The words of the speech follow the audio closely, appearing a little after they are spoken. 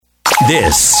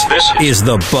This is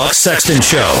the Buck Sexton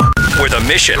Show, where the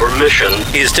mission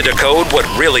is to decode what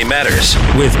really matters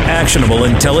with actionable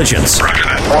intelligence.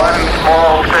 One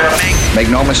small step. Make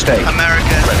no mistake. America,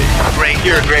 great.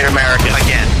 You're a great American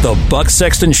again. The Buck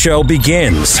Sexton Show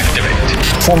begins.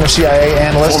 Former CIA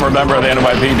analyst. Former member of the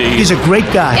NYPD. He's a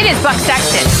great guy. It is Buck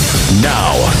Sexton.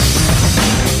 Now.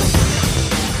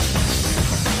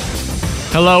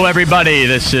 Hello, everybody.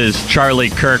 This is Charlie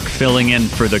Kirk filling in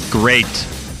for the great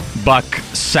Buck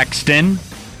Sexton.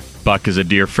 Buck is a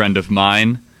dear friend of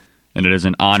mine, and it is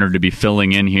an honor to be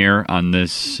filling in here on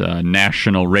this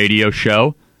national radio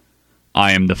show.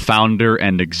 I am the founder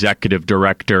and executive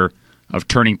director of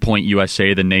Turning Point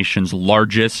USA, the nation's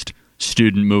largest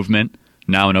student movement,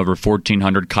 now in over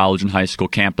 1,400 college and high school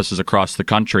campuses across the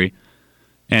country.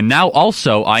 And now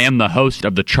also I am the host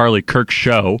of the Charlie Kirk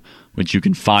Show, which you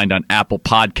can find on Apple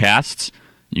Podcasts.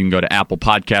 You can go to Apple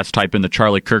Podcasts, type in the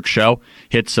Charlie Kirk Show,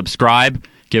 hit subscribe,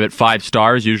 give it 5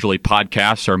 stars. Usually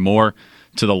podcasts are more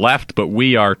to the left, but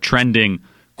we are trending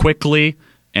quickly,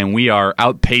 and we are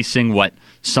outpacing what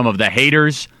some of the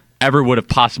haters ever would have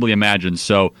possibly imagined.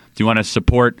 So if you want to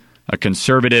support a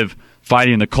conservative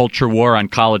fighting the culture war on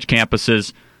college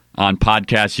campuses on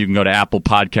podcasts, you can go to Apple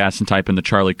Podcasts and type in the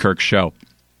Charlie Kirk Show.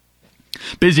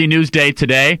 Busy news day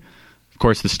today. Of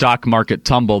course, the stock market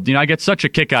tumbled. You know, I get such a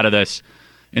kick out of this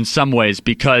in some ways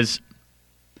because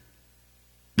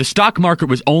the stock market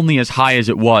was only as high as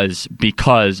it was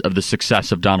because of the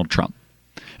success of Donald Trump.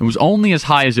 It was only as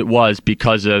high as it was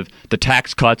because of the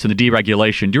tax cuts and the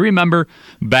deregulation. Do you remember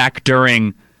back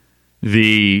during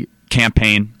the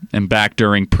campaign and back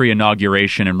during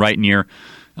pre-inauguration and right near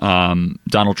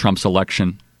Donald Trump's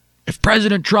election? If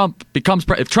Trump becomes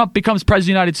president of the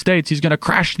United States, he's going to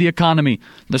crash the economy.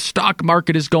 The stock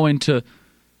market is going to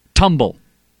tumble.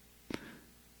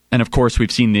 And, of course,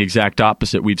 we've seen the exact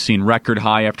opposite. We've seen record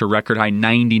high after record high,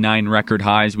 99 record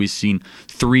highs. We've seen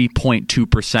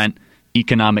 3.2%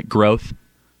 economic growth.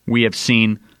 We have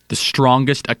seen the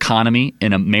strongest economy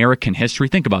in American history.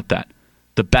 Think about that.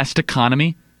 The best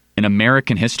economy in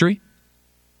American history.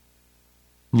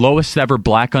 Lowest ever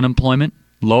black unemployment.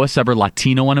 Lowest ever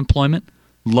Latino unemployment.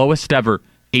 Lowest ever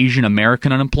Asian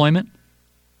American unemployment.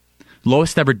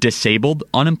 Lowest ever disabled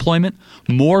unemployment.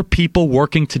 More people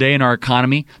working today in our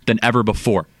economy than ever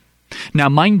before. Now,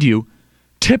 mind you,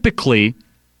 typically,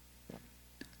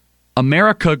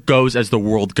 America goes as the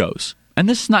world goes. And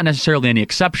this is not necessarily any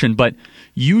exception, but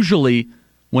usually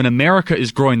when America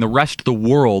is growing, the rest of the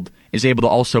world is able to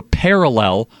also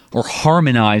parallel or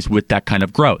harmonize with that kind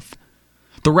of growth.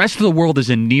 The rest of the world is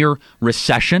in near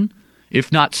recession,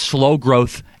 if not slow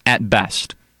growth at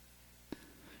best.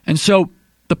 And so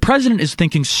the president is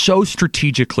thinking so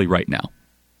strategically right now.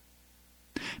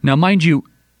 Now, mind you,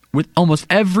 with almost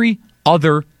every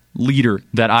other leader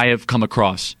that I have come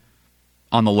across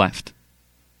on the left,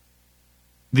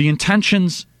 the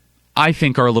intentions, I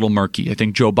think, are a little murky. I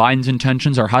think Joe Biden's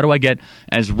intentions are, how do I get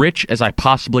as rich as I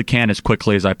possibly can as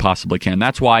quickly as I possibly can?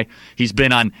 That's why he's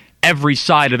been on every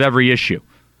side of every issue.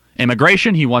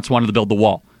 Immigration, he once wanted to build the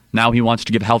wall. Now he wants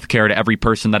to give health care to every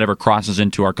person that ever crosses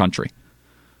into our country.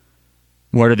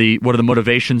 What are the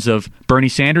motivations of Bernie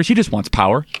Sanders? He just wants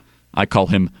power. I call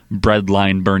him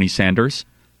breadline Bernie Sanders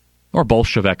or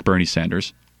Bolshevik Bernie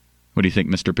Sanders. What do you think,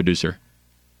 Mr. Producer?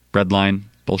 Breadline,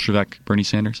 Bolshevik Bernie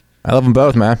Sanders? I love them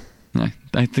both, man.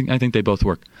 I think they both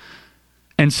work.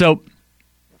 And so,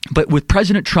 but with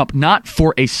President Trump, not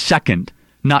for a second,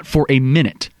 not for a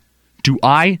minute, do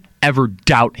I ever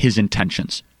doubt his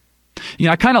intentions. You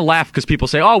know, I kind of laugh because people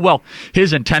say, oh, well,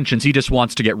 his intentions, he just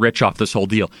wants to get rich off this whole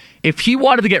deal. If he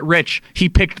wanted to get rich, he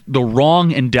picked the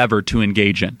wrong endeavor to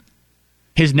engage in.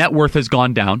 His net worth has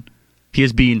gone down. He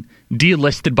has been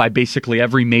delisted by basically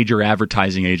every major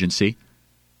advertising agency.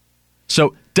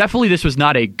 So definitely this was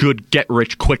not a good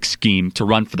get-rich-quick scheme to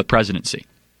run for the presidency.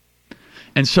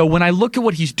 And so when I look at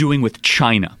what he's doing with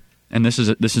China, and this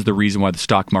is the reason why the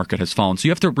stock market has fallen. So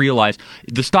you have to realize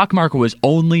the stock market was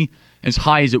only as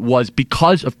high as it was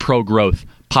because of pro-growth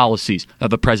policies that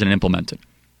the president implemented.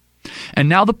 And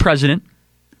now the president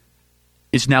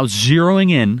is now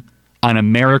zeroing in on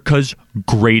America's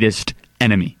greatest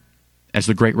enemy, as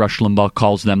the great Rush Limbaugh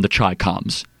calls them, the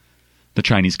Chi-Coms, the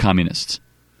Chinese communists.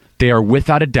 They are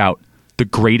without a doubt the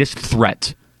greatest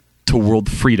threat to world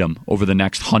freedom over the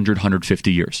next 100,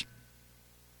 150 years.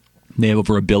 They have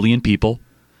over 1 billion people.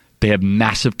 They have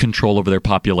massive control over their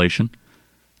population.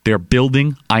 They're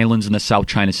building islands in the South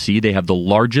China Sea. They have the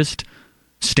largest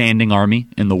standing army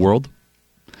in the world.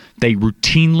 They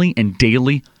routinely and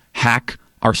daily hack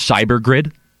our cyber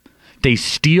grid. They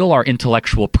steal our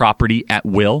intellectual property at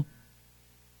will.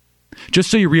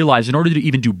 Just so you realize, in order to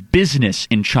even do business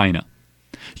in China,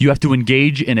 you have to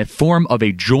engage in a form of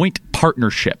a joint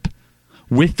partnership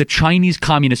with the Chinese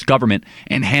Communist government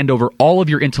and hand over all of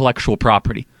your intellectual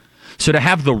property. So to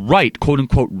have the right,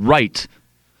 quote-unquote right,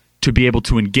 to be able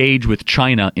to engage with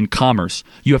China in commerce,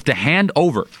 you have to hand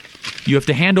over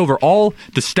all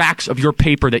the stacks of your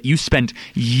paper that you spent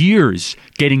years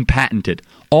getting patented,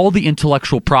 all the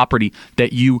intellectual property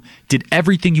that you did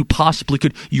everything you possibly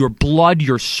could, your blood,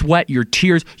 your sweat, your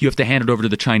tears, you have to hand it over to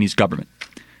the Chinese government.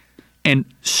 And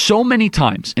so many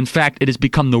times, in fact, it has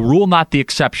become the rule, not the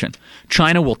exception.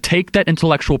 China will take that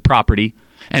intellectual property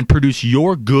and produce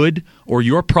your good or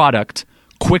your product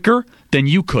quicker than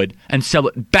you could and sell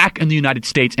it back in the United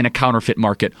States in a counterfeit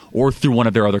market or through one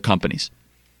of their other companies.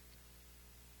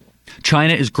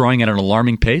 China is growing at an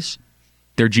alarming pace.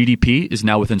 Their GDP is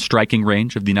now within striking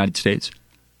range of the United States.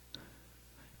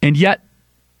 And yet,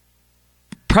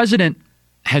 the president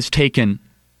has taken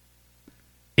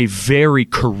a very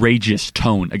courageous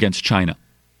tone against China.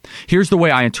 Here's the way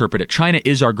I interpret it. China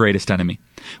is our greatest enemy.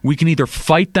 We can either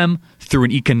fight them through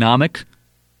an economic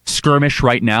skirmish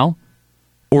right now,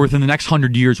 or within the next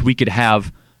 100 years, we could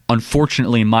have,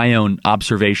 unfortunately, in my own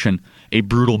observation, a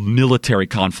brutal military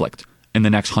conflict in the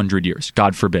next 100 years.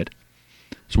 God forbid.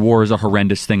 So war is a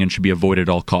horrendous thing and should be avoided at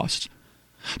all costs.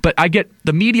 But I get,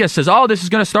 the media says, oh, this is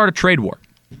going to start a trade war.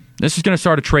 This is going to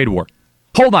start a trade war.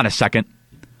 Hold on a second.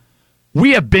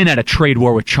 We have been at a trade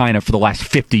war with China for the last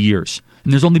 50 years,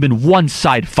 and there's only been one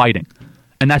side fighting,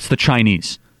 and that's the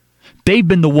Chinese. They've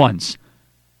been the ones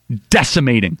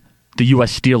decimating the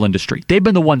U.S. steel industry. They've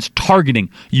been the ones targeting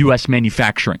U.S.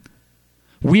 manufacturing.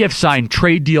 We have signed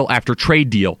trade deal after trade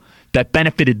deal that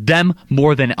benefited them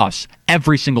more than us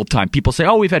every single time. People say,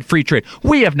 oh, we've had free trade.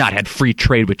 We have not had free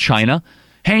trade with China.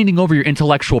 Handing over your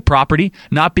intellectual property,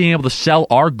 not being able to sell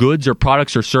our goods or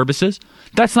products or services,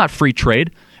 that's not free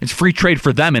trade. It's free trade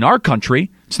for them in our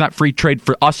country. It's not free trade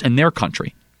for us in their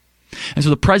country. And so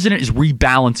the president is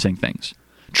rebalancing things.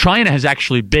 China has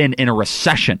actually been in a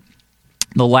recession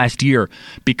the last year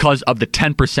because of the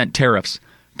 10% tariffs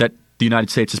that the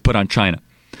United States has put on China.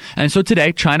 And so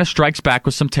today, China strikes back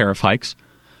with some tariff hikes,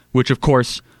 which of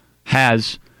course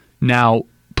has now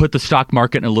put the stock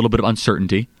market in a little bit of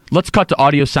uncertainty. Let's cut to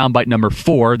audio soundbite number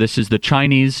 4. This is the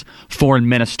Chinese foreign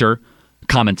minister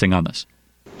commenting on this.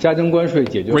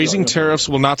 Raising tariffs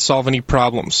will not solve any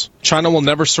problems. China will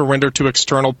never surrender to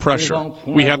external pressure.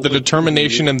 We have the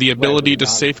determination and the ability to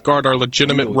safeguard our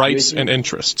legitimate rights and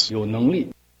interests.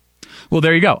 Well,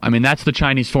 there you go. I mean, that's the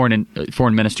Chinese foreign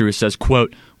minister who says,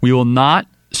 quote, we will not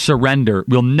surrender.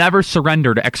 We'll never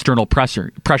surrender to external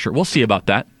pressure. We'll see about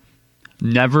that.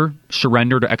 Never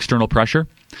surrender to external pressure.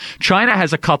 China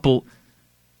has a couple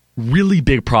really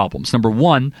big problems. Number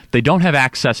one, they don't have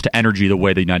access to energy the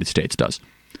way the United States does.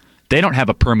 They don't have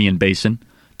a Permian Basin.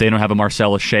 They don't have a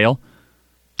Marcellus Shale.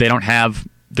 They don't have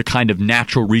the kind of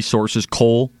natural resources,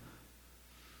 coal,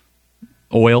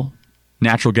 oil,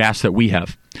 natural gas that we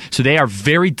have. So they are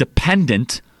very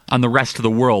dependent on the rest of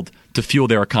the world to fuel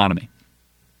their economy.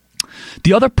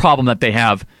 The other problem that they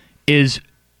have is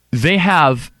they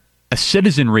have a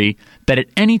citizenry that at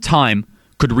any time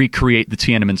could recreate the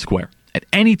Tiananmen Square. At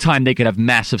any time they could have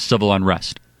massive civil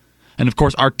unrest. And of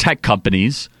course, our tech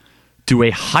companies do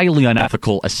a highly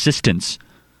unethical assistance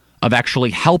of actually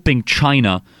helping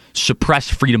China suppress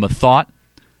freedom of thought,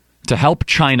 to help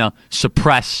China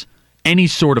suppress any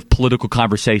sort of political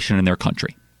conversation in their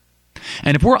country.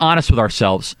 And if we're honest with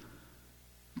ourselves,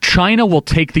 China will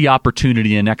take the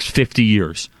opportunity in the next 50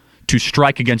 years to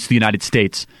strike against the United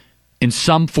States in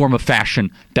some form of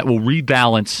fashion that will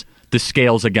rebalance the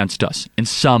scales against us in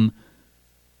some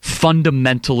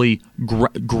fundamentally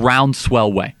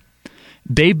groundswell way.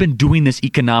 They've been doing this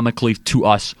economically to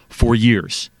us for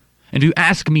years. And if you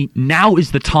ask me, now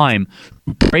is the time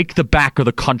to break the back of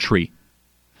the country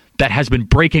that has been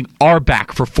breaking our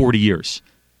back for 40 years.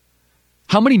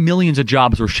 How many millions of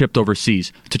jobs were shipped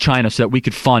overseas to China so that we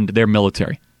could fund their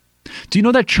military? Do you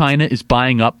know that China is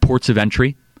buying up ports of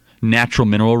entry, natural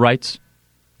mineral rights,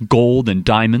 gold and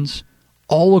diamonds,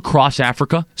 all across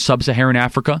Africa, sub-Saharan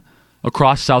Africa,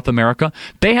 across South America?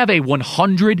 They have a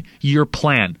 100-year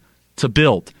plan to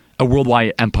build a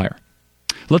worldwide empire.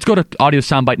 Let's go to audio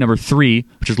soundbite number 3,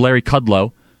 which is Larry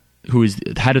Kudlow, who is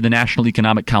head of the National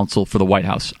Economic Council for the White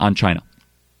House on China.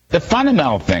 The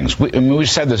fundamental things, we've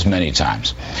said this many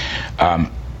times,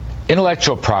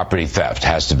 intellectual property theft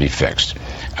has to be fixed.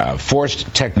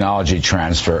 Forced technology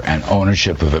transfer and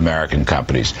ownership of American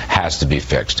companies has to be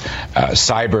fixed.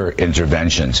 Cyber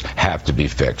interventions have to be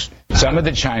fixed. Some of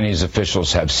the Chinese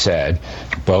officials have said,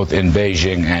 both in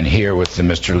Beijing and here with the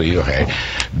Mr. Liu He,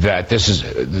 that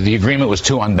the agreement was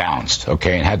too unbalanced,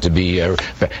 okay, and had to be...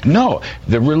 No,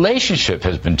 the relationship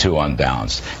has been too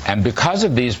unbalanced. And because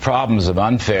of these problems of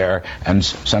unfair and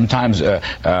sometimes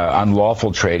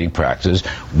unlawful trading practices,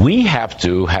 we have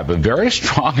to have a very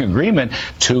strong agreement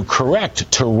to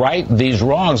right these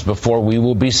wrongs before we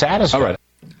will be satisfied. All right.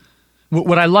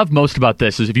 What I love most about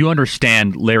this is if you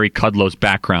understand Larry Kudlow's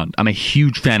background. I'm a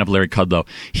huge fan of Larry Kudlow.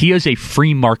 He is a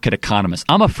free market economist.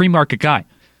 I'm a free market guy.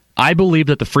 I believe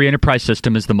that the free enterprise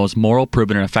system is the most moral,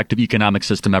 proven, and effective economic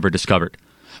system ever discovered.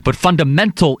 But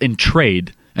fundamental in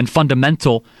trade and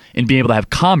fundamental in being able to have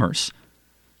commerce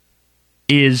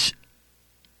is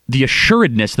the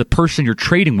assuredness the person you're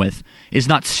trading with is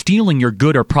not stealing your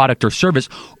good or product or service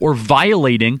or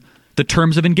violating the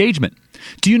terms of engagement.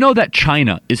 Do you know that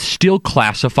China is still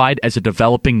classified as a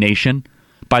developing nation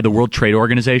by the World Trade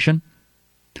Organization?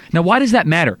 Now, why does that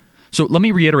matter? So let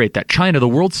me reiterate that. China, the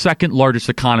world's second largest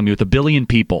economy with 1 billion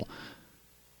people,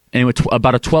 and with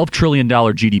about a $12 trillion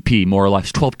GDP, more or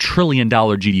less, $12 trillion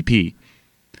GDP,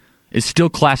 is still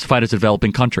classified as a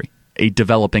developing country. A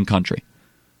developing country.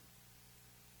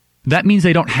 That means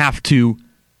they don't have to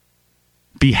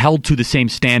be held to the same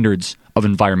standards of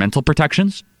environmental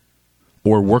protections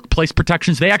or workplace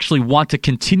protections. They actually want to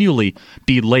continually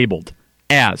be labeled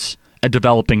as a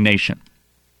developing nation.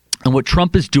 And what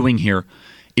Trump is doing here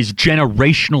is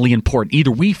generationally important. Either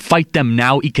we fight them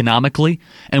now economically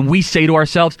and we say to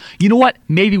ourselves, you know what,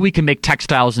 maybe we can make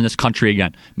textiles in this country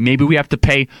again. Maybe we have to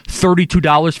pay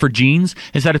 $32 for jeans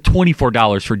instead of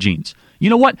 $24 for jeans.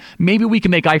 You know what, maybe we can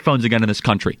make iPhones again in this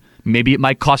country. Maybe it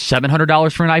might cost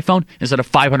 $700 for an iPhone instead of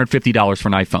 $550 for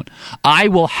an iPhone. I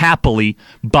will happily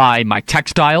buy my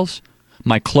textiles,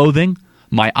 my clothing,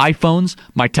 my iPhones,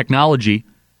 my technology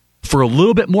for a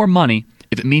little bit more money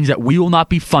if it means that we will not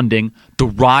be funding the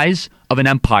rise of an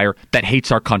empire that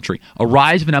hates our country, a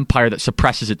rise of an empire that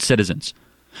suppresses its citizens.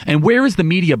 And where is the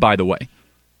media, by the way?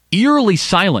 Eerily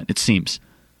silent, it seems,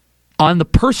 on the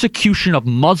persecution of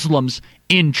Muslims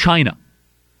in China.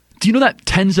 Do you know that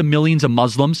tens of millions of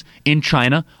Muslims in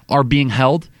China are being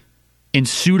held in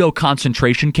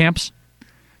pseudo-concentration camps?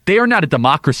 They are not a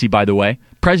democracy, by the way.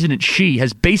 President Xi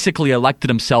has basically elected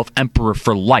himself emperor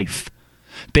for life.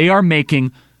 They are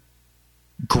making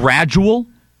gradual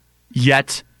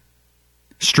yet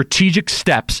strategic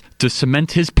steps to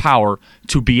cement his power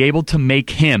to be able to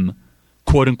make him,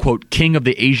 quote-unquote, king of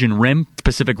the Asian Rim,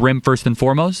 Pacific Rim first and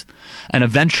foremost, and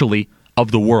eventually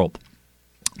of the world.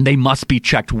 They must be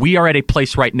checked. We are at a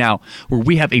place right now where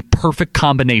we have a perfect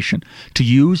combination to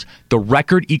use the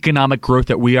record economic growth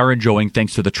that we are enjoying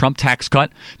thanks to the Trump tax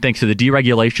cut, thanks to the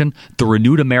deregulation, the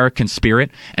renewed American spirit,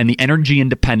 and the energy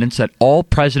independence that all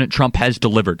President Trump has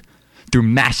delivered through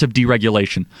massive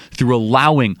deregulation, through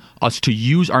allowing us to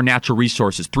use our natural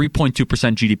resources, 3.2%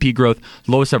 GDP growth,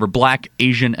 lowest ever Black,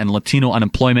 Asian, and Latino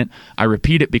unemployment. I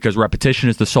repeat it because repetition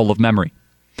is the soul of memory.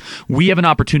 We have an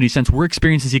opportunity, since we're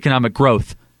experiencing this economic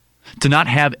growth, to not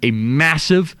have a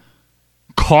massive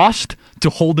cost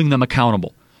to holding them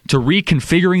accountable, to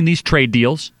reconfiguring these trade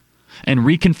deals and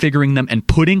reconfiguring them and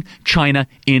putting China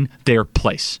in their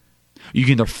place. You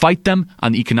can either fight them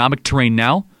on the economic terrain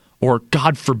now, or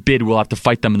God forbid we'll have to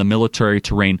fight them in the military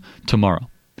terrain tomorrow.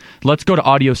 Let's go to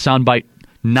audio soundbite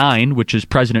 9, which is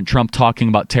President Trump talking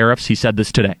about tariffs. He said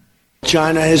this today.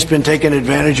 China has been taking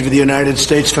advantage of the United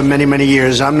States for many, many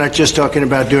years. I'm not just talking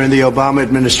about during the Obama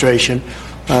administration.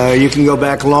 You can go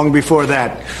back long before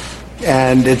that.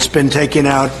 And it's been taking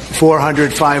out $400,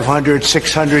 $500,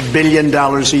 $600 billion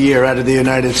a year out of the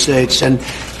United States. And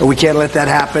we can't let that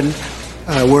happen.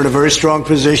 We're in a very strong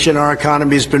position. Our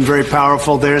economy has been very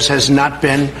powerful. Theirs has not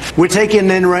been. We're taking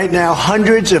in right now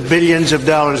hundreds of billions of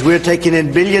dollars. We're taking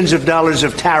in billions of dollars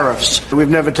of tariffs. We've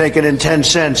never taken in 10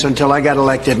 cents until I got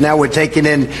elected. Now we're taking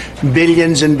in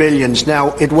billions and billions.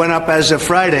 Now, it went up as of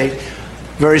Friday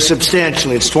very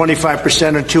substantially. It's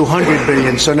 25% on $200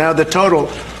 billion. So now the total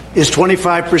is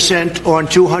 25% on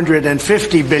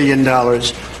 $250 billion.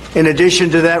 In addition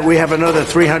to that, we have another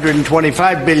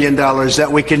 $325 billion that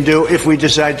we can do if we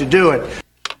decide to do it.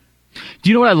 Do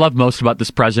you know what I love most about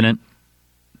this president?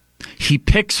 He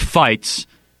picks fights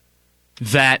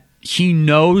that he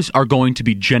knows are going to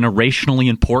be generationally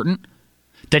important,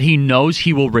 that he knows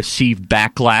he will receive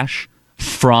backlash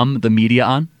from the media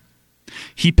on.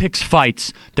 He picks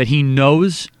fights that he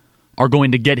knows are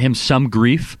going to get him some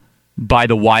grief by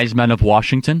the wise men of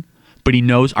Washington, but he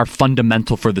knows are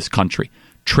fundamental for this country.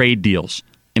 Trade deals,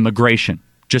 immigration,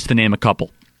 just to name a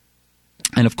couple.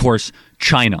 And of course,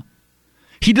 China.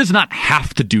 He does not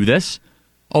have to do this.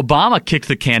 Obama kicked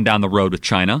the can down the road with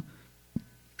China.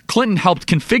 Clinton helped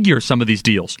configure some of these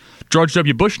deals. George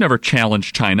W. Bush never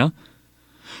challenged China.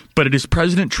 But it is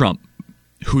President Trump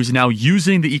who is now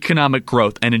using the economic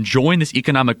growth and enjoying this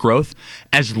economic growth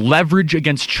as leverage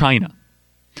against China,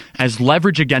 as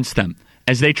leverage against them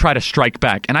as they try to strike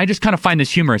back. And I just kind of find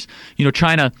this humorous. You know,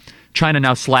 China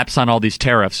now slaps on all these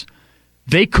tariffs.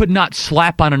 They could not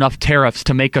slap on enough tariffs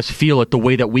to make us feel it the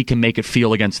way that we can make it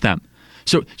feel against them.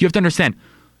 So you have to understand,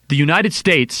 the United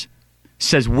States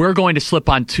says we're going to slap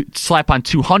on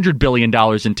 $200 billion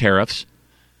in tariffs,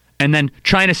 and then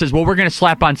China says, well, we're going to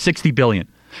slap on $60 billion.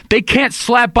 They can't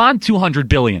slap on $200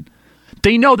 billion.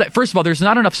 They know that, first of all, there's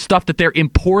not enough stuff that they're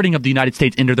importing of the United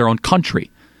States into their own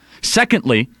country.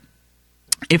 Secondly,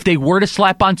 if they were to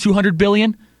slap on $200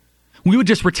 billion, we would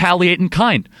just retaliate in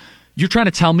kind. You're trying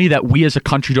to tell me that we as a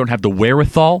country don't have the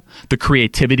wherewithal, the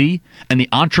creativity, and the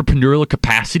entrepreneurial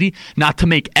capacity not to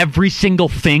make every single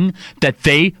thing that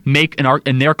they make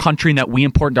in their country and that we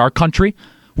import into our country?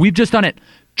 We've just done it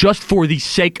just for the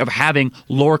sake of having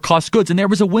lower cost goods. And there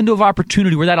was a window of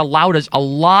opportunity where that allowed us a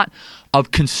lot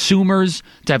of consumers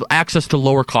to have access to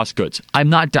lower cost goods. I'm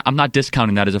not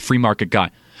discounting that as a free market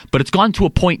guy. But it's gone to a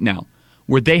point now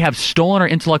where they have stolen our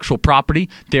intellectual property.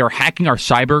 They are hacking our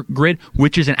cyber grid,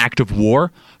 which is an act of war,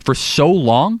 for so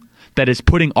long that is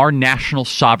putting our national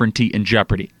sovereignty in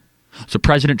jeopardy. So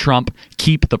President Trump,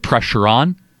 keep the pressure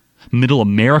on. Middle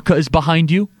America is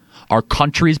behind you. Our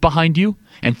country is behind you.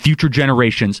 And future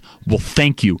generations will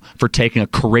thank you for taking a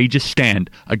courageous stand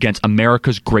against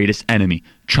America's greatest enemy,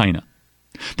 China.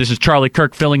 This is Charlie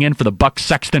Kirk filling in for the Buck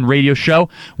Sexton Radio Show.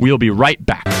 We'll be right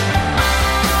back.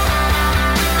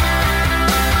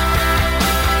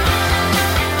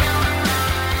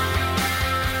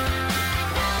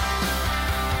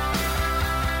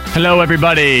 Hello,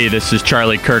 everybody. This is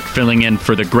Charlie Kirk filling in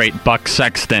for the great Buck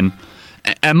Sexton.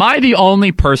 Am I the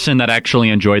only person that actually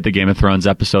enjoyed the Game of Thrones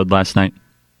episode last night?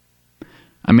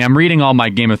 I mean, I'm reading all my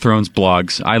Game of Thrones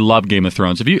blogs. I love Game of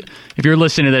Thrones. If you're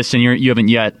listening to this and you haven't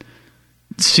yet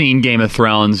seen Game of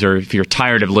Thrones, or if you're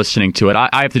tired of listening to it, I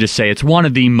have to just say it's one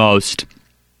of the most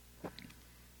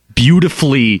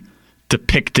beautifully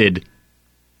depicted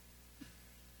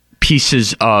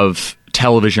pieces of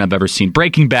television I've ever seen.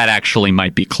 Breaking Bad actually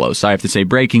might be close. I have to say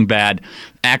Breaking Bad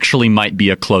actually might be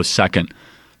a close second.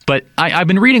 But I've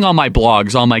been reading all my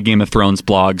blogs, all my Game of Thrones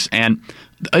blogs, and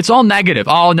it's all negative.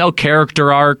 Oh, no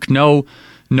character arc, no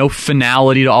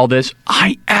finality to all this.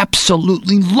 I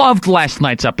absolutely loved last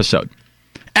night's episode.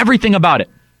 Everything about it.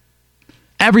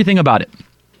 Everything about it.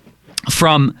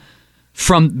 From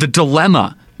the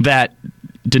dilemma that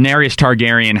Daenerys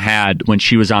Targaryen had when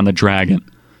she was on the dragon,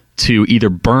 to either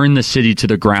burn the city to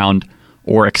the ground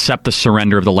or accept the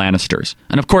surrender of the Lannisters.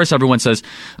 And of course, everyone says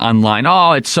online,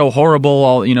 "Oh, it's so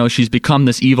horrible. She's become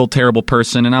this evil, terrible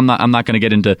person." And I'm not going to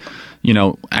get into,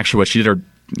 actually what she did or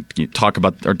talk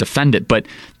about or defend it. But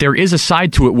there is a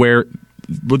side to it where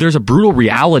there's a brutal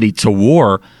reality to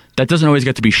war that doesn't always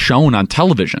get to be shown on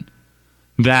television.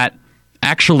 That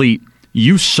actually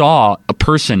you saw a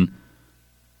person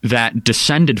that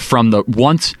descended from the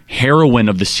once heroine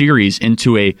of the series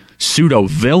into a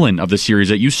pseudo-villain of the series,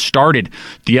 that you started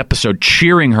the episode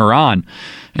cheering her on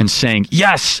and saying,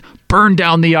 yes, burn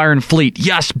down the Iron Fleet.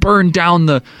 Yes, burn down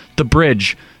the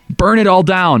bridge. Burn it all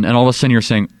down. And all of a sudden you're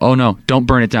saying, oh no, don't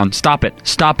burn it down. Stop it.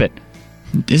 Stop it.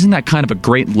 Isn't that kind of a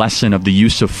great lesson of the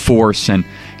use of force and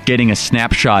getting a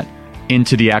snapshot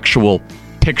into the actual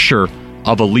picture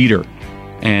of a leader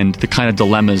and the kind of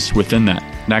dilemmas within that?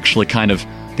 And actually kind of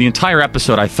the entire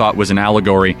episode, I thought, was an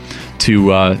allegory to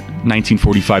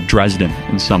 1945 Dresden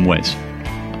in some ways.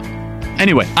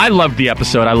 Anyway, I loved the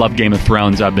episode. I love Game of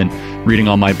Thrones. I've been reading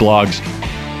all my blogs.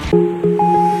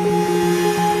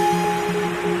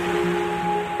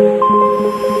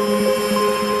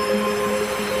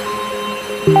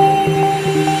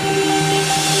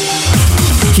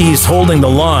 He's holding the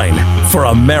line for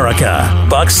America.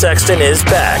 Buck Sexton is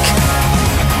back.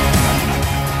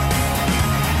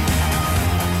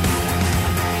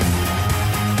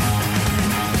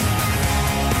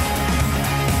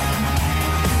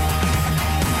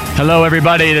 Hello,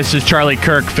 everybody. This is Charlie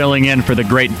Kirk filling in for the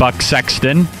great Buck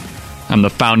Sexton. I'm the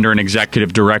founder and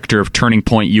executive director of Turning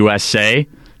Point USA,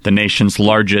 the nation's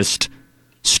largest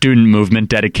student movement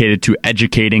dedicated to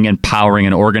educating, empowering,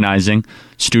 and organizing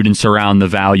students around the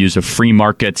values of free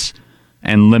markets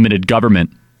and limited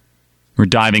government. We're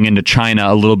diving into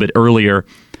China a little bit earlier.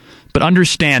 But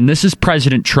understand, this is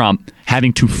President Trump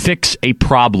having to fix a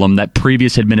problem that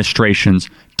previous administrations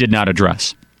did not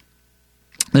address.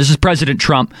 This is President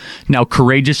Trump now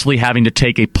courageously having to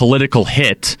take a political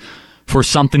hit for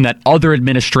something that other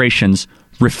administrations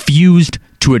refused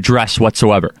to address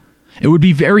whatsoever. It would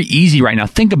be very easy right now.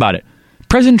 Think about it.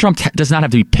 President Trump does not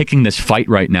have to be picking this fight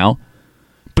right now,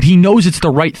 but he knows it's the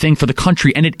right thing for the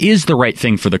country, and it is the right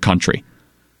thing for the country.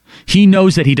 He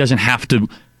knows that he doesn't have to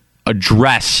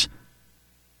address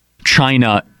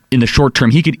China in the short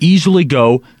term. He could easily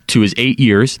go to his 8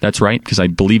 years, that's right, because I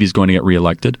believe he's going to get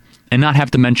reelected, and not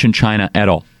have to mention China at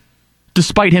all.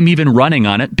 Despite him even running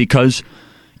on it, because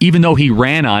even though he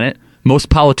ran on it, most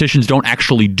politicians don't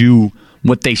actually do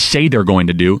what they say they're going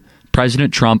to do.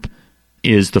 President Trump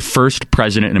is the first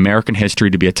president in American history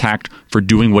to be attacked for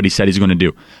doing what he said he's going to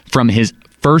do. From his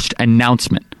first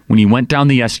announcement, when he went down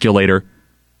the escalator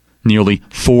nearly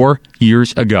 4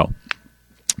 years ago,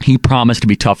 he promised to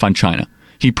be tough on China.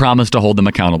 He promised to hold them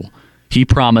accountable. He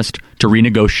promised to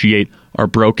renegotiate our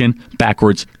broken,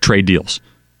 backwards trade deals.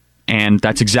 And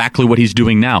that's exactly what he's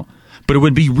doing now. But it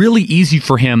would be really easy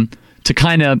for him to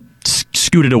kind of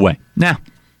scoot it away.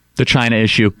 The China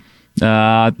issue.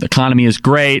 The economy is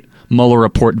great. Mueller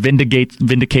report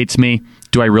vindicates me.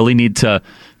 Do I really need to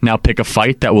now pick a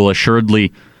fight that will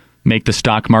assuredly make the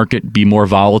stock market be more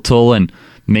volatile and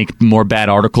make more bad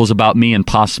articles about me and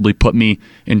possibly put me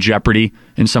in jeopardy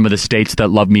in some of the states that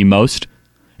love me most?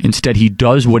 Instead, he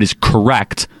does what is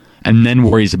correct and then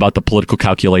worries about the political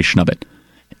calculation of it.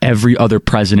 Every other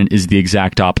president is the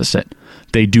exact opposite.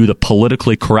 They do the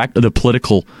politically correct, the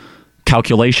political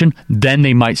calculation, then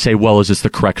they might say, well, is this the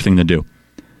correct thing to do?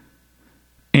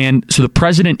 And so the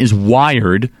president is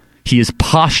wired, he is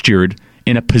postured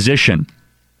in a position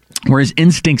where his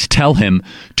instincts tell him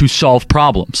to solve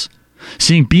problems.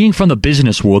 Being from the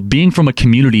business world, being from a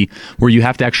community where you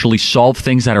have to actually solve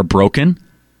things that are broken,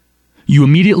 you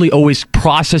immediately always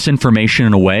process information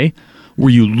in a way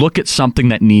where you look at something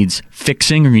that needs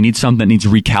fixing or you need something that needs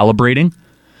recalibrating.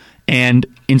 And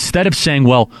instead of saying,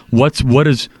 well, what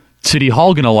is City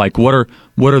Hall going to like? What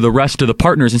are the rest of the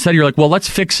partners? Instead, you're like, well, let's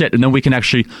fix it, and then we can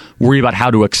actually worry about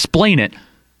how to explain it,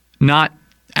 not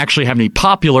actually having to be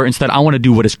popular. Instead, I want to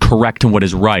do what is correct and what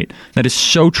is right. That is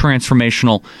so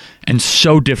transformational and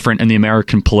so different in the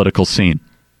American political scene.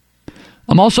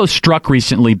 I'm also struck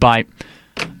recently by,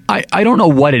 I don't know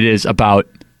what it is about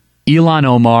Ilhan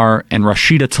Omar and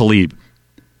Rashida Tlaib.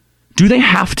 Do they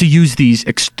have to use these,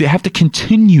 they have to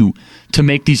continue to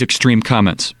make these extreme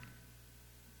comments?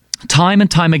 Time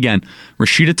and time again,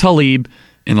 Rashida Tlaib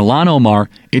and Ilhan Omar,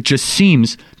 it just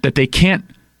seems that they can't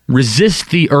resist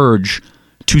the urge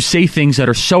to say things that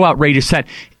are so outrageous that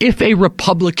if a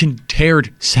Republican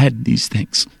said these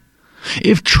things,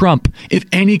 if Trump, if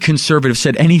any conservative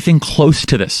said anything close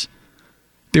to this,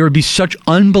 there would be such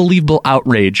unbelievable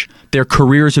outrage, their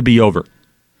careers would be over.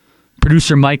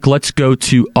 Producer Mike, let's go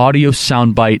to audio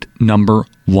soundbite number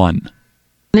 1.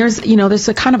 There's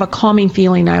a kind of a calming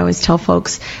feeling I always tell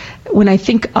folks when I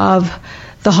think of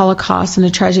the Holocaust and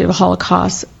the tragedy of the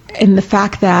Holocaust and the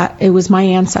fact that it was my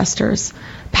ancestors,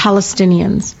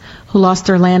 Palestinians, who lost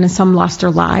their land and some lost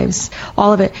their lives.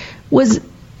 All of it was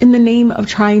in the name of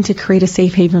trying to create a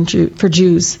safe haven for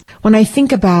Jews. When I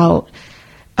think about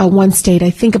one state,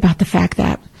 I think about the fact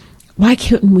that why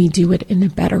couldn't we do it in a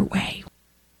better way?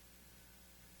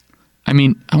 I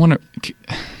mean,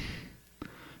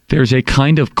 there's a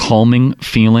kind of calming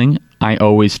feeling I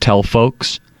always tell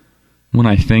folks when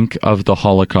I think of the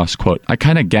Holocaust quote. I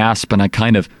kind of gasp and I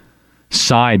kind of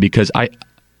sigh because I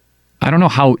don't know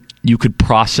how you could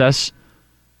process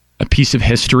a piece of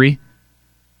history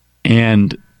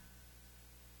and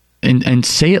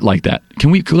say it like that.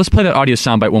 Let's play that audio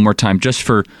soundbite one more time just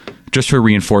for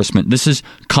reinforcement. This is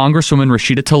Congresswoman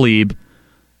Rashida Tlaib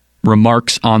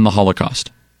remarks on the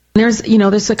Holocaust. There's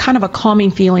a kind of a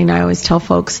calming feeling I always tell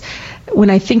folks when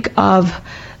I think of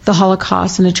the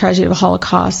Holocaust and the tragedy of the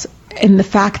Holocaust and the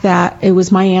fact that it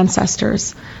was my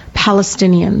ancestors,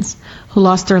 Palestinians, who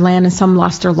lost their land and some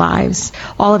lost their lives.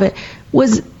 All of it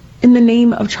was in the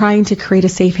name of trying to create a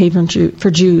safe haven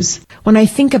for Jews. When I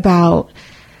think about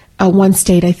one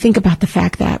state, I think about the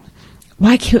fact that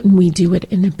why couldn't we do it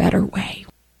in a better way?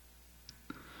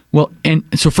 Well, and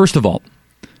so first of all,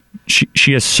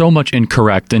 she has so much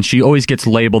incorrect, and she always gets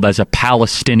labeled as a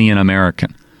Palestinian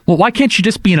American. Well, why can't she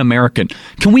just be an American?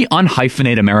 Can we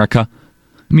unhyphenate America?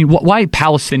 I mean, why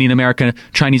Palestinian American,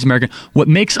 Chinese American? What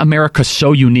makes America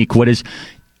so unique, what is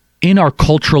in our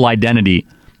cultural identity,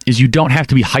 is you don't have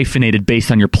to be hyphenated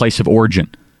based on your place of origin.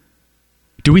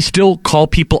 Do we still call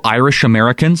people Irish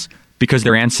Americans because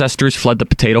their ancestors fled the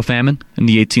potato famine in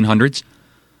the 1800s?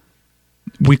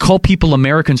 we call people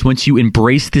Americans once you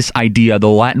embrace this idea, the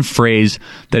Latin phrase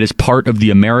that is part of the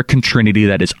American Trinity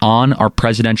that is on our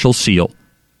presidential seal,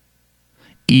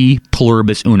 e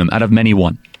pluribus unum, out of many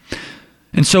one.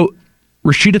 And so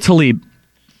Rashida Tlaib,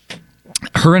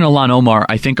 her and Ilhan Omar,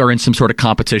 I think, are in some sort of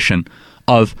competition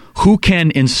of who can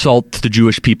insult the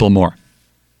Jewish people more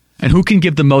and who can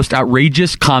give the most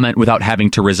outrageous comment without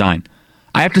having to resign.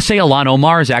 I have to say Ilhan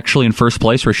Omar is actually in first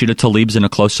place. Rashida Tlaib's in a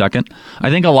close second. I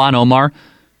think Ilhan Omar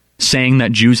saying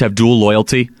that Jews have dual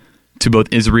loyalty to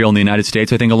both Israel and the United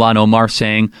States. I think Ilhan Omar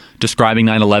describing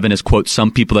 9/11 as, quote,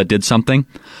 some people that did something.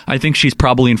 I think she's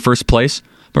probably in first place.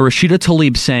 But Rashida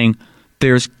Tlaib saying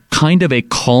there's kind of a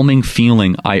calming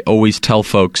feeling I always tell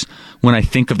folks when I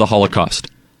think of the Holocaust.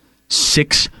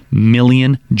 6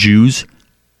 million Jews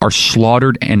are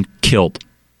slaughtered and killed.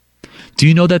 Do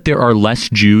you know that there are less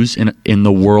Jews in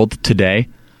the world today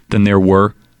than there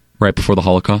were right before the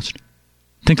Holocaust?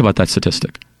 Think about that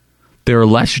statistic. There are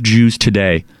less Jews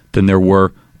today than there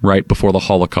were right before the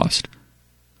Holocaust.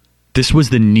 This was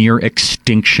the near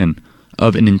extinction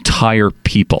of an entire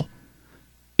people.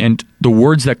 And the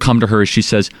words that come to her, she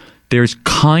says, there's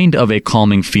kind of a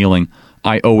calming feeling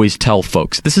I always tell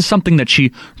folks. This is something that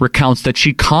she recounts that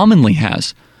she commonly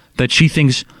has, that she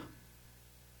thinks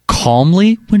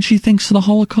calmly when she thinks of the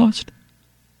Holocaust.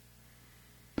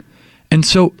 And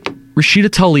so Rashida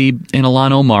Tlaib and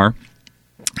Ilhan Omar,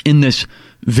 in this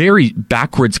very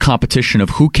backwards competition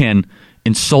of who can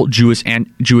insult Jewish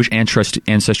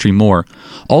ancestry more,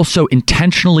 also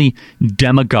intentionally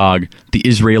demagogue the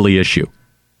Israeli issue.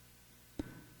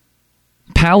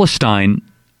 Palestine,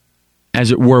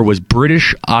 as it were, was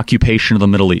British occupation of the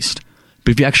Middle East.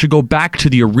 But if you actually go back to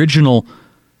the original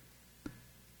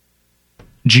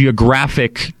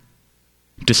geographic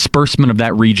disbursement of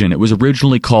that region, it was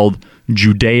originally called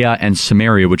Judea and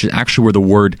Samaria, which is actually where the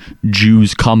word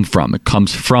Jews come from. It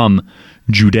comes from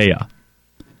Judea.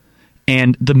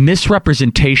 And the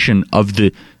misrepresentation of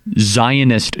the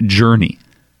Zionist journey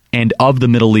and of the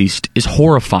Middle East is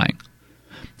horrifying.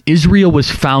 Israel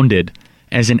was founded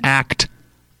as an act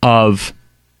of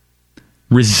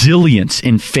resilience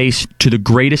in face to the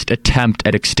greatest attempt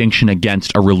at extinction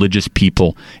against a religious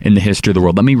people in the history of the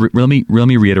world. Let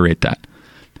me reiterate that.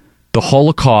 The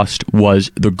Holocaust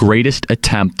was the greatest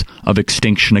attempt of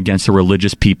extinction against a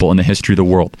religious people in the history of the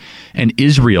world. And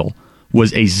Israel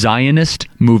was a Zionist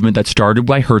movement that started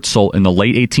by Herzl in the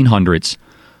late 1800s.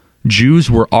 Jews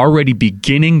were already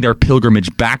beginning their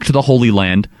pilgrimage back to the Holy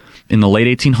Land in the late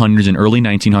 1800s and early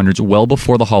 1900s, well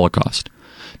before the Holocaust.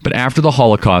 But after the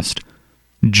Holocaust,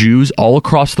 Jews all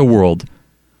across the world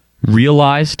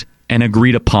realized and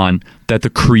agreed upon that the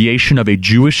creation of a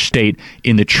Jewish state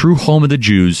in the true home of the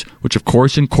Jews, which of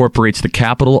course incorporates the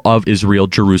capital of Israel,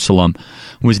 Jerusalem,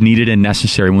 was needed and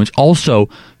necessary, which also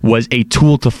was a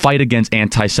tool to fight against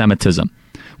anti-Semitism,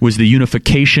 was the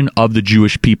unification of the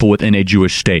Jewish people within a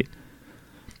Jewish state.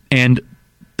 And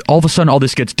all of a sudden, all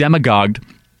this gets demagogued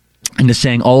into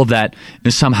saying all of that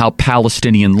is somehow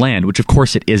Palestinian land, which of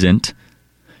course it isn't.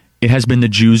 It has been the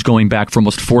Jews going back for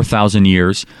almost 4,000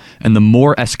 years, and the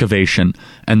more excavation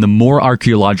and the more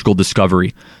archaeological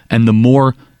discovery and the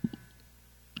more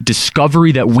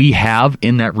discovery that we have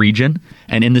in that region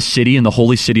and in the city, in the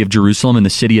holy city of Jerusalem, in the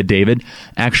city of David,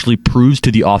 actually proves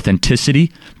to the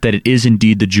authenticity that it is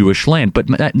indeed the Jewish land. But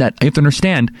that you have to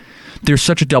understand, there's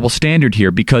such a double standard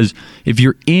here, because if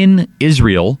you're in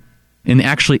Israel, and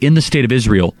actually in the state of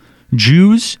Israel,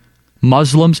 Jews,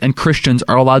 Muslims, and Christians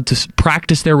are allowed to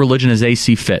practice their religion as they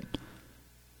see fit.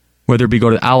 Whether it be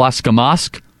go to Al-Aqsa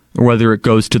Mosque, or whether it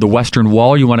goes to the Western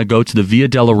Wall, you want to go to the Via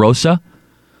Dolorosa,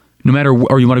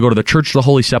 or you want to go to the Church of the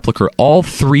Holy Sepulchre, all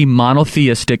three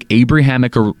monotheistic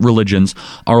Abrahamic religions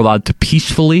are allowed to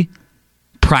peacefully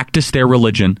practice their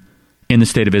religion in the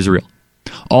state of Israel.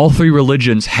 All three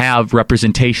religions have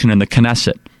representation in the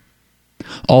Knesset.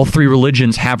 All three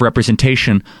religions have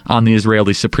representation on the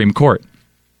Israeli Supreme Court.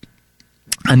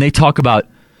 And they talk about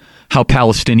how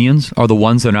Palestinians are the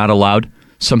ones that are not allowed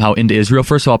somehow into Israel.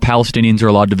 First of all, Palestinians are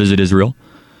allowed to visit Israel,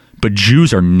 but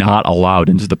Jews are not allowed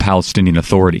into the Palestinian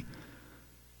Authority.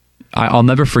 I'll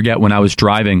never forget when I was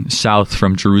driving south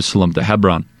from Jerusalem to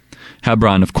Hebron.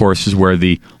 Hebron, of course, is where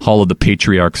the Hall of the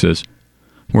Patriarchs is,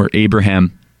 where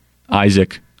Abraham,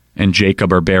 Isaac, and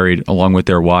Jacob are buried along with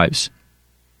their wives.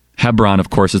 Hebron, of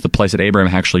course, is the place that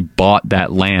Abraham actually bought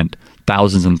that land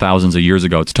thousands and thousands of years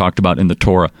ago. It's talked about in the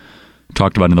Torah,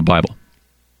 talked about in the Bible.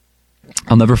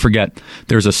 I'll never forget,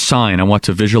 there's a sign I want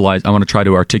to visualize, I want to try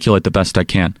to articulate the best I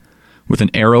can, with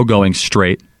an arrow going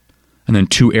straight and then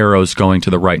two arrows going to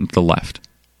the right and to the left.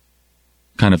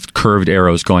 Kind of curved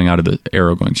arrows going out of the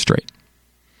arrow going straight.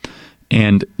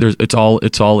 And it's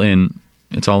all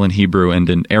in Hebrew and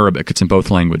in Arabic. It's in both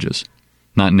languages,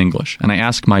 not in English. And I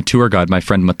asked my tour guide, my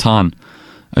friend Matan,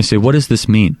 I say, what does this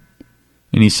mean?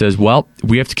 And he says, well,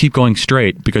 we have to keep going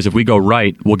straight because if we go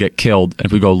right, we'll get killed. And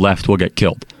if we go left, we'll get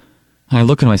killed. And I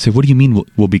look at him, I say, what do you mean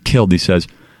we'll be killed? He says,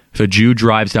 if a Jew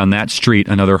drives down that street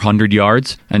another 100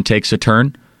 yards and takes a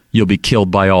turn, you'll be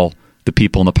killed by all the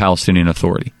people in the Palestinian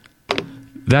Authority.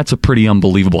 That's a pretty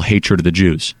unbelievable hatred of the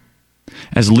Jews.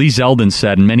 As Lee Zeldin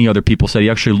said, and many other people said,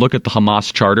 you actually look at the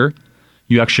Hamas charter,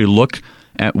 you actually look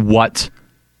at what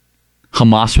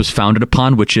Hamas was founded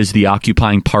upon, which is the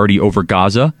occupying party over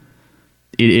Gaza.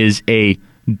 It is a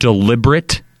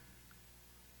deliberate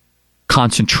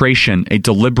concentration, a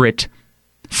deliberate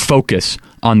focus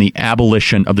on the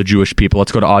abolition of the Jewish people.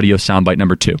 Let's go to audio soundbite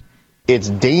number 2. It's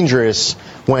dangerous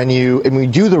when you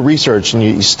do the research and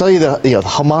you study the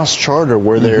Hamas charter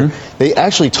where they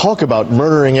actually talk about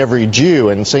murdering every Jew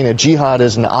and saying that jihad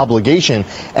is an obligation.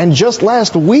 And just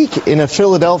last week in a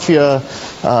Philadelphia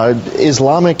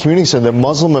Islamic community center, the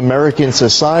Muslim American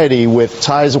Society with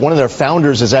ties, one of their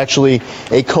founders is actually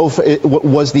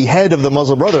was the head of the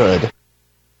Muslim Brotherhood.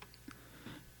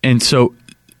 And so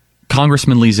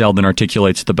Congressman Lee Zeldin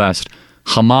articulates the best.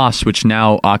 Hamas, which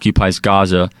now occupies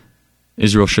Gaza,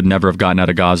 Israel should never have gotten out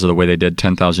of Gaza the way they did.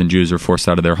 10,000 Jews were forced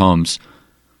out of their homes.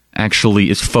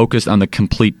 Actually is focused on the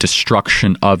complete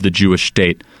destruction of the Jewish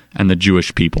state and the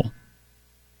Jewish people.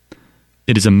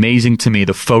 It is amazing to me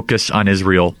the focus on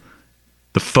Israel,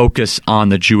 the focus on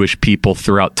the Jewish people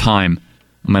throughout time.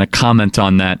 I'm going to comment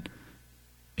on that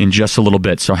in just a little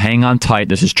bit. So hang on tight.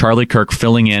 This is Charlie Kirk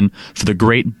filling in for the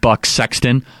great Buck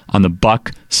Sexton on the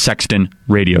Buck Sexton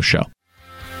Radio Show.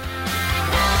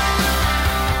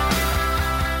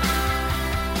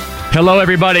 Hello,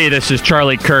 everybody. This is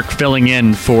Charlie Kirk filling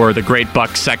in for the great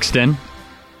Buck Sexton,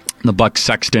 the Buck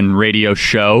Sexton Radio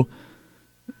Show.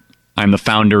 I'm the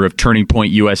founder of Turning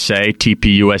Point USA,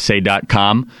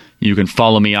 tpusa.com. You can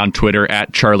follow me on Twitter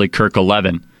at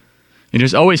CharlieKirk11. It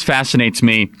just always fascinates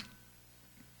me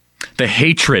the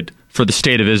hatred for the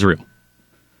state of Israel,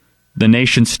 the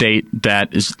nation state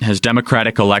that has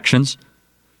democratic elections.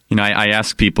 You know, I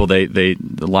ask people, a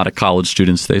lot of college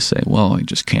students, they say, well, I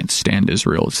just can't stand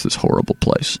Israel. It's this horrible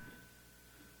place.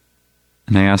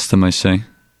 And I ask them, I say,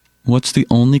 what's the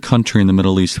only country in the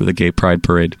Middle East with a gay pride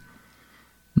parade?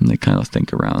 And they kind of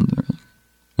think around. They're like,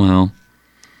 well,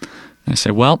 I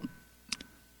say, well,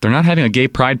 they're not having a gay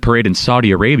pride parade in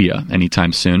Saudi Arabia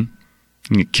anytime soon. You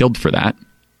can get killed for that.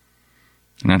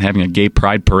 They're not having a gay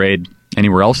pride parade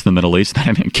anywhere else in the Middle East. They're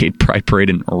not having a gay pride parade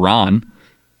in Iran.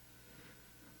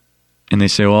 And they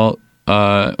say, well,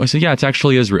 I say, yeah, it's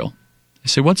actually Israel. I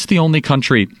say, what's the only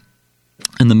country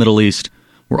in the Middle East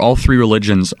where all three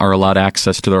religions are allowed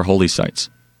access to their holy sites?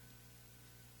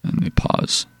 And they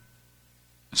pause.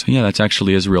 I say, yeah, that's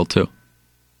actually Israel too.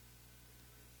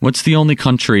 What's the only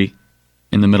country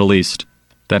in the Middle East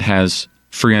that has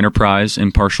free enterprise,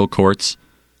 impartial courts,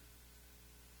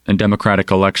 and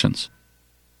democratic elections?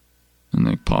 And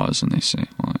they pause and they say,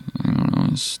 well, I don't know,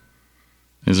 is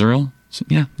Israel? So,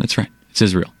 yeah, that's right. It's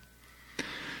Israel.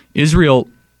 Israel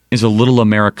is a little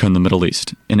America in the Middle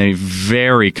East in a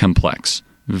very complex,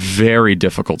 very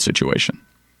difficult situation,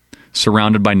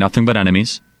 surrounded by nothing but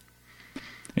enemies,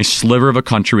 a sliver of a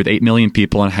country with 8 million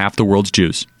people and half the world's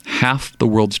Jews. Half the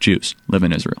world's Jews live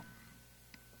in Israel.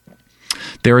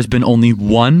 There has been only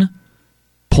one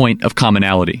point of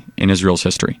commonality in Israel's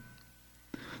history.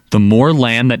 The more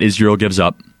land that Israel gives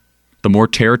up, the more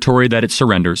territory that it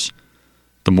surrenders,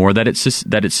 the more that it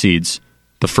cedes,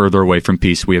 the further away from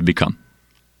peace we have become.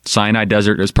 Sinai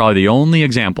Desert is probably the only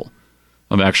example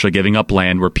of actually giving up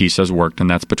land where peace has worked, and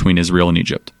that's between Israel and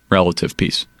Egypt. Relative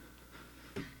peace.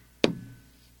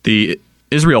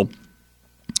 Israel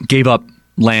gave up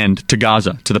land to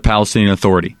Gaza, to the Palestinian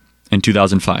Authority, in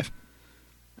 2005.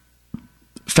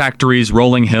 Factories,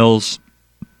 rolling hills,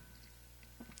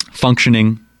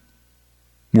 functioning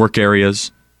work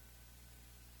areas,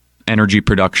 energy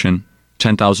production.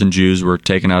 10,000 Jews were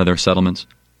taken out of their settlements.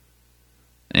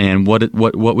 And what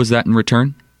was that in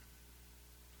return?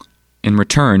 In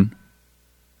return,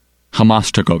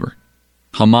 Hamas took over.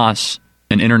 Hamas,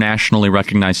 an internationally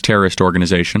recognized terrorist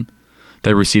organization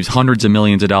that receives hundreds of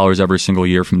millions of dollars every single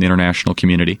year from the international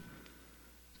community,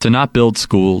 to not build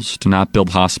schools, to not build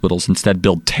hospitals, instead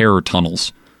build terror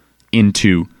tunnels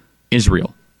into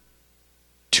Israel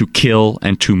to kill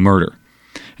and to murder.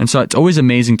 And so it's always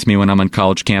amazing to me when I'm on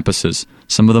college campuses,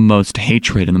 some of the most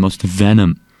hatred and the most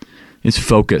venom is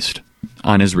focused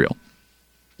on Israel.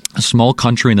 A small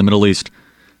country in the Middle East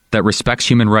that respects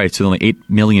human rights with only 8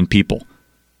 million people.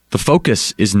 The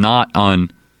focus is not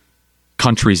on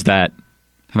countries that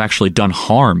have actually done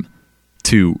harm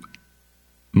to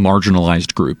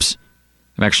marginalized groups,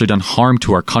 have actually done harm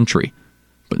to our country.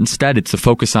 But instead, it's the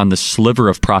focus on this sliver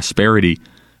of prosperity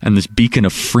and this beacon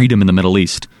of freedom in the Middle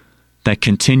East that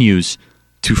continues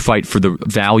to fight for the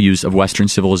values of Western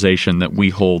civilization that we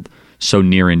hold so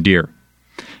near and dear.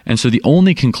 And so the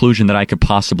only conclusion that I could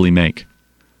possibly make,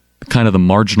 kind of the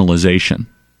marginalization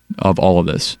of all of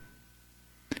this,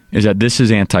 is that this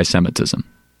is anti-Semitism.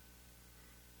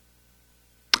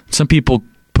 Some people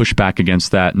push back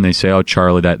against that and they say, oh,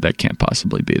 Charlie, that can't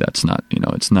possibly be. That's not,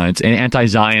 it's not. It's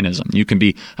anti-Zionism. You can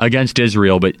be against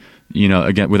Israel, but,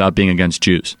 again, without being against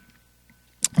Jews.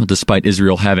 Despite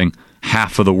Israel having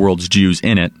half of the world's Jews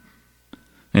in it,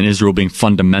 and Israel being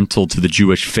fundamental to the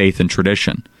Jewish faith and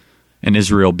tradition, and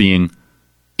Israel being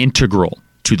integral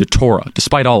to the Torah,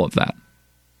 despite all of that,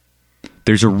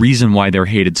 there's a reason why they're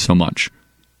hated so much.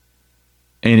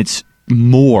 And it's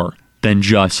more than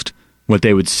just what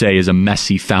they would say is a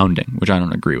messy founding, which I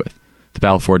don't agree with. The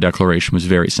Balfour Declaration was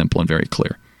very simple and very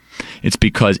clear. It's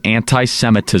because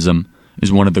anti-Semitism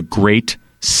is one of the great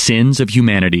sins of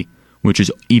humanity, which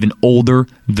is even older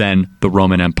than the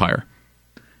Roman Empire.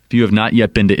 If you have not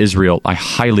yet been to Israel, I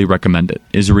highly recommend it.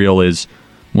 Israel is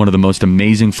one of the most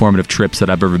amazing formative trips that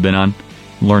I've ever been on.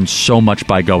 Learned so much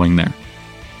by going there.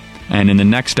 And in the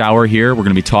next hour here, we're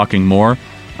going to be talking more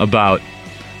about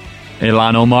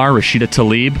Ilhan Omar, Rashida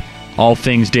Tlaib, all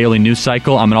things Daily News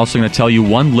Cycle. I'm also going to tell you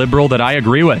one liberal that I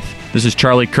agree with. This is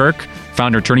Charlie Kirk,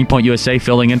 founder of Turning Point USA,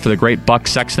 filling in for the great Buck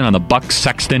Sexton on the Buck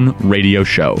Sexton Radio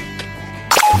Show.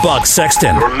 Buck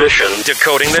Sexton. Your mission: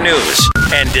 decoding the news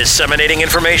and disseminating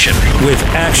information with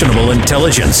actionable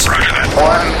intelligence. One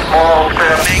small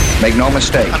step. Make no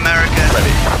mistake. America.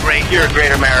 Great. You're a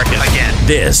great American again.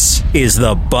 This is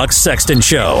the Buck Sexton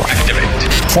Show.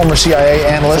 Activate. Former CIA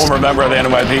analyst. Former member of the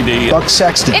NYPD. Buck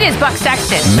Sexton. It is Buck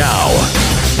Sexton. Now.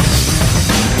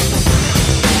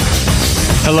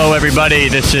 Hello, everybody.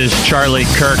 This is Charlie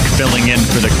Kirk filling in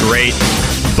for the great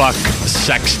Buck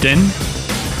Sexton,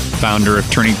 founder of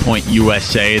Turning Point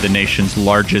USA, the nation's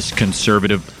largest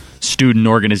conservative student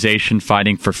organization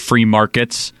fighting for free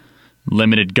markets,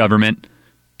 limited government,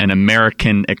 and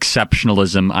American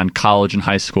exceptionalism on college and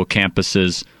high school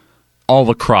campuses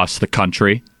all across the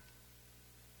country.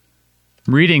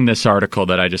 Reading this article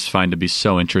that I just find to be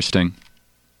so interesting.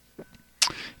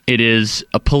 It is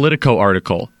a Politico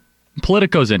article.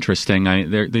 Politico's interesting.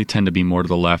 They tend to be more to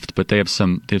the left, but they have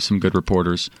some good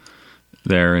reporters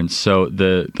there. And so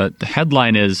the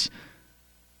headline is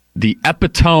 "The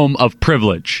Epitome of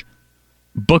Privilege.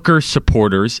 Booker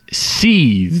supporters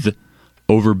seethe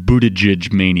over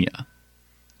Buttigieg mania."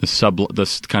 The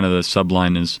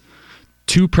subline is,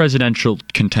 "Two presidential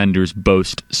contenders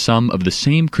boast some of the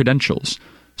same credentials.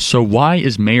 So why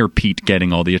is Mayor Pete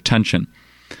getting all the attention?"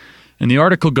 And the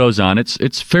article goes on.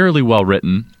 It's fairly well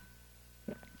written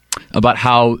about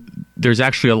how there's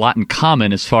actually a lot in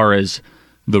common as far as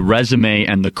the resume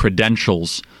and the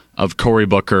credentials of Cory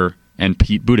Booker and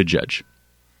Pete Buttigieg.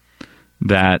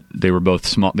 That they were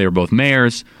both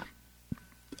mayors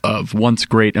of once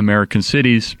great American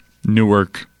cities,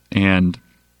 Newark and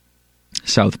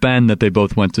South Bend, that they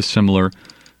both went to similar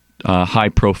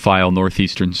high-profile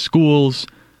Northeastern schools,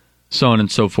 so on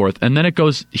and so forth. And then it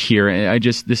goes here.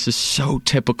 This is so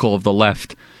typical of the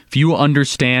left. If you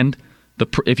understand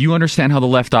how the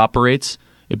left operates,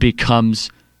 it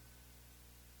becomes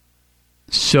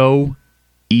so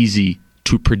easy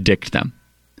to predict them.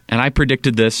 And I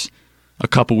predicted this a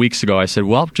couple weeks ago. I said,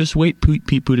 well, just wait, Pete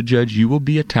Buttigieg, you will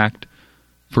be attacked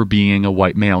for being a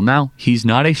white male. Now, he's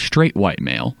not a straight white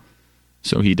male,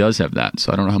 so he does have that.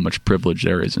 So I don't know how much privilege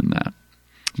there is in that.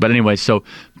 But anyway, so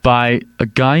by a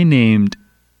guy named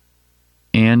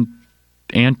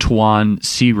Antoine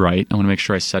C. Wright, I want to make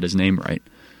sure I said his name right,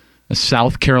 a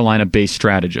South Carolina-based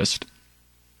strategist,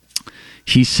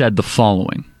 he said the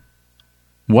following: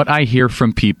 "What I hear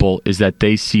from people is that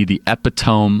they see the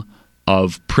epitome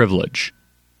of privilege."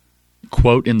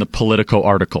 Quote in the Politico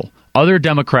article, "Other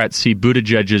Democrats see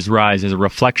Buttigieg's rise as a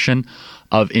reflection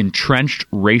of entrenched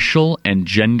racial and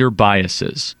gender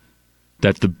biases,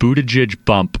 that the Buttigieg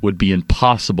bump would be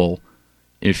impossible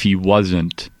if he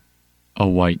wasn't a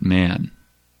white man."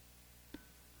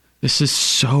 This is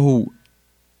so...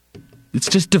 It's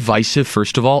just divisive,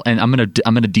 first of all, and I'm gonna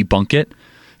debunk it.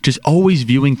 Just always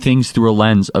viewing things through a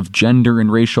lens of gender and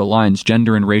racial lines.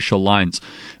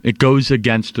 It goes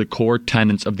against the core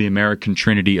tenets of the American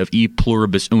Trinity of e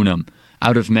pluribus unum,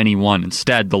 out of many one.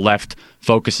 Instead, the left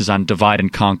focuses on divide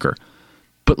and conquer.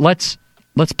 But let's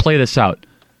play this out.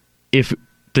 If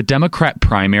the Democrat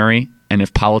primary and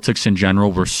if politics in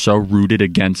general were so rooted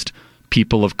against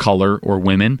people of color or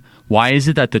women, Why is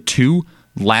it that the two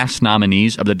last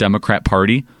nominees of the Democrat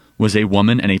Party was a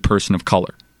woman and a person of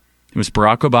color? It was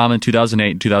Barack Obama in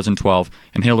 2008 and 2012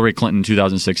 and Hillary Clinton in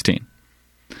 2016.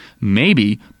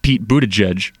 Maybe Pete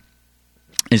Buttigieg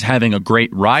is having a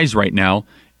great rise right now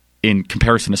in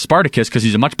comparison to Spartacus because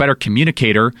he's a much better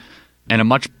communicator and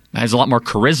has a lot more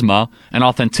charisma and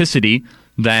authenticity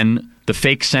than the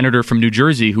fake senator from New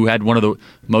Jersey who had one of the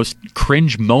most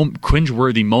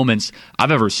cringe-worthy moments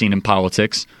I've ever seen in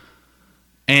politics.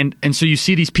 And so you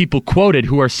see these people quoted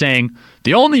who are saying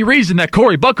the only reason that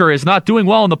Cory Booker is not doing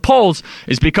well in the polls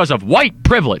is because of white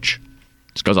privilege.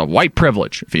 It's because of white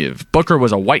privilege. If Booker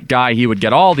was a white guy, he would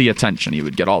get all the attention. He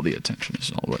would get all the attention.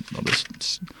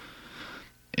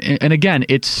 And again,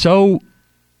 it's so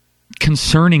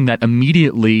concerning that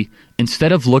immediately,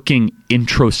 instead of looking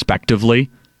introspectively,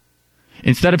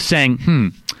 instead of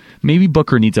saying, maybe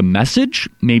Booker needs a message,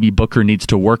 maybe Booker needs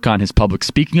to work on his public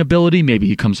speaking ability, maybe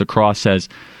he comes across as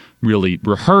really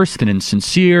rehearsed and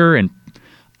insincere, and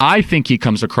I think he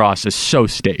comes across as so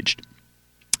staged.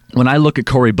 When I look at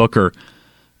Cory Booker,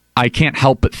 I can't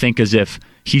help but think as if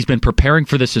he's been preparing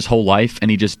for this his whole life,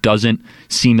 and he just doesn't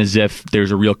seem as if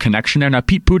there's a real connection there. Now,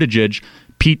 Pete Buttigieg,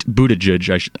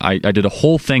 I did a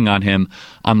whole thing on him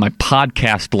on my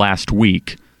podcast last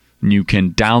week. You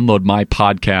can download my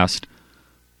podcast,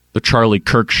 The Charlie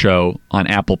Kirk Show, on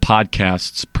Apple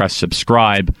Podcasts. Press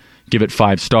subscribe, give it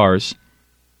 5 stars,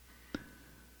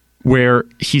 where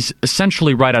he's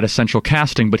essentially right out of Central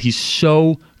Casting, but he's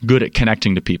so good at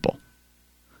connecting to people.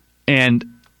 And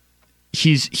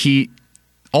he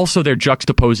also, they're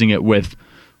juxtaposing it with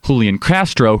Julian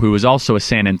Castro, who is also a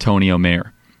San Antonio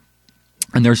mayor.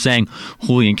 And they're saying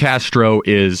Julian Castro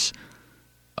is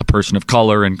a person of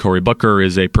color and Cory Booker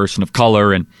is a person of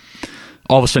color, and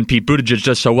all of a sudden Pete Buttigieg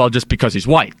does so well just because he's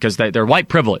white, because they're white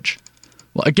privilege.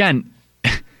 Well, again,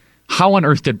 how on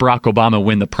earth did Barack Obama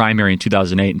win the primary in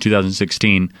 2008 and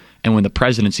 2016 and win the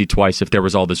presidency twice if there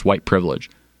was all this white privilege,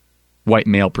 white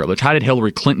male privilege? How did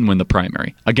Hillary Clinton win the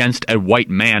primary against a white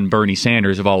man, Bernie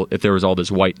Sanders, if there was all this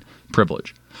white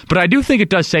privilege? But I do think it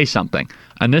does say something,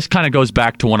 and this kind of goes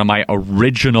back to one of my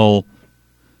original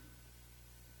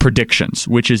predictions,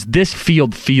 which is this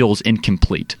field feels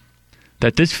incomplete.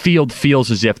 That this field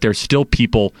feels as if there's still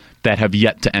people that have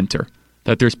yet to enter,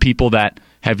 that there's people that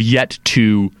have yet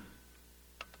to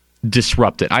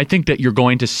disrupt it. I think that you're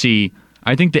going to see,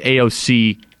 I think the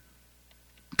AOC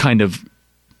kind of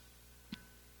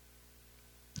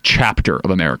chapter of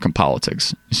American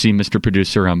politics. You see, Mr.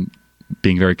 Producer, I'm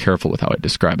being very careful with how I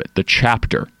describe it. The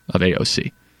chapter of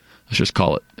AOC, let's just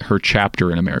call it her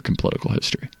chapter in American political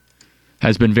history,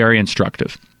 has been very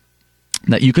instructive.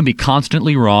 That you can be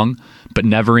constantly wrong, but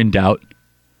never in doubt,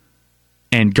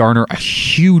 and garner a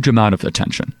huge amount of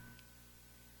attention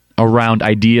around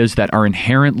ideas that are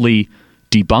inherently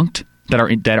debunked, that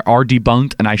are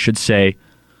debunked, and I should say,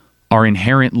 are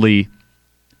inherently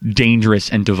dangerous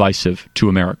and divisive to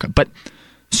America. But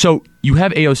so you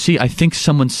have AOC. I think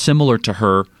someone similar to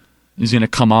her is going to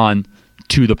come on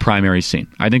to the primary scene.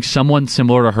 I think someone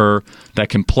similar to her that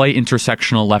can play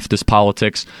intersectional leftist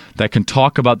politics, that can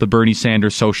talk about the Bernie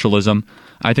Sanders socialism,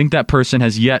 I think that person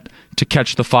has yet to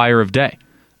catch the fire of day.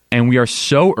 And we are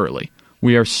so early.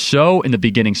 We are so in the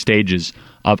beginning stages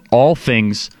of all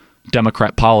things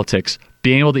Democrat politics.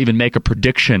 Being able to even make a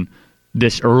prediction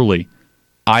this early,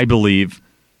 I believe,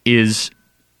 is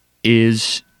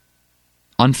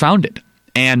unfounded.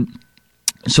 And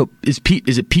so is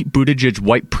it Pete Buttigieg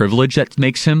white privilege that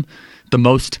makes him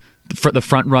the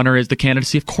front runner as the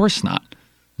candidacy? Of course not.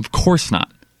 Of course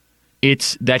not.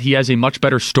 It's that he has a much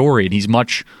better story, and he's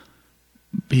much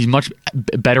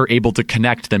better able to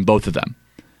connect than both of them.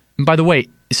 And by the way,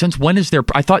 since when is there?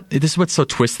 I thought this is what's so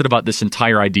twisted about this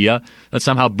entire idea, that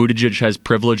somehow Buttigieg has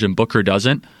privilege and Booker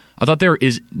doesn't. I thought there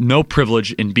is no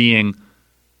privilege in being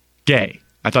gay.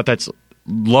 I thought that's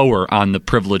lower on the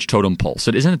privilege totem pole.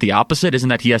 So isn't it the opposite? Isn't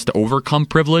that he has to overcome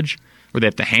privilege, or they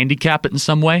have to handicap it in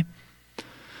some way?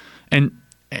 And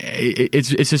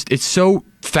it's so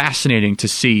fascinating to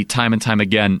see time and time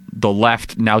again the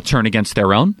left now turn against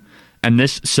their own, and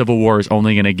this civil war is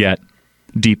only going to get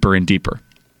deeper and deeper.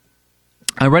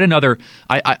 I read another.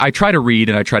 I try to read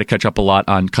and I try to catch up a lot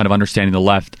on kind of understanding the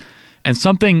left, and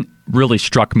something really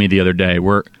struck me the other day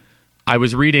where I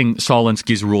was reading Saul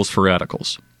Alinsky's Rules for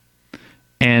Radicals.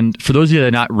 And for those of you that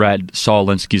have not read Saul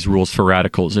Alinsky's Rules for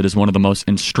Radicals, it is one of the most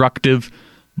instructive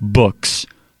books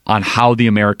on how the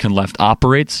American left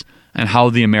operates and how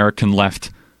the American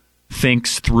left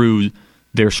thinks through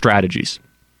their strategies.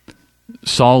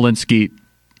 Saul Alinsky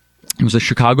was a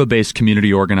Chicago-based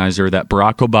community organizer that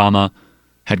Barack Obama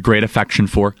had great affection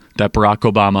for, that Barack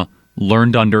Obama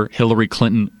learned under Hillary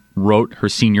Clinton, wrote her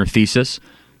senior thesis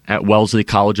at Wellesley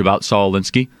College about Saul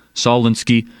Alinsky. Saul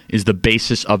Alinsky is the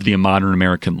basis of the modern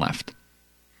American left.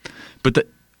 But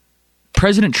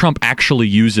President Trump actually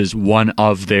uses one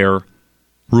of their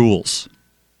rules.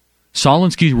 Saul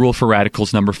Alinsky's rule for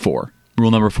radicals, number 4.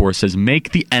 Rule number 4 says,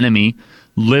 make the enemy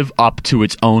live up to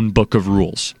its own book of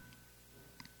rules.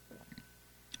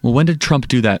 Well, when did Trump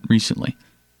do that recently?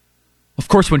 Of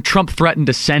course, when Trump threatened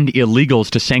to send illegals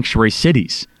to sanctuary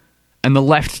cities, and the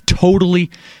left totally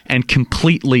and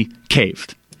completely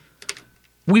caved.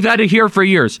 We've had it here for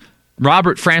years.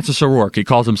 Robert Francis O'Rourke, he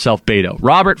calls himself Beto.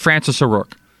 Robert Francis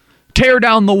O'Rourke. Tear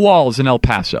down the walls in El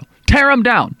Paso. Tear them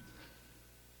down.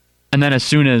 And then as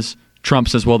soon as Trump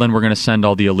says, well, then we're going to send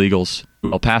all the illegals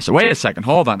to El Paso. Wait a second.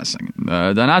 Hold on a second.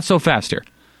 They're not so fast here.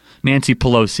 Nancy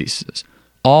Pelosi says,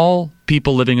 all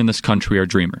people living in this country are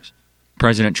dreamers.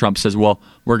 President Trump says, well,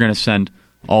 we're going to send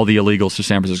all the illegals to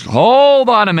San Francisco. Hold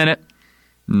on a minute.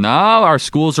 No, our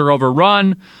schools are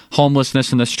overrun,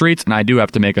 homelessness in the streets, and I do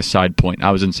have to make a side point.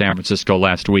 I was in San Francisco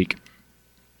last week.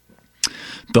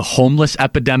 The homeless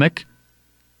epidemic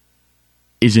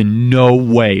is in no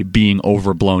way being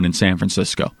overblown in San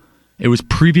Francisco. It was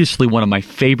previously one of my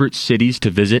favorite cities to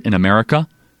visit in America.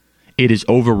 It is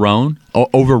overrun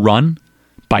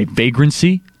by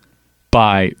vagrancy,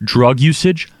 by drug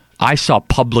usage. I saw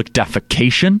public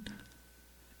defecation.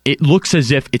 It looks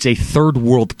as if it's a third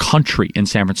world country in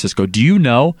San Francisco. Do you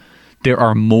know there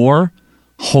are more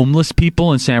homeless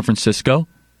people in San Francisco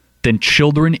than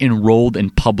children enrolled in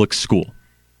public school?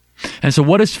 And so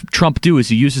what does Trump do is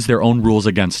he uses their own rules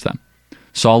against them.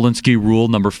 Saul Alinsky rule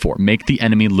number 4, make the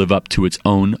enemy live up to its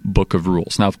own book of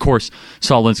rules. Now, of course,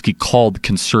 Saul Alinsky called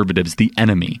conservatives the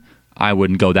enemy. I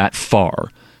wouldn't go that far,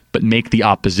 but make the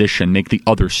opposition, make the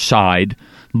other side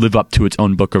live up to its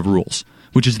own book of rules,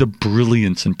 which is the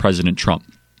brilliance in President Trump.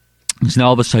 Because now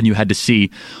all of a sudden you had to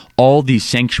see all these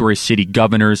sanctuary city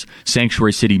governors,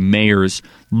 sanctuary city mayors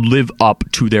live up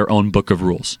to their own book of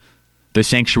rules. The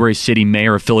sanctuary city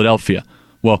mayor of Philadelphia,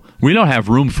 well, we don't have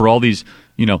room for all these,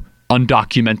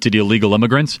 undocumented illegal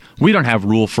immigrants. We don't have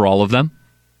rule for all of them.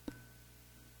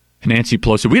 Nancy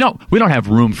Pelosi, we don't have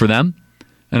room for them.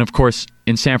 And of course,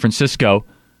 in San Francisco,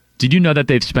 did you know that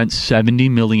they've spent $70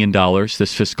 million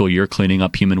this fiscal year cleaning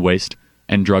up human waste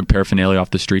and drug paraphernalia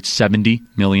off the streets? $70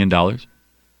 million.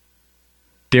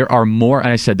 There are more, and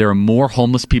I said there are more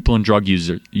homeless people and drug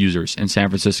users in San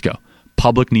Francisco,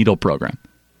 public needle program,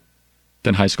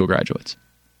 than high school graduates.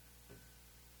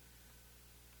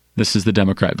 This is the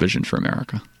Democrat vision for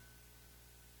America.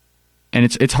 And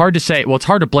it's hard to say, well, it's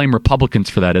hard to blame Republicans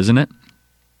for that, isn't it?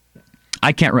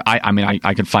 I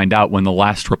can find out when the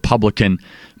last Republican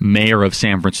mayor of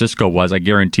San Francisco was. I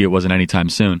guarantee it wasn't anytime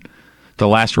soon. The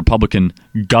last Republican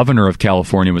governor of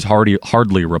California was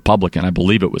hardly a Republican. I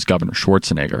believe it was Governor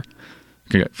Schwarzenegger.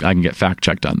 I can get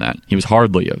fact-checked on that. He was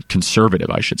hardly a conservative,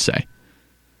 I should say.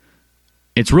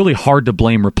 It's really hard to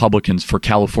blame Republicans for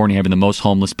California having the most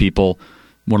homeless people,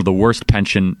 one of the worst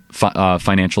pension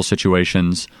financial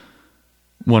situations,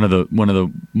 one of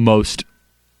the most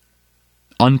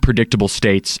unpredictable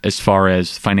states as far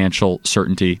as financial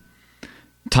certainty.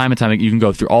 Time and time, you can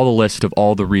go through all the list of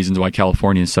all the reasons why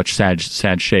California is such sad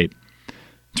shape.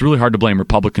 It's really hard to blame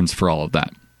Republicans for all of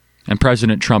that. And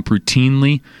President Trump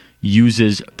routinely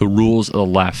uses the rules of the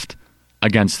left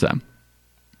against them.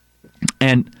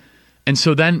 And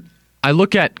so then I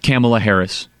look at Kamala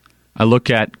Harris, I look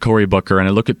at Cory Booker, and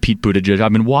I look at Pete Buttigieg.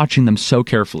 I've been watching them so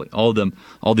carefully,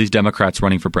 all these Democrats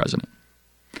running for president.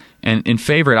 And in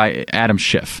favorite, Adam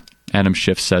Schiff. Adam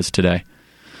Schiff says today,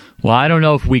 well, I don't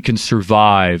know if we can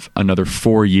survive another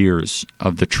 4 years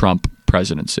of the Trump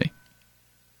presidency.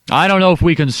 I don't know if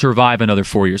we can survive another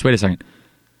 4 years. Wait a second.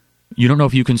 You don't know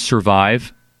if you can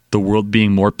survive the world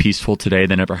being more peaceful today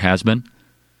than ever has been?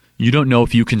 You don't know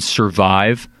if you can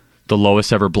survive the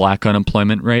lowest ever black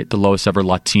unemployment rate, the lowest ever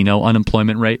Latino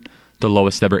unemployment rate, the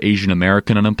lowest ever Asian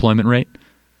American unemployment rate?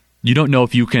 You don't know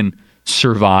if you can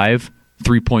survive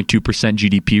 3.2%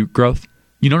 GDP growth?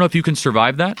 You don't know if you can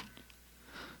survive that?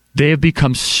 They have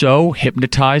become so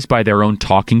hypnotized by their own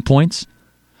talking points.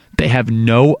 They have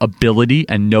no ability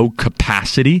and no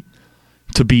capacity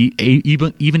to be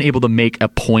even able to make a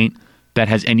point that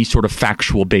has any sort of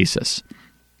factual basis.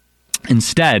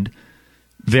 Instead,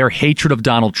 their hatred of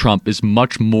Donald Trump is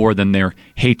much more than their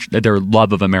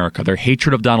love of America. Their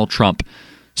hatred of Donald Trump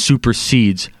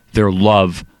supersedes their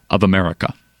love of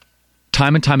America.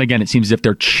 Time and time again, it seems as if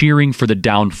they're cheering for the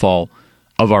downfall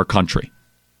of our country.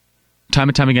 Time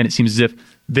and time again, it seems as if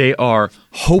they are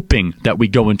hoping that we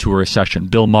go into a recession.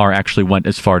 Bill Maher actually went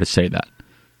as far to say that.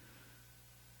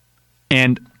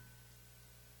 And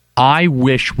I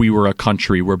wish we were a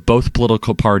country where both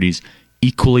political parties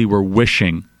equally were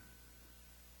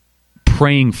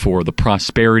praying for the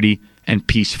prosperity and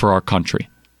peace for our country.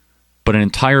 But an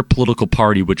entire political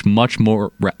party would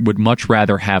much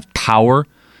rather have power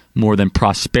more than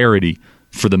prosperity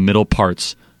for the middle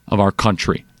parts of our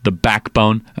country, the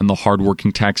backbone and the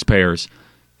hardworking taxpayers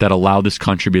that allow this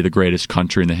country to be the greatest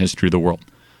country in the history of the world.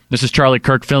 This is Charlie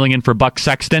Kirk filling in for Buck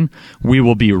Sexton. We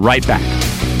will be right back.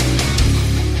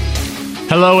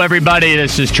 Hello, everybody.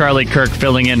 This is Charlie Kirk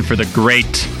filling in for the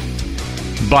great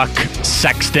Buck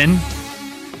Sexton.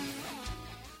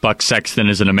 Buck Sexton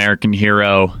is an American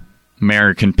hero,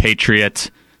 American patriot.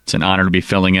 It's an honor to be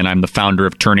filling in. I'm the founder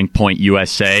of Turning Point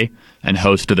USA and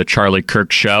host of the Charlie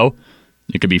Kirk Show.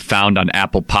 You can be found on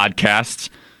Apple Podcasts.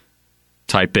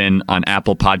 Type in on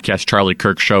Apple Podcasts, Charlie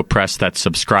Kirk Show, press that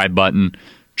subscribe button.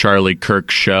 Charlie Kirk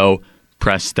Show,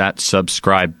 press that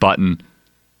subscribe button.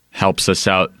 Helps us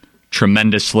out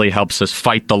tremendously, helps us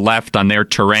fight the left on their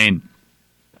terrain.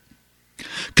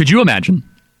 Could you imagine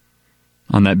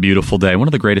on that beautiful day, one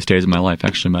of the greatest days of my life,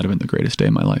 actually might have been the greatest day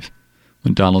of my life,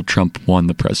 when Donald Trump won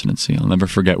the presidency? I'll never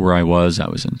forget where I was. I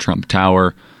was in Trump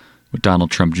Tower with Donald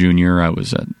Trump Jr. I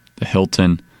was at the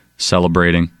Hilton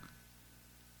celebrating.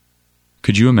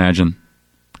 Could you imagine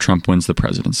Trump wins the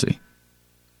presidency?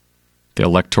 The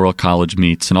Electoral College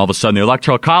meets, and all of a sudden the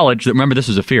Electoral College, remember this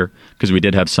was a fear, because we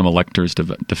did have some electors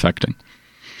defecting.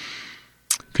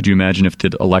 Could you imagine if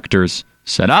the electors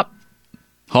said, up,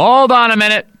 hold on a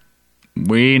minute,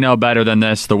 we know better than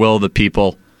this, the will of the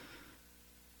people,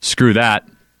 screw that,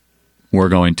 we're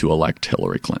going to elect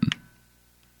Hillary Clinton.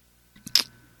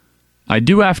 I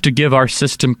do have to give our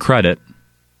system credit.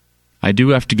 I do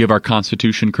have to give our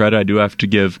Constitution credit. I do have to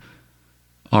give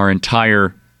our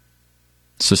entire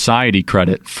society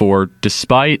credit for,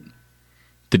 despite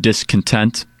the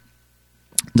discontent,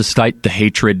 despite the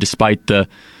hatred, despite the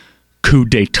coup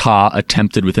d'etat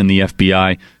attempted within the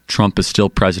FBI, Trump is still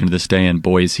president to this day, and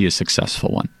boy, is he a successful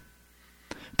one.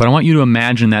 But I want you to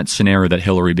imagine that scenario that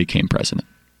Hillary became president.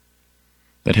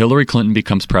 That Hillary Clinton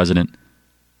becomes president.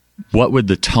 What would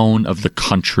the tone of the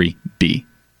country be?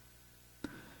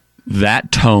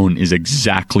 That tone is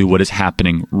exactly what is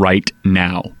happening right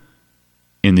now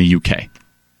in the UK.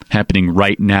 Happening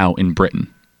right now in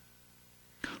Britain.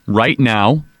 Right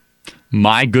now,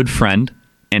 my good friend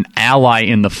and ally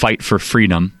in the fight for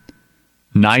freedom,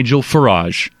 Nigel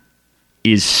Farage,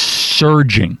 is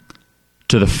surging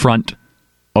to the front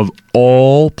of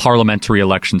all parliamentary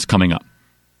elections coming up.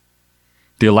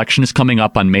 The election is coming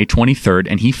up on May 23rd,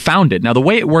 and he found it. Now, the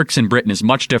way it works in Britain is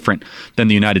much different than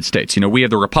the United States. You know, we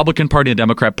have the Republican Party and the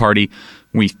Democrat Party.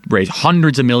 We raise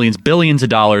hundreds of millions, billions of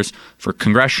dollars for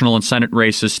congressional and Senate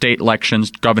races, state elections,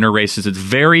 governor races. It's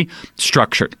very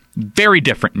structured, very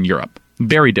different in Europe,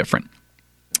 very different.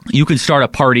 You can start a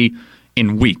party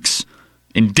in weeks,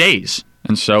 in days.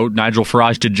 And so Nigel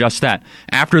Farage did just that.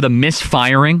 After the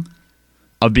misfiring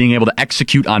of being able to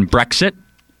execute on Brexit,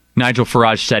 Nigel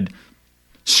Farage said,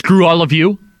 screw all of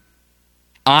you.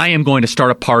 I am going to start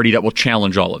a party that will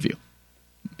challenge all of you.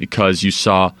 Because you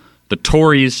saw the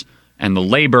Tories and the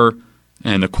Labour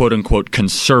and the quote-unquote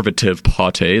Conservative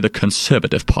Party,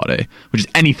 which is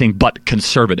anything but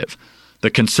conservative. The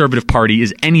Conservative Party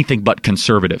is anything but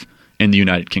conservative in the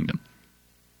United Kingdom.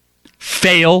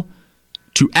 Fail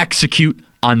to execute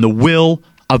on the will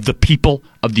of the people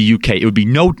of the UK. It would be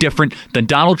no different than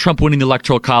Donald Trump winning the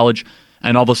Electoral College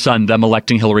and all of a sudden them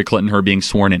electing Hillary Clinton, her being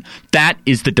sworn in. That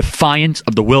is the defiance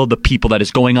of the will of the people that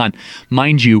is going on.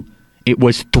 Mind you, it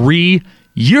was 3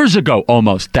 years ago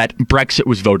almost that Brexit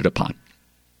was voted upon.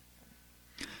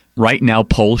 Right now,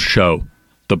 polls show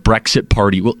the Brexit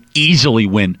Party will easily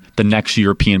win the next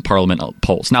European Parliament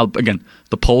polls. Now, again,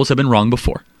 the polls have been wrong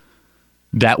before.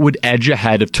 That would edge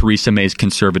ahead of Theresa May's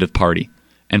Conservative Party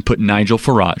and put Nigel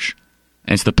Farage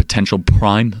as the potential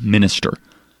Prime Minister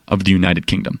of the United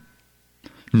Kingdom.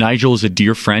 Nigel is a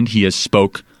dear friend. He has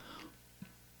spoke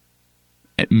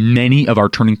at many of our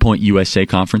Turning Point USA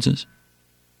conferences.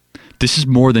 This is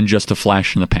more than just a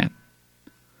flash in the pan.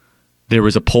 There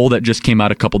was a poll that just came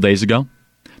out a couple days ago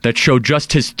that showed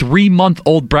just his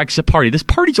 3-month-old Brexit party. This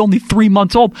party's only 3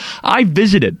 months old. I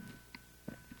visited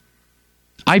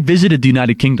the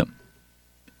United Kingdom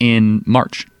in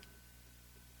March.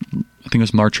 I think it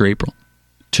was March or April,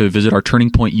 to visit our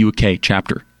Turning Point UK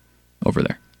chapter over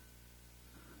there.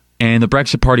 And the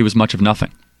Brexit Party was much of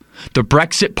nothing. The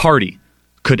Brexit Party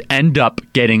could end up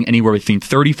getting anywhere between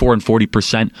 34 and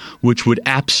 40%, which would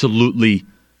absolutely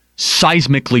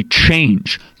seismically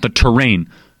change the terrain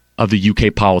of the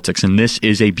UK politics. And this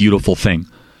is a beautiful thing,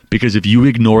 Because if you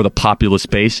ignore the populist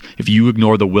base, if you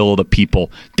ignore the will of the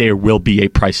people, there will be a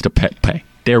price to pay.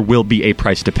 There will be a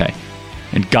price to pay.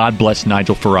 And God bless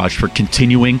Nigel Farage for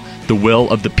continuing the will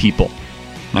of the people.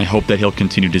 And I hope that he'll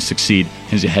continue to succeed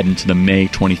as we head into the May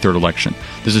 23rd election.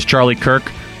 This is Charlie Kirk,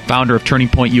 founder of Turning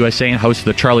Point USA and host of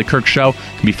The Charlie Kirk Show.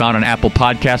 Can be found on Apple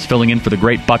Podcasts, filling in for the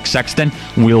great Buck Sexton.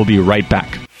 We'll be right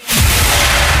back.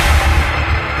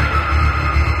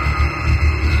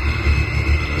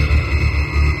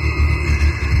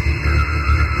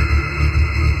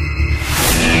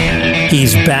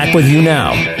 He's back with you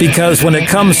now, because when it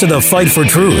comes to the fight for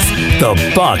truth,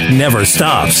 the buck never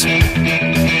stops.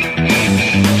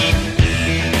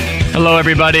 Hello,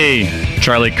 everybody.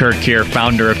 Charlie Kirk here,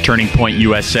 founder of Turning Point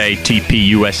USA,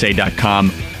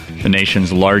 tpusa.com, the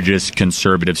nation's largest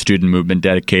conservative student movement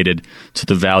dedicated to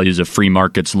the values of free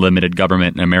markets, limited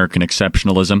government, and American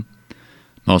exceptionalism.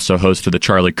 I'm also host of The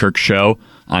Charlie Kirk Show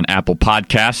on Apple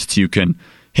Podcasts. You can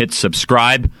hit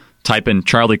subscribe. Type in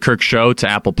Charlie Kirk Show to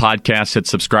Apple Podcasts, hit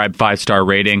subscribe, 5-star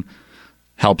rating,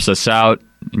 helps us out,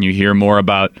 and you hear more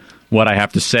about what I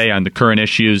have to say on the current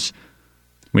issues.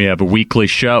 We have a weekly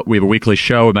show. We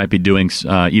might be doing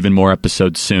even more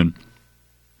episodes soon.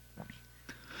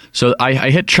 So I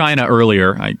hit China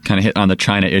earlier. I kind of hit on the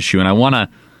China issue, and I want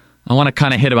to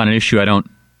kind of hit on an issue I don't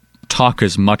talk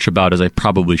as much about as I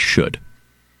probably should.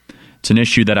 It's an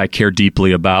issue that I care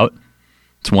deeply about.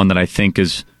 It's one that I think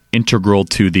is integral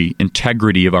to the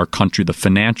integrity of our country, the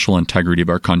financial integrity of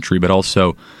our country, but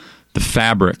also the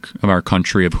fabric of our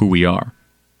country, of who we are.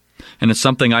 And it's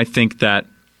something I think that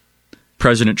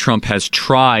President Trump has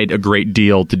tried a great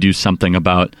deal to do something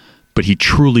about, but he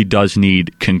truly does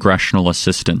need congressional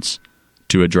assistance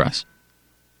to address.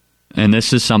 And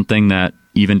this is something that,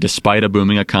 even despite a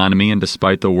booming economy and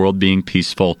despite the world being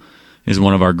peaceful, is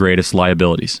one of our greatest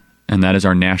liabilities, and that is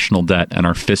our national debt and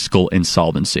our fiscal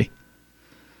insolvency.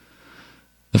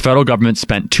 The federal government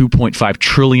spent $2.5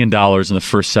 trillion in the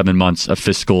first 7 months of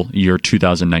fiscal year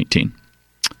 2019,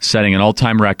 setting an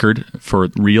all-time record for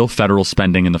real federal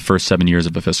spending in the first 7 years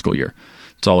of a fiscal year.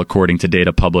 It's all according to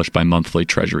data published by monthly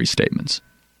Treasury statements.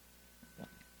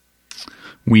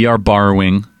 We are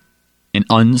borrowing an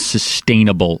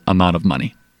unsustainable amount of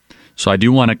money. So I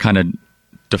do want to kind of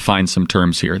define some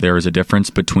terms here. There is a difference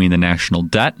between the national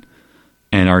debt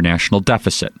and our national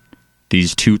deficit.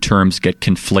 These two terms get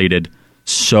conflated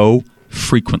so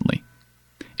frequently.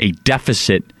 A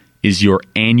deficit is your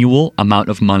annual amount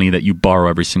of money that you borrow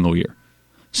every single year.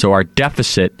 So our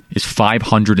deficit is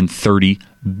 $530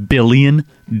 billion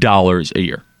a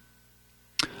year.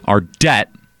 Our debt,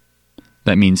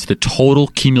 that means the total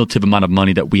cumulative amount of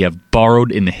money that we have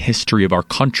borrowed in the history of our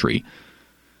country,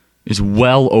 is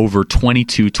well over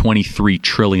 $23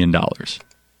 trillion.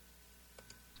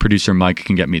 Producer Mike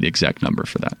can get me the exact number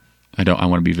for that. I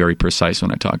want to be very precise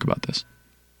when I talk about this.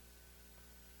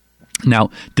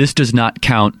 Now, this does not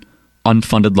count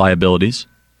unfunded liabilities.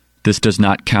 This does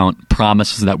not count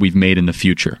promises that we've made in the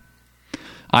future.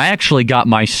 I actually got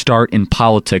my start in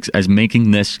politics as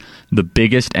making this the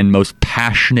biggest and most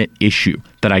passionate issue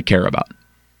that I care about.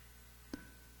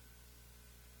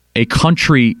 A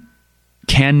country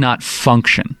cannot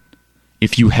function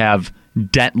if you have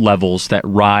debt levels that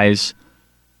rise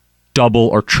double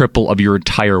or triple of your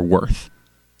entire worth.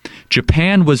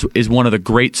 Japan is one of the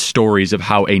great stories of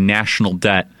how a national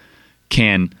debt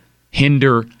can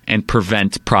hinder and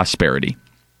prevent prosperity.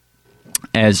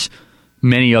 As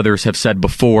many others have said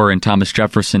before, and Thomas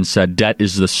Jefferson said, debt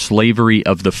is the slavery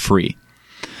of the free.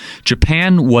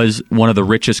 Japan was one of the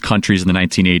richest countries in the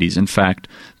 1980s. In fact,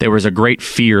 there was a great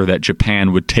fear that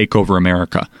Japan would take over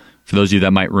America. For those of you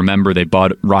that might remember, they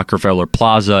bought Rockefeller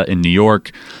Plaza in New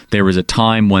York. There was a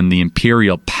time when the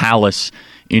Imperial Palace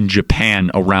in Japan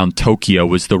around Tokyo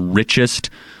was the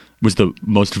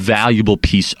most valuable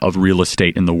piece of real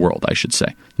estate in the world, I should say.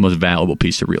 The most valuable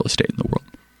piece of real estate in the world.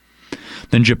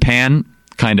 Then Japan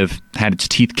kind of had its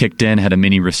teeth kicked in, had a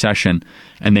mini recession,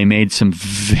 and they made some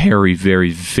very,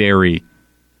 very, very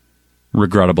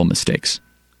regrettable mistakes.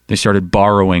 They started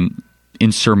borrowing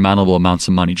insurmountable amounts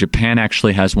of money. Japan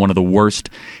actually has one of the worst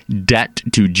debt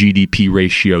to GDP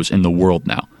ratios in the world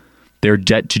now. Their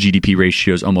debt to GDP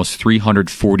ratio is almost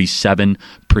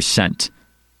 347%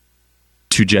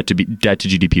 to debt to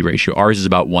GDP ratio. Ours is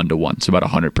about 1-to-1, so about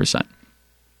 100%.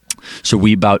 So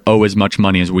we about owe as much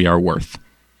money as we are worth.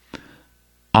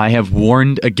 I have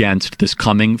warned against this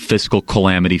coming fiscal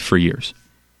calamity for years.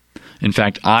 In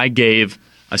fact, I gave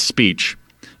a speech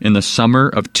in the summer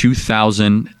of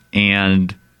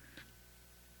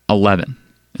 2011.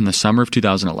 In the summer of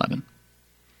 2011,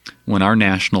 when our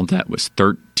national debt was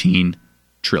 $13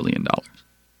 trillion.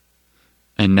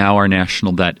 And now our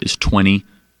national debt is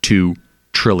 $22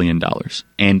 trillion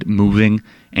and moving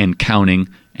and counting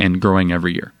and growing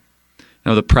every year.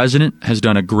 Now, the president has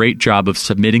done a great job of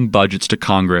submitting budgets to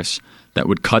Congress that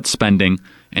would cut spending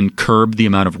and curb the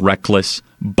amount of reckless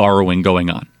borrowing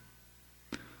going on.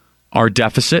 Our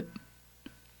deficit,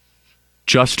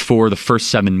 just for the first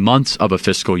 7 months of a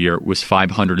fiscal year, was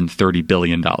 $530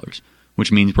 billion,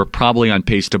 which means we're probably on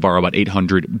pace to borrow about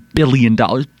 $800 billion.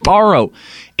 Borrow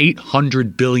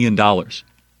 $800 billion.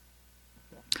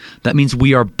 That means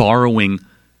we are borrowing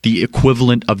the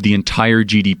equivalent of the entire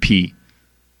GDP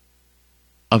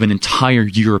of an entire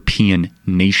European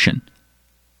nation.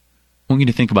 I want you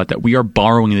to think about that. We are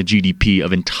borrowing the GDP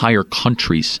of entire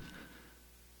countries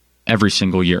every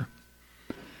single year.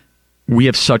 We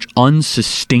have such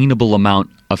unsustainable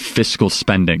amount of fiscal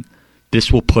spending.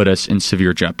 This will put us in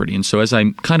severe jeopardy. And so as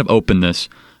I kind of open this,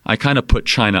 I kind of put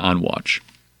China on watch.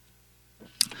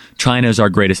 China is our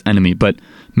greatest enemy, but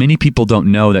many people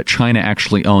don't know that China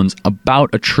actually owns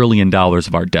about $1 trillion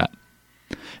of our debt.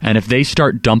 And if they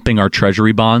start dumping our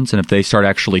treasury bonds, and if they start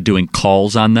actually doing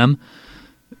calls on them,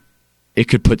 it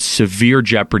could put severe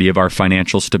jeopardy of our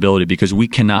financial stability because we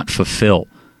cannot fulfill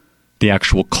the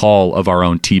actual call of our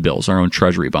own T-bills, our own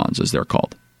treasury bonds, as they're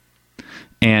called.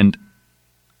 And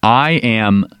I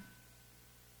am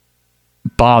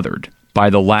bothered by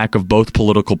the lack of both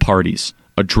political parties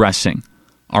addressing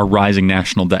our rising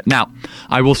national debt. Now,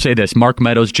 I will say this. Mark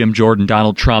Meadows, Jim Jordan,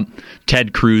 Donald Trump,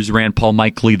 Ted Cruz, Rand Paul,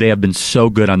 Mike Lee, they have been so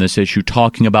good on this issue,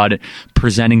 talking about it,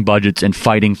 presenting budgets, and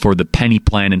fighting for the penny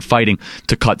plan and fighting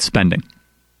to cut spending.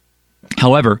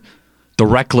 However, the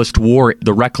reckless war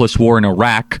in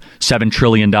Iraq, $7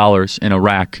 trillion in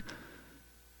Iraq,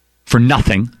 for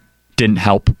nothing, didn't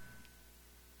help.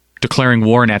 Declaring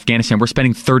war in Afghanistan, we're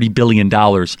spending $30 billion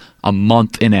a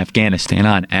month in Afghanistan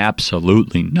on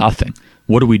absolutely nothing.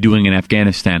 What are we doing in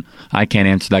Afghanistan? I can't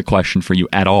answer that question for you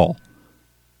at all.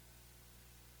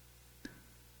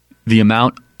 The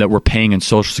amount that we're paying in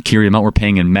Social Security, the amount we're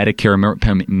paying in Medicare,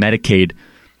 Medicaid,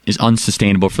 is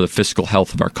unsustainable for the fiscal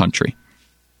health of our country.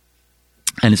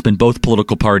 And it's been both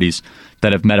political parties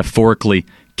that have metaphorically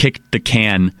kicked the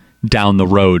can down the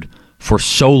road for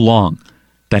so long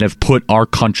that have put our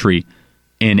country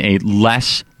in a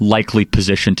less likely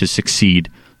position to succeed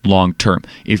long term.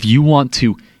 If you want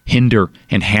to hinder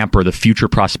and hamper the future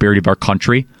prosperity of our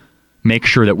country, make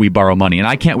sure that we borrow money. And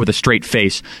I can't with a straight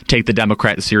face take the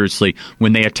Democrats seriously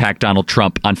when they attack Donald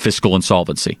Trump on fiscal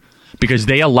insolvency, because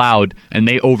they allowed and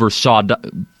they oversaw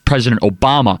President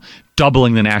Obama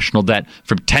doubling the national debt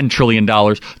from $10 trillion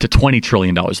to $20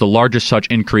 trillion, the largest such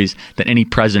increase that any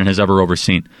president has ever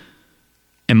overseen.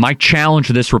 And my challenge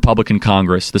to this Republican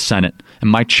Congress, the Senate, and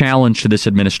my challenge to this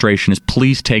administration is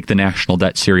please take the national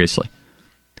debt seriously.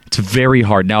 It's very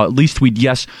hard. Now, at least we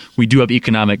do have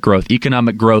economic growth.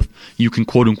 Economic growth, you can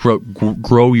quote-unquote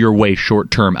grow your way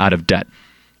short-term out of debt.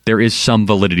 There is some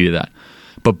validity to that.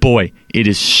 But boy, it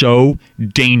is so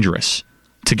dangerous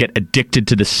to get addicted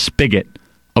to the spigot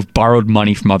of borrowed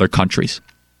money from other countries.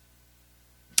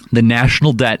 The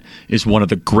national debt is one of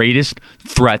the greatest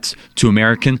threats to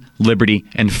American liberty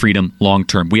and freedom long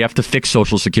term. We have to fix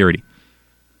Social Security.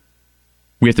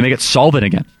 We have to make it solvent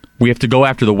again. We have to go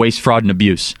after the waste, fraud, and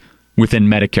abuse within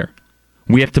Medicare.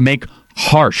 We have to make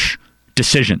harsh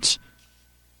decisions.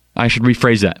 I should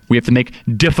rephrase that. We have to make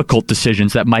difficult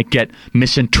decisions that might get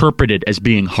misinterpreted as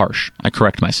being harsh. I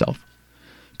correct myself.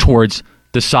 Towards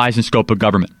the size and scope of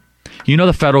government. You know,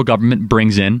 the federal government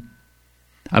brings in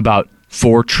about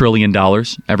 $4 trillion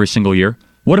every single year.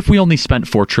 What if we only spent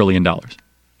 $4 trillion?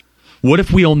 What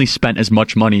if we only spent as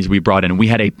much money as we brought in and we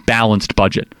had a balanced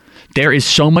budget? There is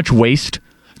so much waste.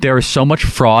 There is so much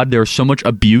fraud. There is so much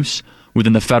abuse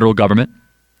within the federal government.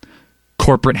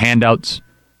 Corporate handouts,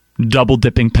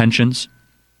 double-dipping pensions,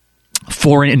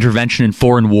 foreign intervention in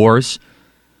foreign wars,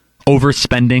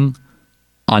 overspending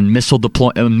on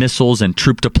missiles and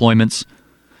troop deployments,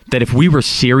 that if we were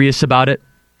serious about it,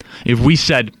 if we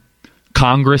said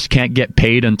Congress can't get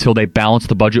paid until they balance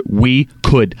the budget, we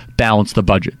could balance the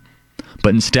budget.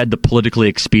 But instead, the politically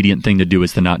expedient thing to do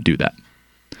is to not do that.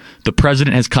 The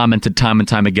president has commented time and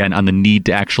time again on the need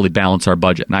to actually balance our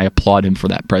budget, and I applaud him for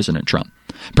that, President Trump.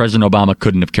 President Obama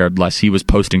couldn't have cared less. He was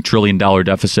posting trillion-dollar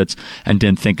deficits and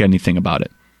didn't think anything about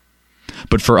it.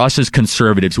 But for us as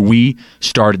conservatives, we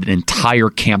started an entire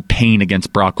campaign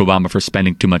against Barack Obama for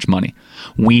spending too much money.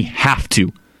 We have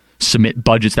to submit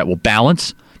budgets that will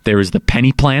balance. There is the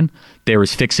penny plan. There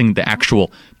is fixing the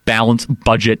actual balanced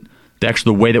budget,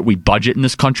 the way that we budget in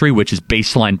this country, which is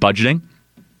baseline budgeting.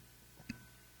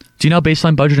 Do you know how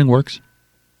baseline budgeting works?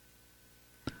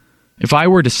 If I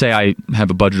were to say I have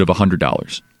a budget of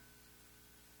 $100,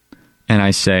 and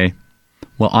I say,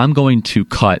 well, I'm going to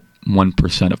cut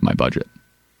 1% of my budget.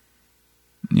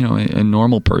 You know, a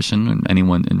normal person and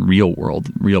anyone in real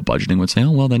budgeting would say,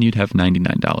 oh, well, then you'd have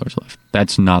 $99 left.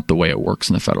 That's not the way it works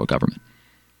in the federal government.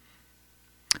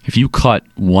 If you cut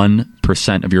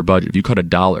 1% of your budget, if you cut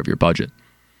 $1 of your budget,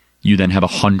 you then have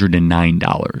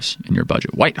 $109 in your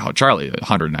budget. Wait, Charlie,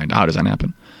 $109, how does that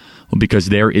happen? Well, because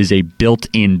there is a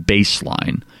built-in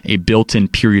baseline, a built-in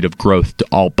period of growth to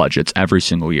all budgets every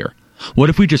single year.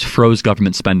 What if we just froze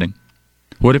government spending?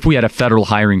 What if we had a federal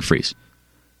hiring freeze?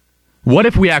 What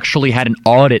if we actually had an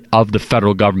audit of the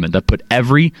federal government that put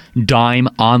every dime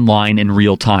online in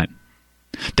real time?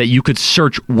 That you could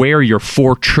search where your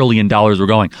 $4 trillion were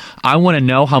going. I want to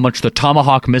know how much the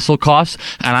Tomahawk missile costs,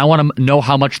 and I want to know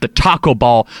how much the taco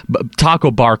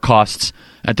bar costs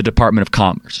at the Department of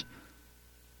Commerce.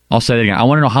 I'll say that again. I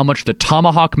want to know how much the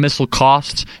Tomahawk missile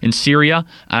costs in Syria,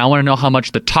 and I want to know how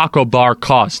much the taco bar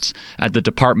costs at the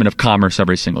Department of Commerce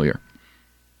every single year.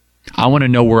 I want to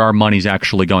know where our money's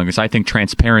actually going, because I think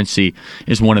transparency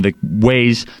is one of the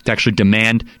ways to actually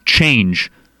demand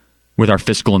change with our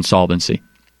fiscal insolvency.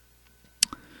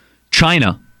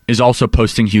 China is also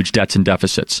posting huge debts and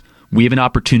deficits. We have an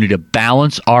opportunity to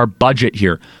balance our budget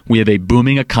here. We have a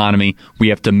booming economy. We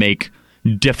have to make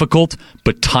difficult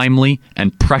but timely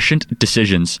and prescient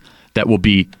decisions that will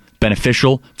be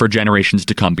beneficial for generations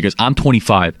to come, because I'm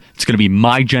 25. It's going to be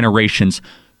my generation's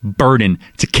burden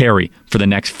to carry for the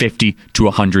next 50 to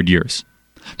 100 years.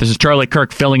 This is Charlie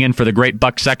Kirk filling in for the great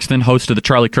Buck Sexton, host of The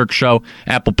Charlie Kirk Show,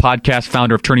 Apple Podcast,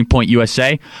 founder of Turning Point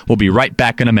USA. We'll be right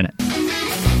back in a minute.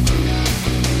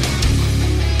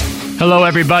 Hello,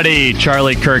 everybody.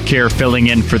 Charlie Kirk here filling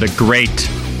in for the great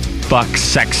Buck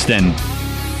Sexton.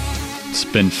 It's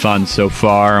been fun so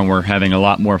far, and we're having a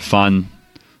lot more fun.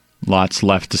 Lots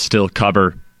left to still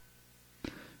cover.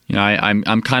 You know,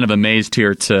 I'm kind of amazed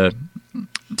here to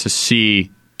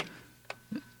see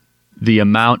the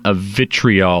amount of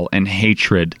vitriol and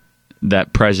hatred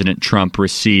that President Trump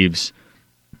receives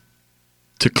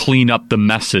to clean up the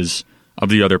messes of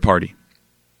the other party.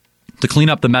 To clean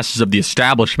up the messes of the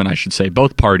establishment, I should say.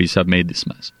 Both parties have made this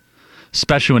mess,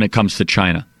 especially when it comes to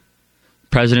China.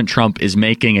 President Trump is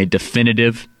making a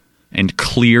definitive and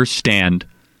clear stand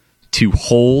to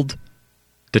hold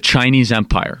the Chinese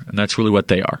empire, and that's really what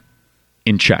they are,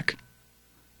 in check.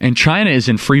 And China is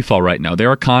in free fall right now.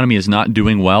 Their economy is not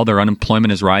doing well. Their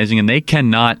unemployment is rising, and they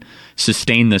cannot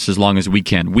sustain this as long as we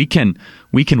can. We can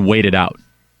wait it out.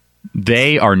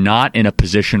 They are not in a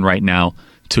position right now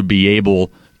to be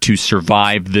able to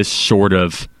survive this sort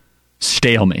of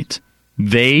stalemate.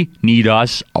 They need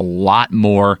us a lot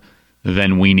more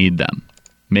than we need them.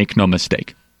 Make no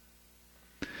mistake.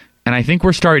 And I think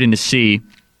we're starting to see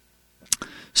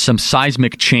some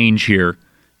seismic change here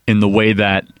in the way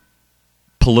that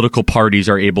political parties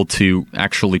are able to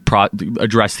actually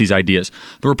address these ideas.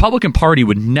 The Republican Party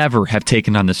would never have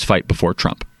taken on this fight before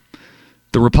Trump.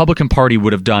 The Republican Party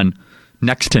would have done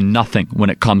next to nothing when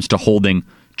it comes to holding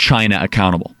China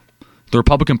accountable. The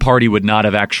Republican Party would not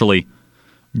have actually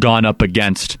gone up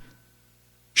against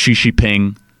Xi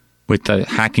Jinping with the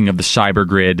hacking of the cyber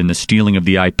grid and the stealing of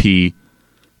the IP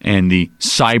and the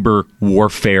cyber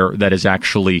warfare that has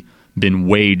actually been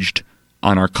waged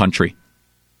on our country.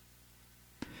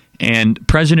 And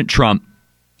President Trump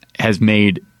has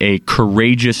made a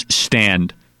courageous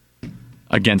stand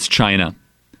against China.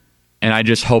 And I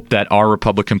just hope that our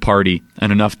Republican Party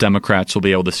and enough Democrats will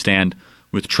be able to stand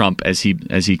with Trump as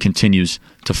he continues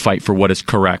to fight for what is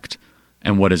correct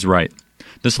and what is right.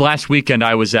 This last weekend,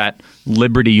 I was at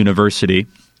Liberty University.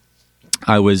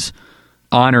 I was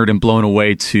honored and blown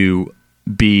away to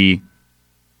be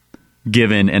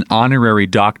given an honorary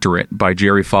doctorate by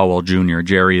Jerry Falwell Jr.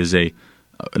 Jerry is an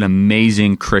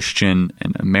amazing Christian,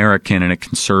 an American, and a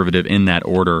conservative in that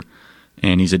order.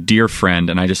 And he's a dear friend,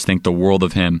 and I just think the world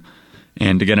of him.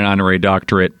 And to get an honorary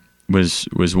doctorate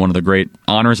was one of the great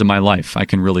honors of my life. I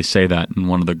can really say that. And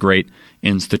one of the great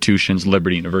institutions,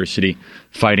 Liberty University,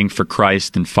 fighting for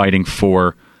Christ and fighting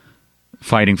for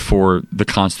the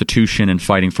Constitution and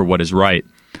fighting for what is right.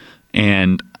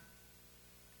 And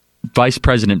Vice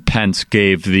President Pence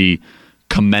gave the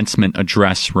commencement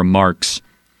address remarks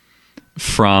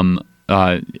from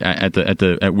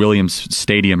at Williams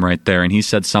Stadium right there, and he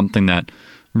said something that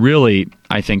really,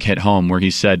 I think, hit home, where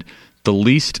he said the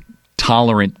least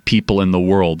tolerant people in the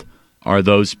world are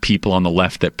those people on the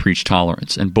left that preach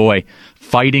tolerance. And boy,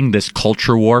 fighting this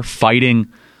culture war,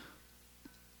 fighting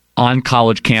on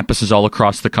college campuses all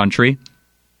across the country,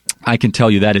 I can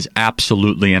tell you that is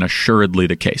absolutely and assuredly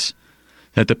the case.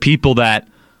 That the people that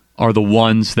are the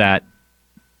ones that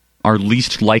are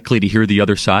least likely to hear the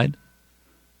other side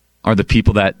are the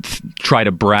people that try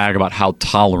to brag about how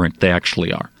tolerant they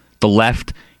actually are. The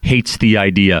left hates the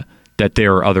idea that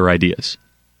there are other ideas.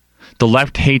 The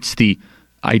left hates the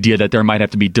idea that there might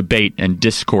have to be debate and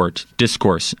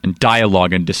discourse and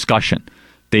dialogue and discussion.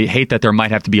 They hate that there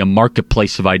might have to be a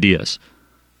marketplace of ideas.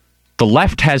 The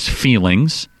left has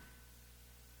feelings,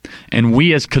 and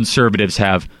we as conservatives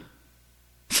have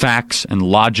facts and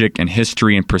logic and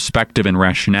history and perspective and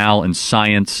rationale and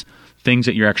science, things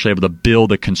that you're actually able to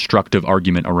build a constructive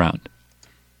argument around.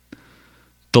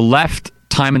 The left,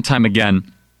 time and time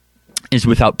again, is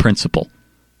without principle.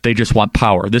 They just want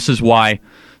power. This is why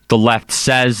the left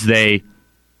says they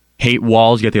hate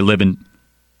walls, yet they live in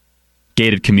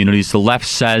gated communities. The left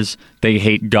says they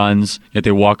hate guns, yet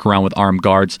they walk around with armed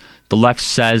guards. The left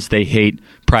says they hate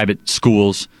private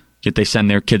schools, yet they send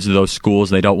their kids to those schools.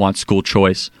 They don't want school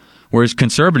choice. Whereas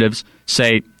conservatives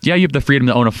say, yeah, you have the freedom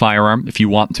to own a firearm. If you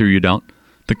want to, you don't.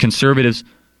 The conservatives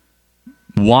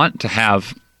want to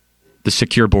have the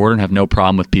secure border and have no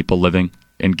problem with people living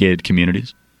in gated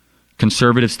communities.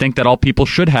 Conservatives think that all people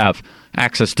should have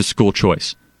access to school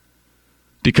choice.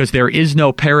 Because there is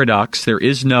no paradox, there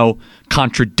is no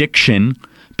contradiction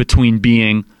between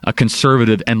being a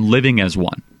conservative and living as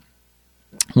one.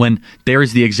 When there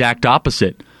is the exact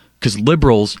opposite, because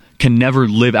liberals can never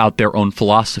live out their own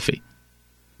philosophy.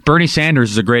 Bernie Sanders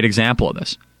is a great example of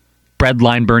this.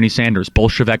 Breadline Bernie Sanders,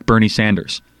 Bolshevik Bernie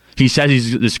Sanders. He says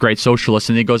he's this great socialist,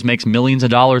 and he goes makes millions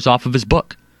of dollars off of his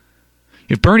book.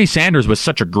 If Bernie Sanders was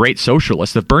such a great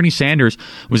socialist, if Bernie Sanders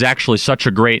was actually such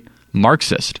a great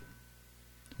Marxist,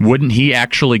 wouldn't he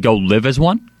actually go live as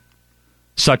one?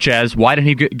 Such as, why didn't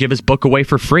he give his book away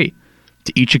for free?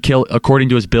 To each according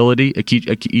to his ability,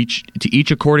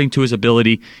 each according to his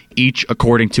ability, each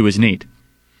according to his need.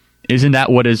 Isn't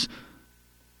that what is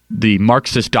the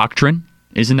Marxist doctrine?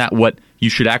 Isn't that what you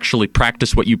should actually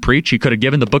practice what you preach? He could have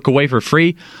given the book away for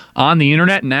free on the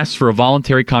internet and asked for a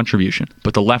voluntary contribution.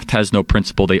 But the left has no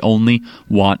principle. They only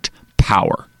want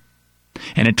power.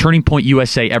 And at Turning Point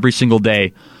USA every single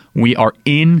day, we are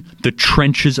in the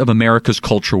trenches of America's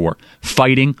culture war,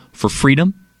 fighting for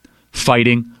freedom,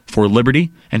 fighting for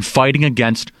liberty, and fighting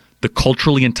against the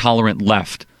culturally intolerant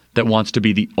left that wants to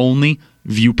be the only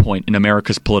viewpoint in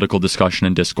America's political discussion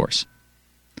and discourse.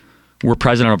 We're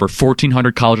present on over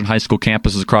 1,400 college and high school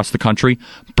campuses across the country,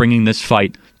 bringing this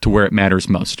fight to where it matters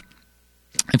most.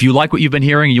 If you like what you've been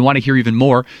hearing and you want to hear even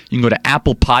more, you can go to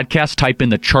Apple Podcasts, type in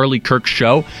The Charlie Kirk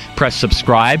Show, press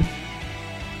subscribe.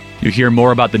 You'll hear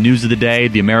more about the news of the day,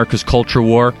 the America's culture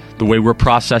war, the way we're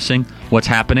processing what's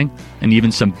happening, and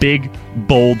even some big,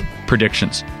 bold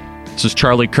predictions. This is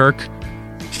Charlie Kirk,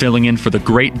 filling in for the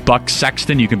great Buck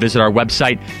Sexton. You can visit our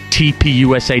website,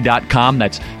 tpusa.com.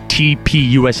 That's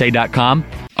tpusa.com.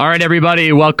 All right,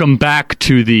 everybody, welcome back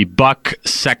to the Buck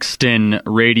Sexton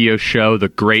radio show, the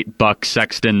great Buck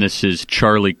Sexton. This is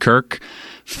Charlie Kirk,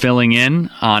 filling in,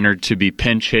 honored to be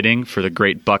pinch hitting for the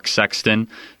great Buck Sexton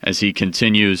as he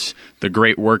continues the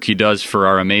great work he does for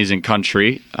our amazing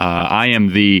country. I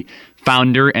am the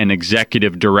founder and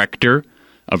executive director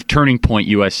of Turning Point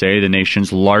USA, the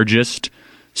nation's largest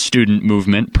student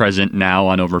movement, present now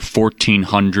on over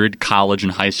 1,400 college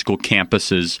and high school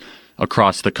campuses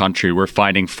across the country. We're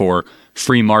fighting for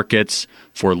free markets,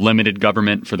 for limited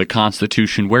government, for the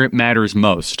Constitution, where it matters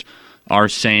most. Our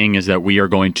saying is that we are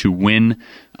going to win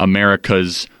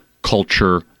America's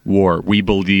culture war. We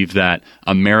believe that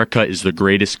America is the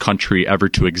greatest country ever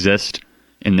to exist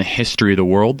in the history of the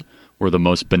world. We're the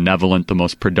most benevolent, the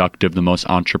most productive, the most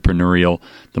entrepreneurial,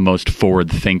 the most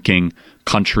forward-thinking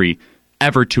country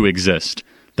ever to exist.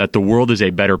 That the world is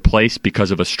a better place because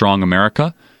of a strong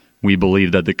America. We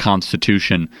believe that the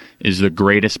Constitution is the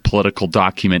greatest political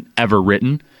document ever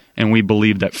written, and we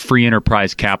believe that free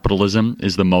enterprise capitalism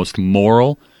is the most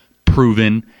moral,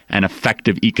 proven, and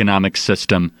effective economic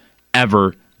system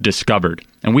ever discovered.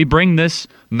 And we bring this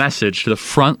message to the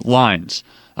front lines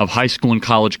of high school and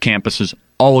college campuses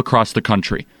all across the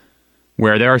country,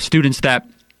 where there are students that,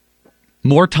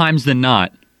 more times than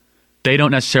not, they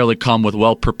don't necessarily come with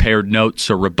well-prepared notes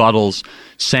or rebuttals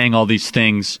saying all these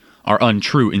things are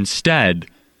untrue. Instead,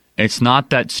 it's not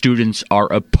that students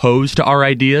are opposed to our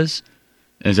ideas,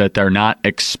 is that they're not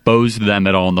exposed to them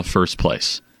at all in the first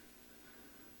place.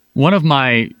 One of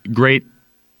my great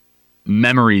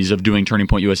memories of doing Turning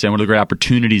Point USA, one of the great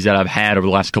opportunities that I've had over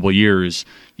the last couple of years,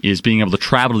 is being able to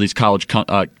travel to these college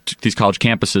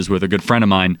campuses with a good friend of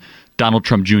mine, Donald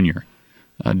Trump Jr.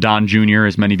 Don Jr.,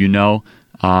 as many of you know,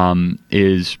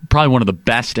 is probably one of the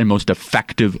best and most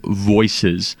effective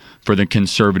voices for the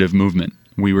conservative movement.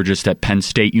 We were just at Penn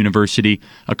State University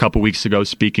a couple weeks ago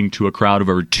speaking to a crowd of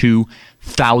over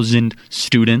 2,000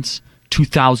 students,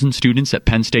 2,000 students at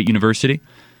Penn State University.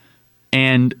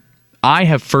 And I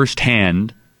have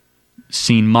firsthand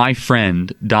seen my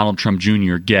friend, Donald Trump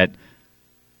Jr., get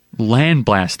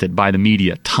landblasted by the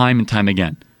media time and time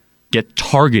again, get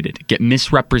targeted, get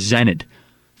misrepresented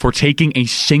for taking a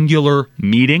singular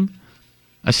meeting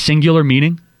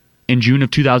in June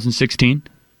of 2016,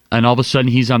 and all of a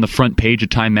sudden he's on the front page of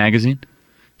Time magazine.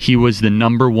 He was the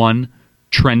number one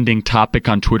trending topic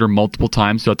on Twitter multiple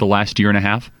times throughout the last year and a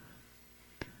half.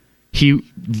 He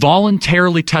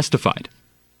voluntarily testified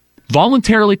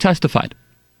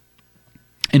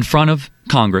in front of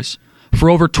Congress for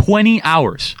over 20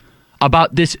 hours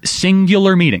about this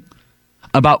singular meeting,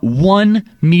 about one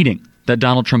meeting that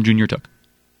Donald Trump Jr. took.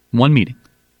 One meeting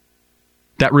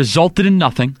that resulted in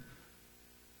nothing,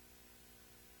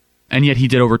 and yet he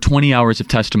did over 20 hours of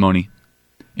testimony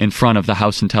in front of the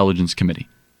House Intelligence Committee,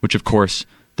 which, of course,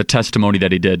 the testimony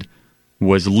that he did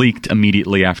was leaked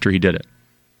immediately after he did it.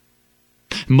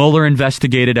 Mueller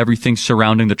investigated everything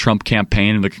surrounding the Trump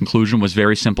campaign, and the conclusion was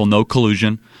very simple: no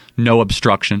collusion, no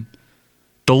obstruction.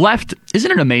 The left,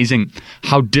 isn't it amazing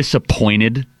how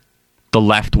disappointed the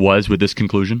left was with this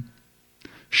conclusion?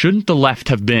 Shouldn't the left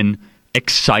have been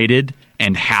excited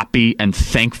and happy and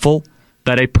thankful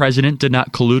that a president did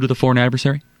not collude with a foreign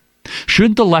adversary?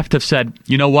 Shouldn't the left have said,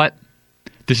 you know what?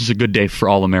 This is a good day for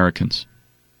all Americans.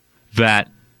 That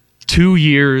 2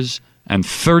 years and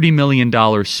 $30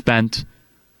 million spent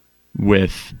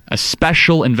with a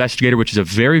special investigator, which is a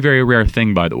very, very rare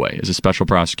thing, by the way, as a special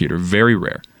prosecutor, very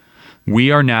rare.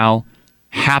 We are now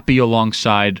happy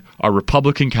alongside our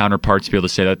Republican counterparts to be able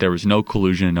to say that there was no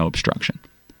collusion and no obstruction.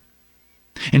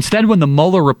 Instead, when the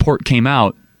Mueller report came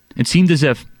out, it seemed as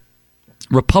if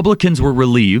Republicans were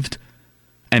relieved,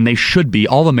 and they should be,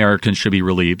 all Americans should be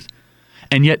relieved,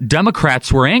 and yet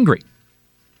Democrats were angry.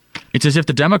 It's as if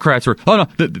the Democrats were, oh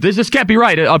no, this can't be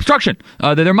right, obstruction.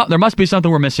 There must be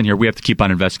something we're missing here. We have to keep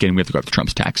on investigating. We have to go after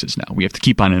Trump's taxes now. We have to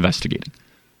keep on investigating.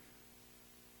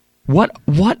 What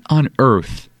on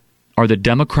earth are the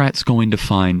Democrats going to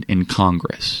find in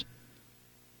Congress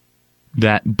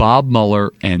that Bob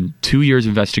Mueller and 2 years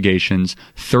of investigations,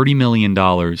 $30 million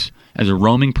as a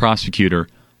roaming prosecutor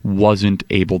wasn't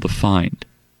able to find?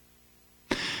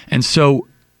 And so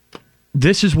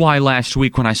this is why last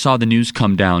week when I saw the news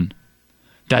come down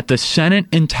that the Senate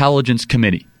Intelligence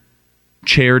Committee,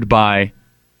 chaired by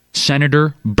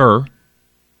Senator Burr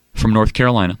from North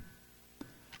Carolina,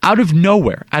 out of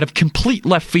nowhere, out of complete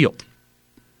left field,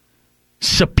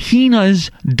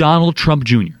 subpoenas Donald Trump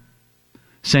Jr.,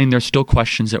 saying there's still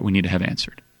questions that we need to have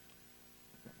answered.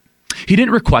 He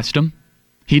didn't request them.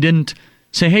 He didn't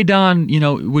say, hey, Don,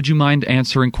 would you mind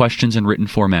answering questions in written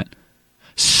format?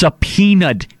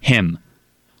 Subpoenaed him,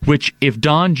 which if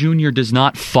Don Jr. does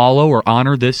not follow or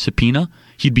honor this subpoena,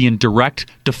 he'd be in direct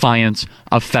defiance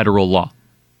of federal law.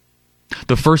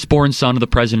 The firstborn son of the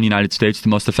President of the United States, the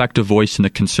most effective voice in the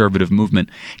conservative movement,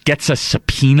 gets a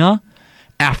subpoena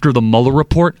after the Mueller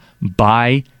report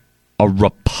by a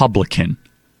Republican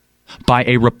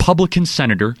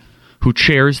senator who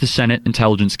chairs the Senate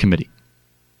Intelligence Committee.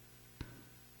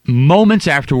 Moments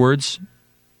afterwards,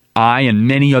 I and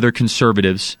many other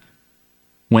conservatives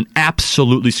went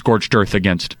absolutely scorched earth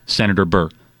against Senator Burr,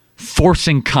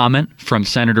 forcing comment from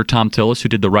Senator Tom Tillis, who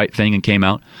did the right thing and came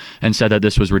out and said that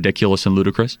this was ridiculous and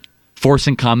ludicrous,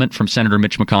 forcing comment from Senator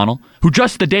Mitch McConnell, who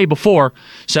just the day before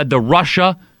said the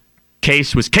Russia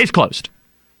case was case closed.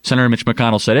 Senator Mitch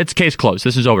McConnell said, it's case closed,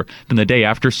 this is over. Then the day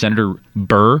after, Senator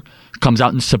Burr comes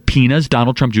out and subpoenas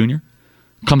Donald Trump Jr.,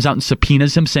 comes out and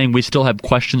subpoenas him, saying we still have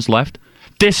questions left.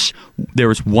 There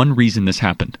was one reason this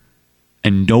happened,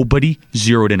 and nobody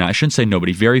zeroed in on it. I shouldn't say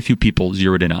nobody. Very few people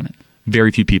zeroed in on it.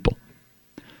 Very few people.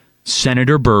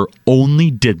 Senator Burr only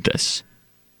did this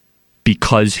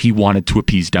because he wanted to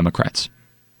appease Democrats.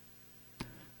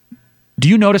 Do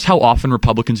you notice how often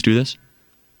Republicans do this?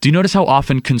 Do you notice how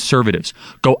often conservatives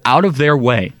go out of their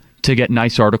way to get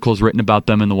nice articles written about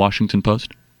them in the Washington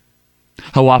Post?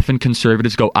 How often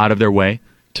conservatives go out of their way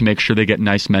to make sure they get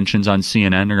nice mentions on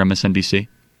CNN or MSNBC?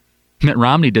 Mitt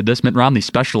Romney did this. Mitt Romney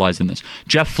specialized in this.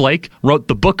 Jeff Flake wrote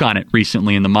the book on it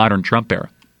recently in the modern Trump era.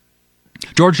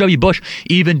 George W. Bush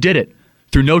even did it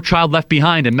through No Child Left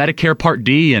Behind and Medicare Part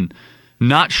D and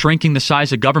not shrinking the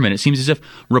size of government. It seems as if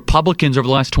Republicans over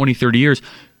the last 20, 30 years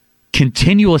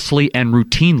continuously and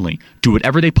routinely do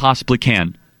whatever they possibly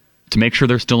can to make sure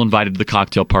they're still invited to the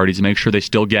cocktail parties, to make sure they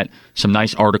still get some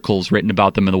nice articles written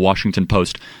about them in the Washington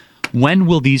Post. When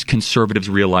will these conservatives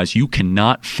realize you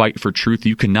cannot fight for truth,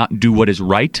 you cannot do what is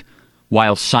right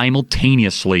while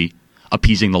simultaneously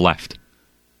appeasing the left?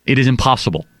 It is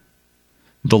impossible.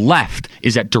 The left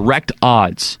is at direct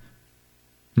odds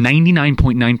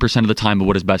 99.9% of the time of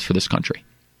what is best for this country.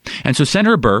 And so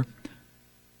Senator Burr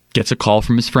gets a call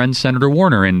from his friend Senator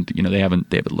Warner, and they have a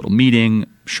little meeting.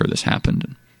 I'm sure this happened.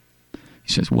 And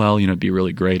he says, well, it'd be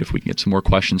really great if we can get some more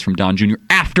questions from Don Jr.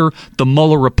 after the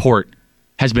Mueller report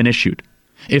has been issued.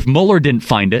 If Mueller didn't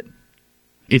find it,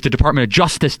 if the Department of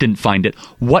Justice didn't find it,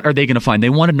 what are they going to find? They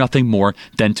wanted nothing more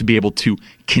than to be able to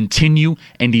continue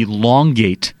and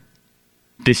elongate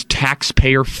this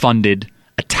taxpayer-funded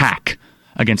attack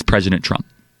against President Trump.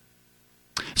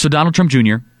 So Donald Trump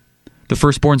Jr., the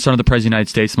firstborn son of the President of the United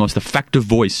States, the most effective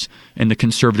voice in the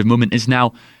conservative movement, is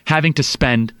now having to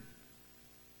spend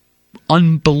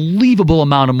unbelievable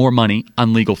amount of more money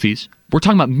on legal fees. We're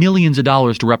talking about millions of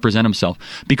dollars to represent himself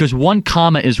because one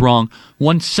comma is wrong,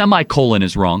 one semicolon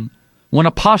is wrong, one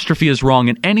apostrophe is wrong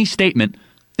in any statement.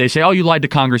 They say, oh, you lied to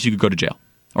Congress, you could go to jail.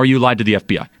 Or you lied to the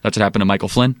FBI. That's what happened to Michael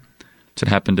Flynn. That's what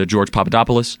happened to George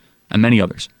Papadopoulos and many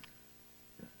others.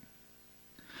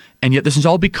 And yet this is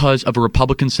all because of a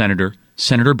Republican senator,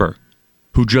 Senator Burr,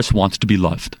 who just wants to be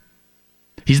loved.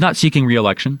 He's not seeking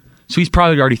re-election, so he's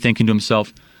probably already thinking to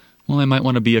himself, well, I might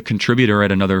want to be a contributor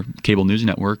at another cable news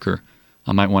network, or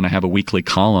I might want to have a weekly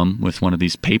column with one of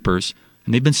these papers.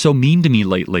 And they've been so mean to me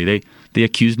lately. They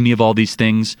accused me of all these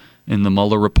things in the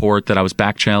Mueller report, that I was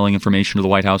back-channeling information to the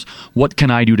White House. What can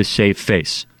I do to save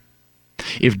face?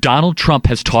 If Donald Trump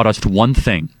has taught us one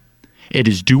thing, it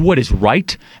is do what is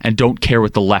right and don't care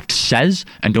what the left says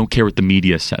and don't care what the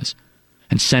media says.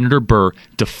 And Senator Burr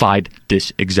defied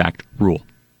this exact rule.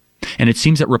 And it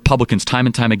seems that Republicans, time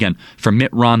and time again, from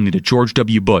Mitt Romney to George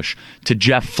W. Bush to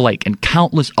Jeff Flake and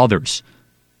countless others,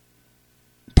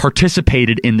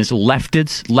 participated in this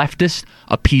leftist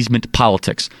appeasement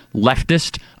politics.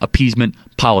 Leftist appeasement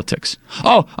politics.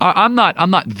 Oh, I'm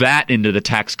not that into the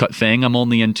tax cut thing. I'm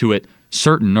only into it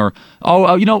certain. Or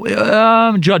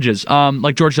judges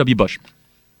like George W. Bush.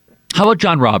 How about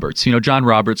John Roberts? John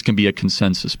Roberts can be a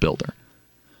consensus builder.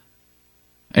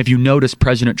 If you notice,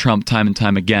 President Trump time and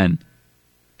time again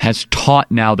has taught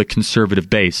now the conservative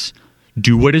base,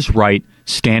 do what is right,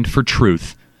 stand for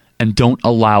truth, and don't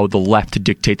allow the left to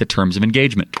dictate the terms of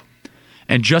engagement.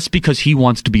 And just because he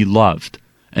wants to be loved,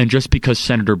 and just because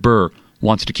Senator Burr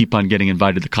wants to keep on getting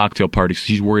invited to cocktail parties because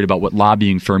he's worried about what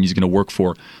lobbying firm he's going to work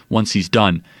for once he's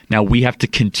done, now we have to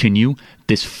continue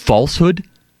this falsehood?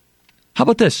 How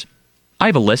about this? I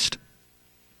have a list.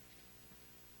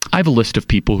 I have a list of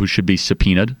people who should be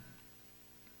subpoenaed.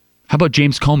 How about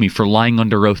James Comey for lying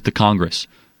under oath to Congress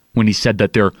when he said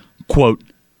that there, quote,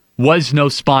 was no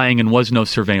spying and was no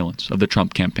surveillance of the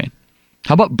Trump campaign?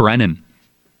 How about Brennan?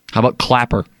 How about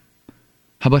Clapper?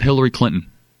 How about Hillary Clinton?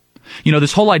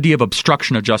 This whole idea of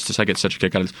obstruction of justice, I get such a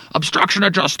kick out of this. Obstruction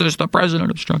of justice, the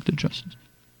president obstructed justice.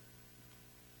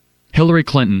 Hillary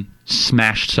Clinton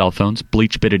smashed cell phones,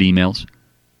 bleach-bitted emails.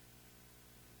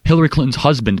 Hillary Clinton's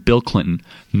husband, Bill Clinton,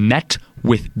 met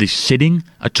with the sitting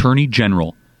attorney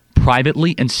general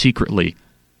privately and secretly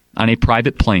on a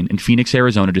private plane in Phoenix,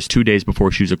 Arizona, just 2 days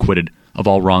before she was acquitted of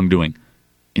all wrongdoing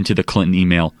into the Clinton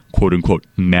email, quote-unquote,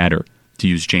 matter, to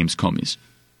use James Comey's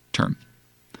term.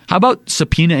 How about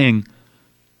subpoenaing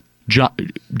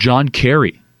John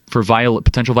Kerry for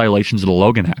potential violations of the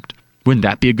Logan Act? Wouldn't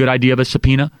that be a good idea of a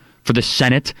subpoena for the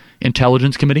Senate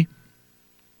Intelligence Committee?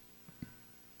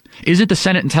 Isn't the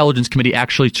Senate Intelligence Committee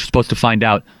actually supposed to find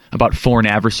out about foreign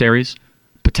adversaries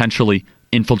potentially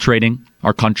infiltrating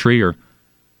our country or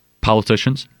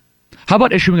politicians? How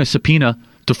about issuing a subpoena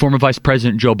to former Vice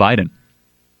President Joe Biden,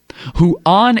 who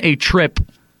on a trip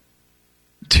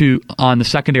on the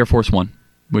second Air Force One,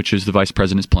 which is the Vice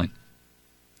President's plane,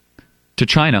 to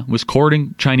China, was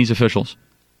courting Chinese officials.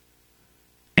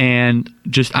 And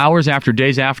just hours after,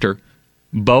 days after,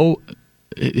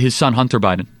 his son Hunter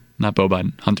Biden, not Beau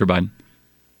Biden, Hunter Biden,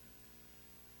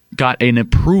 got an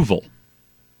approval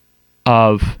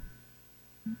of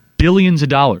billions of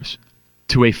dollars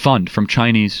to a fund from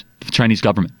the Chinese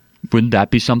government. Wouldn't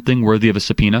that be something worthy of a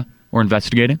subpoena or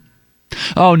investigating?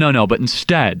 Oh, no, but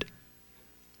instead,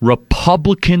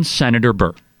 Republican Senator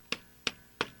Burr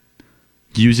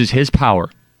uses his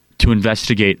power to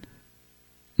investigate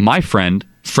my friend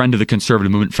of the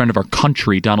conservative movement, friend of our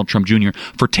country, Donald Trump Jr.,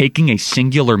 for taking a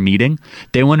singular meeting.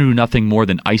 They want to do nothing more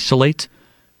than isolate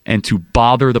and to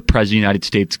bother the President of the United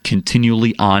States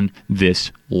continually on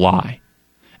this lie.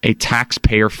 A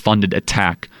taxpayer-funded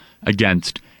attack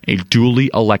against a duly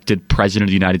elected President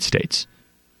of the United States.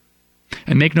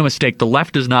 And make no mistake, the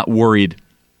left is not worried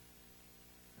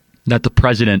that the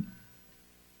President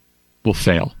will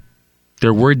fail.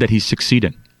 They're worried that he's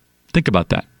succeeding. Think about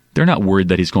that. They're not worried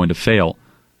that he's going to fail.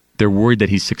 They're worried that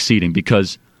he's succeeding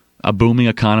because a booming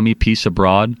economy, peace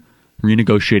abroad,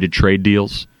 renegotiated trade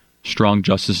deals, strong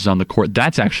justices on the court.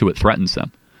 That's actually what threatens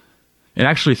them. It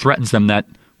actually threatens them that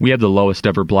we have the lowest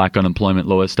ever black unemployment,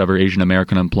 lowest ever Asian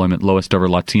American unemployment, lowest ever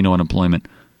Latino unemployment.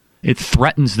 It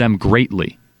threatens them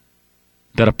greatly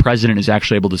that a president is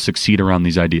actually able to succeed around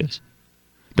these ideas.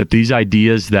 That these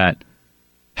ideas that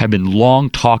have been long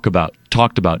talked about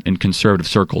in conservative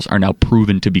circles are now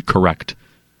proven to be correct.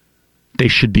 They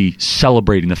should be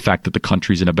celebrating the fact that the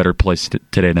country's in a better place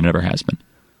today than it ever has been.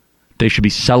 They should be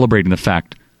celebrating the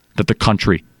fact that the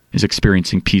country is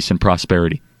experiencing peace and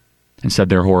prosperity. Instead,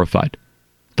 they're horrified.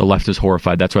 The left is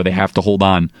horrified. That's why they have to hold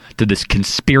on to this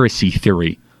conspiracy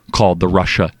theory called the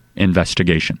Russia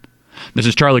investigation. This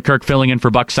is Charlie Kirk filling in for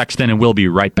Buck Sexton, and we'll be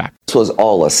right back. This was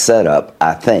all a setup,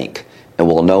 I think, and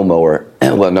we'll know more.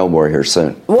 We'll know more here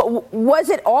soon. Was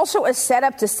it also a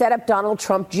setup to set up Donald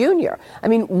Trump Jr.? I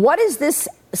mean, what is this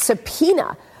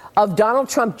subpoena of Donald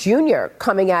Trump Jr.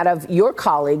 coming out of your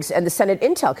colleagues and the Senate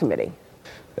Intel Committee?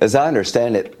 As I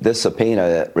understand it, this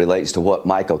subpoena relates to what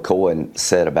Michael Cohen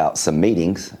said about some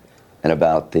meetings and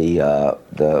about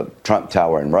the Trump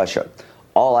Tower in Russia.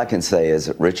 All I can say is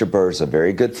that Richard Burr is a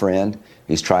very good friend.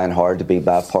 He's trying hard to be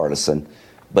bipartisan.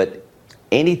 But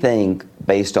anything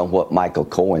based on what Michael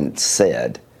Cohen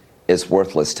said is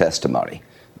worthless testimony.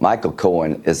 Michael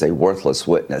Cohen is a worthless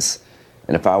witness.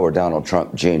 And if I were Donald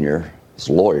Trump Jr.'s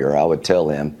lawyer, I would tell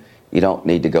him, you don't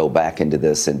need to go back into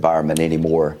this environment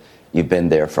anymore. You've been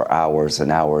there for hours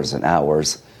and hours and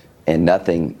hours, and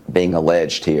nothing being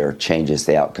alleged here changes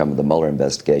the outcome of the Mueller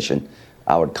investigation.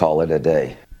 I would call it a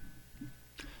day.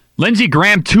 Lindsey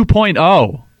Graham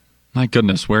 2.0. My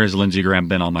goodness, where has Lindsey Graham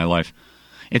been all my life?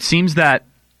 It seems that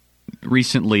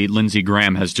recently Lindsey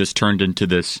Graham has just turned into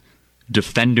this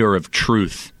defender of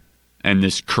truth and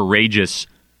this courageous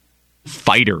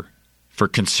fighter for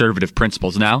conservative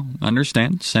principles. Now,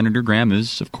 understand, Senator Graham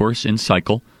is, of course, in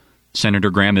cycle.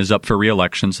 Senator Graham is up for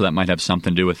re-election, so that might have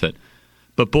something to do with it.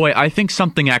 But boy, I think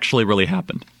something actually really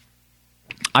happened.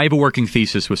 I have a working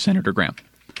thesis with Senator Graham.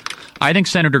 I think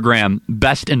Senator Graham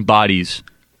best embodies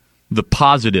the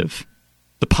positives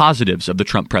of the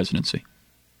Trump presidency.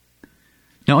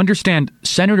 Now understand,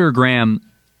 Senator Graham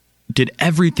did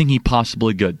everything he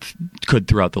possibly could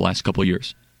throughout the last couple of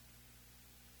years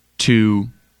to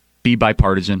be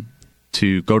bipartisan,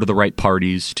 to go to the right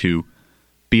parties, to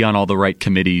be on all the right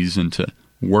committees, and to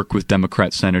work with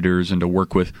Democrat senators and to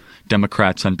work with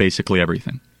Democrats on basically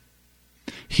everything.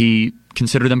 He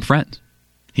considered them friends.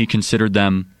 He considered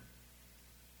them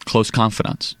close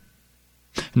confidants.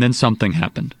 And then something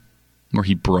happened where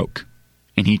he broke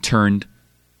and he turned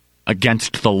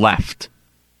against the left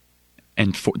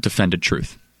and defended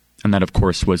truth. And that, of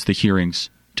course, was the hearings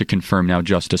to confirm now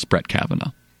Justice Brett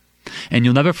Kavanaugh. And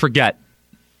you'll never forget,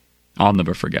 I'll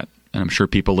never forget, and I'm sure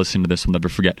people listening to this will never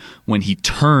forget, when he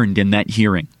turned in that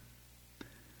hearing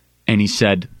and he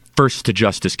said, first to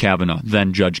Justice Kavanaugh,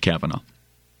 then Judge Kavanaugh.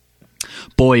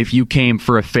 Boy, if you came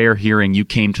for a fair hearing, you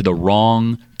came to the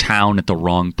wrong town at the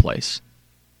wrong place.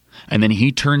 And then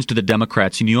he turns to the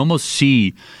Democrats, and you almost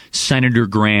see Senator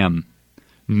Graham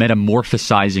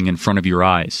metamorphosizing in front of your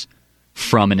eyes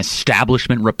from an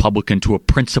establishment Republican to a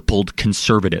principled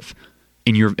conservative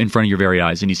in front of your very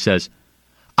eyes. And he says,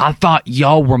 I thought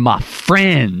y'all were my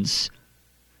friends.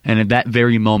 And at that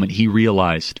very moment, he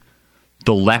realized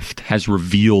the left has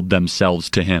revealed themselves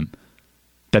to him,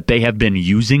 that they have been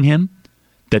using him,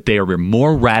 that they are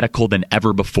more radical than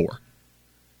ever before.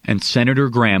 And Senator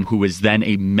Graham, who was then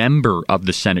a member of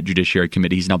the Senate Judiciary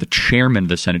Committee, he's now the chairman of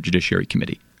the Senate Judiciary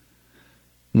Committee,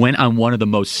 went on one of the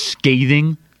most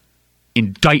scathing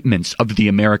indictments of the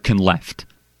American left,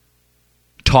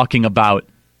 talking about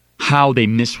how they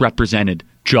misrepresented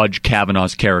Judge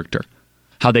Kavanaugh's character,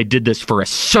 how they did this for a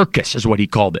circus, is what he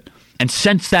called it. And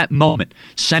since that moment,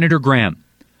 Senator Graham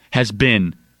has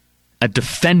been a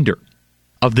defender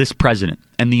of this president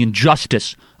and the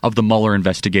injustice of the Mueller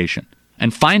investigation.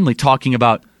 And finally talking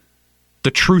about the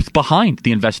truth behind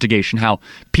the investigation, how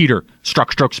Peter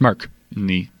struck, stroke, smirk, in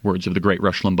the words of the great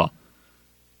Rush Limbaugh,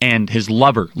 and his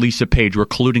lover, Lisa Page, were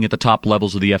colluding at the top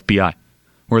levels of the FBI,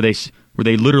 where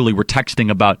they literally were texting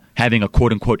about having a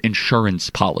quote-unquote insurance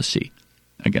policy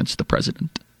against the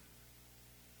president.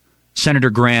 Senator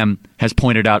Graham has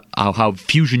pointed out how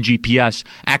Fusion GPS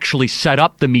actually set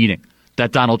up the meeting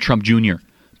that Donald Trump Jr.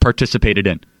 participated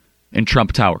in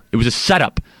Trump Tower. It was a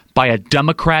setup by a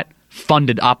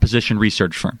Democrat-funded opposition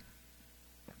research firm.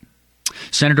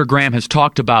 Senator Graham has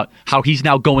talked about how he's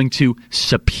now going to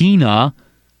subpoena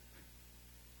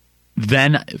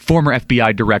then former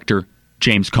FBI Director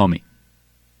James Comey.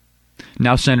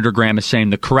 Now Senator Graham is saying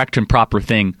the correct and proper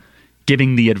thing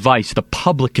giving the advice, the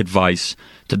public advice,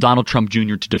 to Donald Trump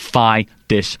Jr. to defy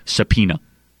this subpoena.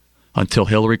 Until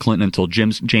Hillary Clinton, until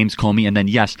James Comey, and then,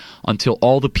 yes, until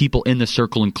all the people in the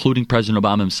circle, including President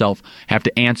Obama himself, have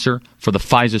to answer for the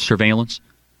FISA surveillance,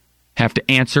 have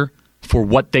to answer for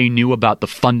what they knew about the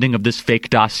funding of this fake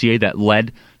dossier that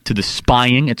led to the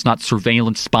spying. It's not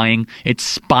surveillance spying. It's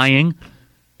spying.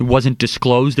 It wasn't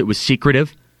disclosed. It was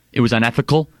secretive. It was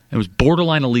unethical. It was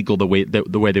borderline illegal the way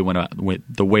they went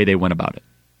about it.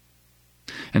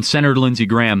 And Senator Lindsey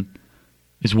Graham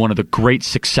is one of the great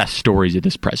success stories of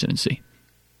this presidency,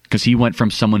 because he went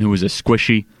from someone who was a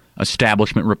squishy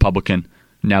establishment Republican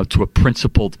now to a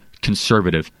principled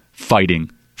conservative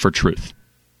fighting for truth.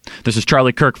 This is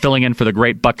Charlie Kirk filling in for the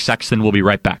great Buck Sexton. We'll be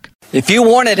right back. If you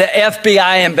wanted an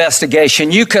FBI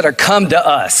investigation, you could have come to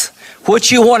us. What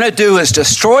you want to do is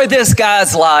destroy this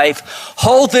guy's life,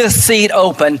 hold this seat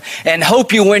open, and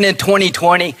hope you win in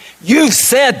 2020. You've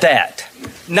said that,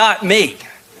 not me.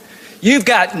 You've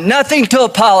got nothing to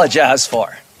apologize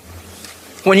for.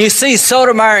 When you see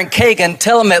Sotomayor and Kagan,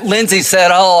 tell them that Lindsey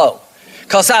said hello,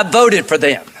 because I voted for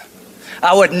them.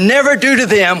 I would never do to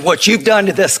them what you've done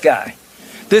to this guy.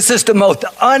 This is the most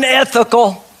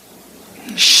unethical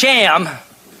sham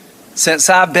since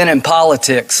I've been in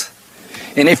politics.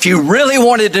 And if you really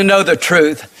wanted to know the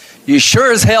truth, you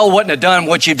sure as hell wouldn't have done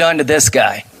what you've done to this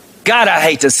guy. God, I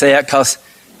hate to say it, because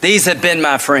these have been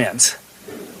my friends.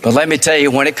 But let me tell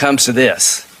you, when it comes to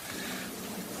this,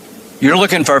 you're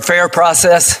looking for a fair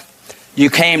process, you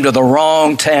came to the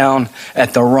wrong town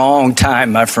at the wrong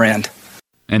time, my friend.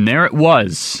 And there it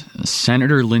was,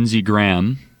 Senator Lindsey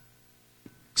Graham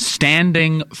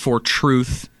standing for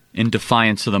truth in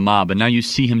defiance of the mob. And now you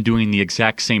see him doing the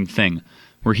exact same thing,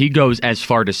 where he goes as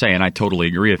far to say, and I totally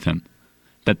agree with him,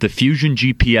 that the Fusion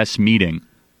GPS meeting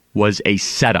was a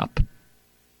setup.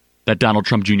 That Donald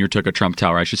Trump Jr. took a Trump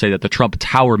Tower. I should say that the Trump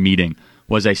Tower meeting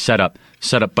was a setup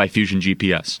by Fusion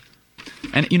GPS.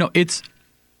 And, it's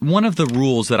one of the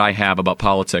rules that I have about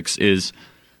politics is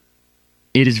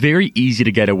it is very easy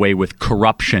to get away with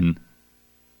corruption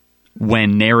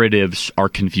when narratives are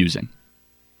confusing.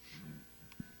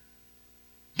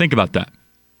 Think about that.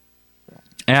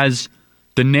 As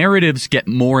the narratives get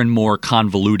more and more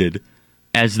convoluted,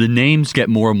 as the names get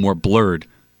more and more blurred,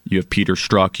 you have Peter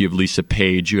Strzok, you have Lisa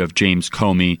Page, you have James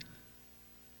Comey,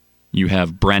 you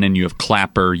have Brennan, you have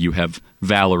Clapper, you have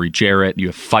Valerie Jarrett, you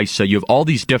have FISA, you have all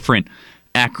these different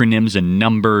acronyms and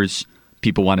numbers.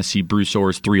 People want to see Bruce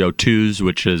Orr's 302s,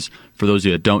 which is, for those of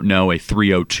you that don't know, a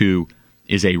 302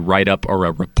 is a write-up or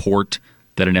a report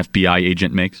that an FBI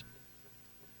agent makes.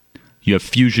 You have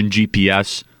Fusion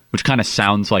GPS, which kind of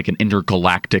sounds like an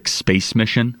intergalactic space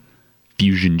mission.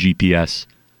 Fusion GPS.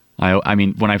 I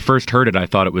mean, when I first heard it, I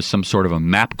thought it was some sort of a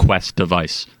MapQuest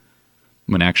device,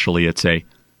 when actually it's a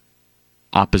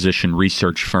opposition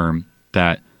research firm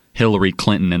that Hillary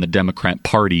Clinton and the Democrat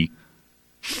Party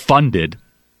funded.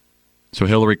 So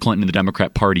Hillary Clinton and the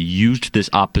Democrat Party used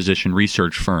this opposition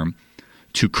research firm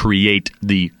to create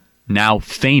the now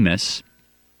famous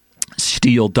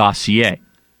Steele dossier.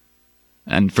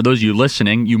 And for those of you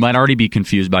listening, you might already be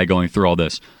confused by going through all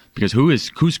this, because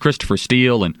who's Christopher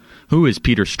Steele, and who is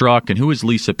Peter Strzok, and who is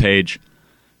Lisa Page?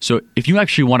 So if you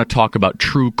actually want to talk about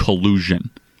true collusion,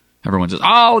 everyone says,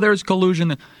 oh, there's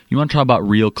collusion. You want to talk about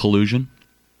real collusion?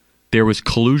 There was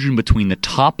collusion between the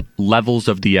top levels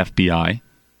of the FBI,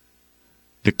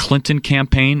 the Clinton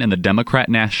campaign and the Democrat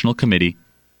National Committee,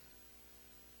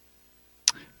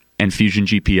 and Fusion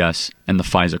GPS and the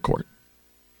FISA court.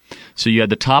 So you had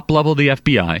the top level of the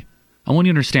FBI. I want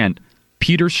you to understand,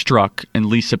 Peter Strzok and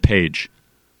Lisa Page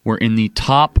were in the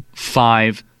top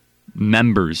 5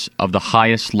 members of the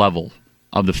highest level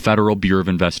of the Federal Bureau of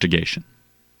Investigation.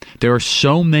 There are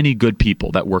so many good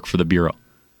people that work for the Bureau.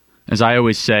 As I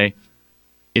always say,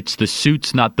 it's the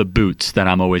suits, not the boots, that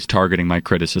I'm always targeting my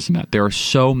criticism at. There are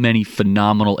so many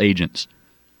phenomenal agents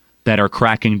that are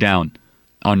cracking down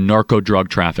on narco-drug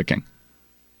trafficking,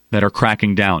 that are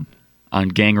cracking down on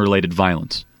gang-related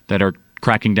violence, that are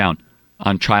cracking down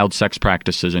on child sex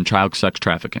practices and child sex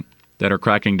trafficking, that are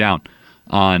cracking down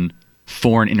on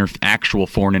actual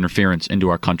foreign interference into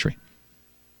our country.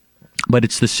 But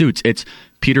it's the suits. It's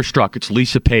Peter Strzok. It's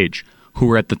Lisa Page,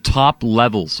 who are at the top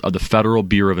levels of the Federal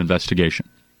Bureau of Investigation,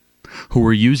 who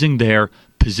were using their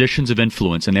positions of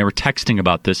influence, and they were texting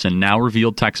about this in now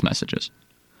revealed text messages,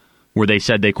 where they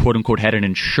said they quote-unquote had an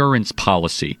insurance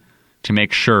policy to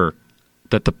make sure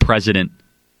that the president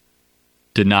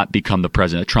did not become the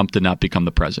president, that Trump did not become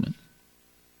the president.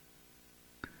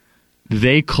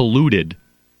 They colluded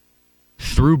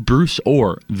through Bruce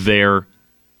Orr, their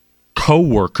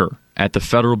co-worker at the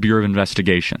Federal Bureau of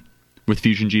Investigation, with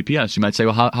Fusion GPS. You might say,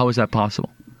 well, how is that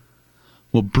possible?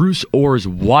 Well, Bruce Orr's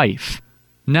wife,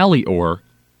 Nellie Orr,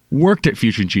 worked at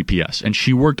Fusion GPS, and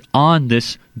she worked on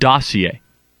this dossier.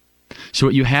 So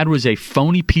what you had was a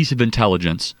phony piece of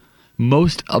intelligence.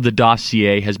 Most of the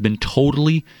dossier has been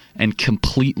totally and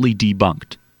completely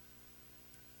debunked,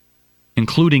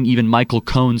 including even Michael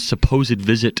Cohen's supposed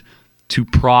visit to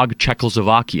Prague,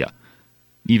 Czechoslovakia.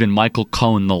 Even Michael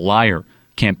Cohen, the liar,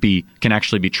 can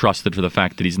actually be trusted for the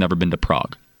fact that he's never been to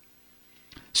Prague.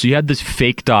 So you had this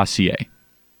fake dossier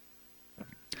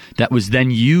that was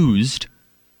then used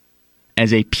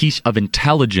as a piece of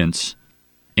intelligence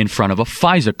in front of a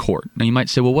FISA court. Now you might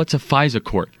say, well, what's a FISA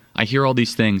court? I hear all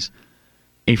these things.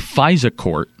 A FISA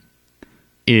court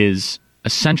is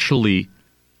essentially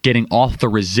getting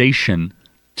authorization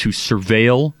to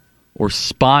surveil or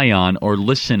spy on or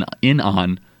listen in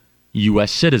on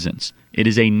U.S. citizens. It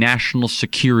is a national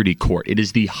security court. It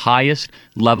is the highest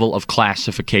level of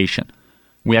classification.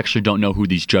 We actually don't know who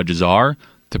these judges are.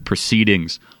 The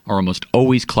proceedings are almost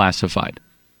always classified.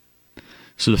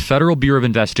 So the Federal Bureau of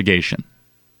Investigation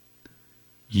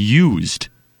used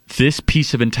this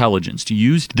piece of intelligence,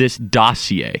 used this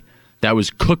dossier that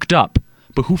was cooked up.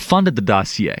 But who funded the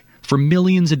dossier? For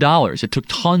millions of dollars. It took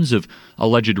tons of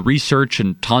alleged research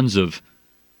and tons of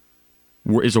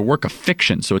is a work of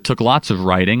fiction. So it took lots of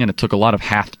writing, and it took a lot of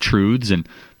half-truths and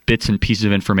bits and pieces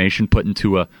of information put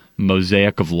into a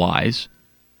mosaic of lies.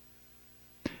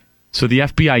 So the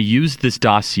FBI used this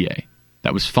dossier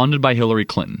that was funded by Hillary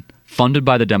Clinton, funded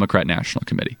by the Democrat National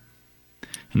Committee,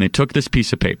 and they took this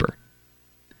piece of paper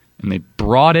and they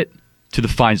brought it to the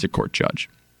FISA court judge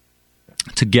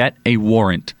to get a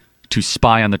warrant to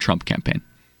spy on the Trump campaign,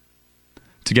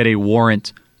 to get a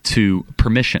warrant to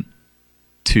permission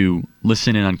to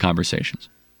listen in on conversations.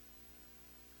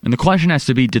 And the question has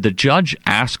to be, did the judge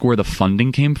ask where the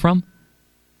funding came from?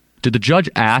 Did the judge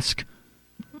ask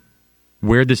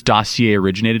where this dossier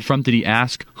originated from? Did he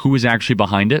ask who was actually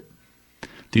behind it?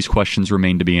 These questions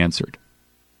remain to be answered.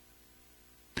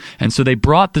 And so they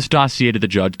brought this dossier to the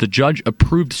judge. The judge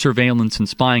approved surveillance and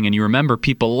spying, and you remember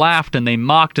people laughed and they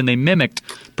mocked and they mimicked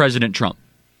President Trump.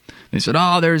 They said,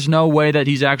 oh, there's no way that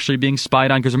he's actually being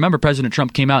spied on. Because remember, President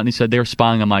Trump came out and he said, they're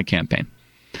spying on my campaign.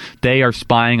 They are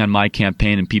spying on my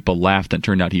campaign, and people laughed, and it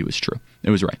turned out he was true.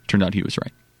 It was right. Turned out he was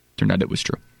right. Turned out it was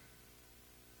true.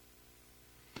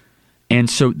 And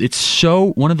so it's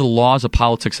so, one of the laws of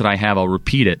politics that I have, I'll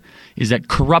repeat it, is that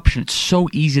corruption, it's so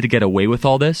easy to get away with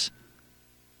all this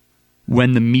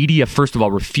when the media, first of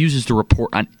all, refuses to report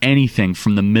on anything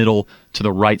from the middle to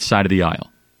the right side of the aisle.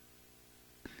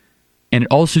 And it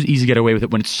also is easy to get away with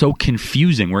it when it's so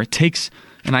confusing, where it takes,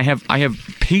 and I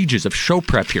have pages of show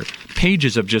prep here,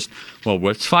 pages of just, well,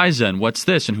 what's FISA and what's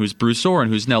this and who's Bruce Orr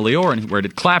and who's Nellie Orr and where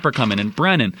did Clapper come in and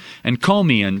Brennan and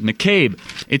Comey and McCabe.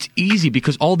 It's easy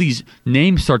because all these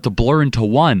names start to blur into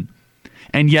one,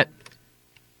 and yet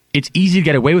it's easy to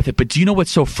get away with it. But do you know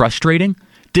what's so frustrating?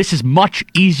 This is much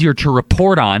easier to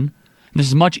report on, and this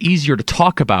is much easier to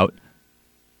talk about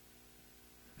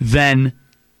than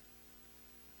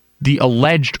the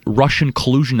alleged Russian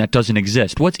collusion that doesn't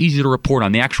exist. What's easy to report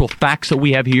on? The actual facts that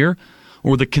we have here,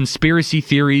 or the conspiracy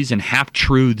theories and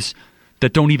half-truths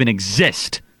that don't even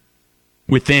exist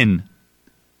within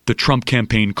the Trump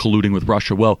campaign colluding with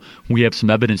Russia? Well, we have some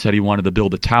evidence that he wanted to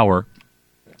build a tower.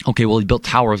 Okay, well, he built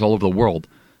towers all over the world.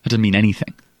 That doesn't mean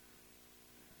anything.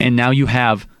 And now you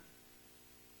have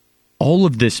all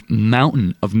of this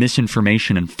mountain of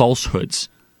misinformation and falsehoods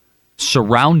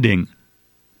surrounding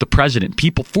the president.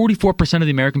 44% of the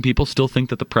American people still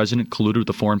think that the president colluded with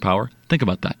a foreign power. Think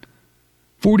about that.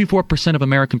 44% of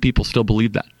American people still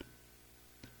believe that.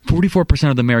 44%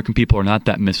 of the American people are not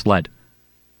that misled.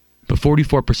 But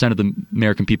 44% of the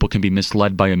American people can be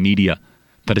misled by a media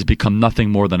that has become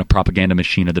nothing more than a propaganda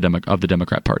machine of the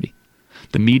Democrat Party.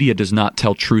 The media does not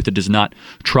tell truth. It does not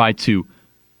try to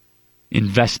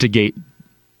investigate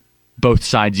both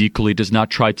sides equally, does not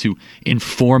try to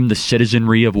inform the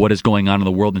citizenry of what is going on in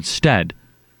the world. Instead,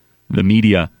 the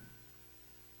media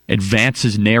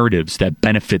advances narratives that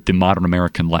benefit the modern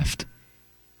American left.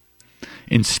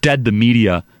 Instead, the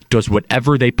media does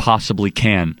whatever they possibly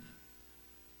can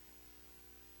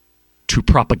to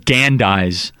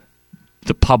propagandize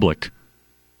the public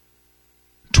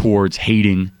towards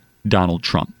hating Donald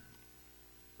Trump.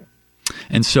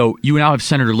 And so you now have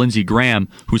Senator Lindsey Graham,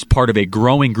 who's part of a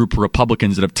growing group of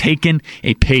Republicans that have taken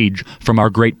a page from our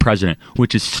great president,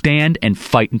 which is stand and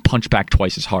fight and punch back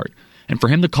twice as hard. And for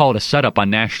him to call it a setup on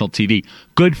national TV,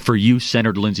 good for you,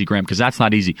 Senator Lindsey Graham, because that's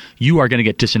not easy. You are going to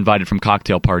get disinvited from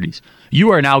cocktail parties.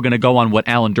 You are now going to go on what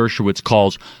Alan Dershowitz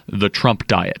calls the Trump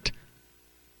diet.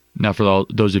 Now, for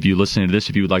those of you listening to this,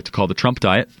 if you would like to call the Trump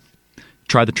diet,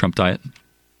 try the Trump diet.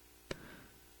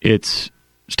 It's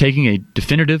taking a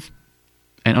definitive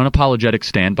and unapologetic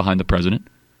stand behind the president,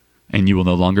 and you will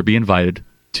no longer be invited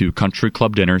to country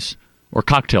club dinners or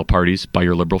cocktail parties by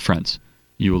your liberal friends.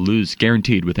 You will lose,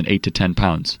 guaranteed, within 8 to 10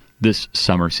 pounds this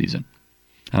summer season.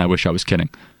 And I wish I was kidding.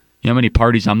 You know how many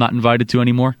parties I'm not invited to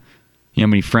anymore? You know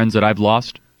how many friends that I've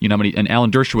lost? You know how many? And Alan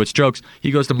Dershowitz jokes,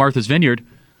 he goes to Martha's Vineyard,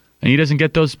 and he doesn't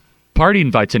get those party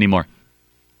invites anymore.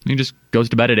 He just goes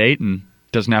to bed at 8 and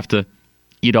doesn't have to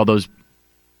eat all those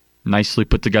nicely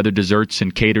put together desserts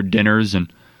and catered dinners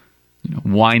and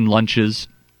wine lunches.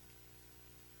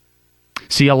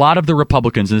 See, a lot of the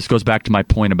Republicans, and this goes back to my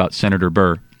point about Senator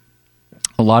Burr,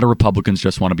 a lot of Republicans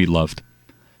just want to be loved.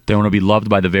 They want to be loved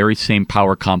by the very same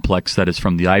power complex that is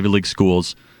from the Ivy League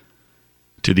schools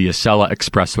to the Acela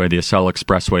Expressway. The Acela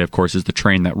Expressway, of course, is the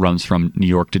train that runs from New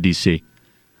York to D.C.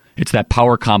 It's that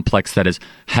power complex that has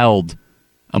held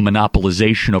a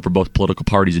monopolization over both political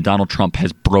parties, and Donald Trump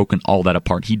has broken all that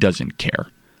apart. He doesn't care.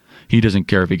 He doesn't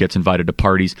care if he gets invited to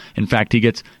parties. In fact, he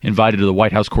gets invited to the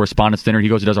White House Correspondents' Dinner. He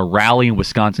goes and does a rally in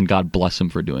Wisconsin. God bless him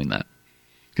for doing that,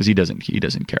 because he doesn't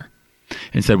care.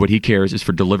 Instead, what he cares is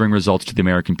for delivering results to the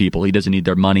American people. He doesn't need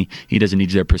their money. He doesn't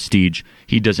need their prestige.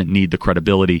 He doesn't need the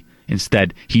credibility.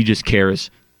 Instead, he just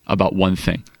cares about one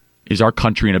thing. Is our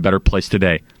country in a better place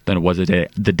today than it was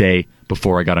the day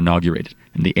before I got inaugurated?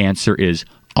 And the answer is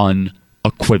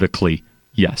unequivocally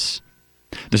yes.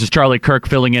 This is Charlie Kirk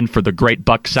filling in for the great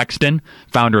Buck Sexton,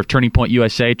 founder of Turning Point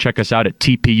USA. Check us out at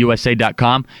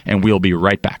tpusa.com, and we'll be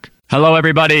right back. Hello,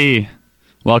 everybody.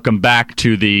 Welcome back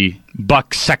to the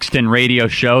Buck Sexton radio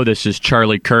show. This is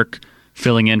Charlie Kirk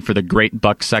filling in for the great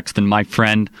Buck Sexton, my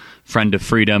friend of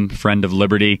freedom, friend of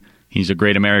liberty. He's a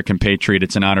great American patriot.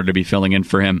 It's an honor to be filling in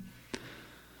for him.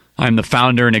 I'm the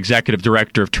founder and executive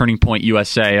director of Turning Point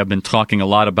USA. I've been talking a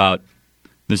lot about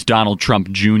this Donald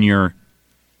Trump Jr.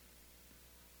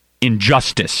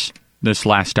 injustice this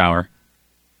last hour,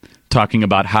 talking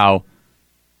about how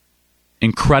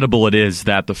incredible it is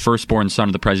that the firstborn son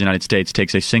of the President of the United States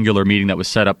takes a singular meeting that was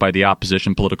set up by the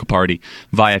opposition political party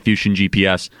via Fusion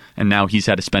GPS, and now he's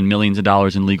had to spend millions of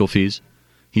dollars in legal fees.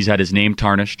 He's had his name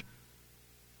tarnished,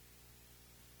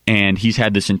 and he's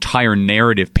had this entire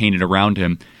narrative painted around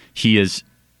him. He is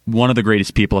one of the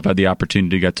greatest people I've had the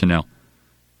opportunity to get to know.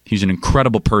 He's an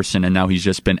incredible person, and now he's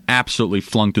just been absolutely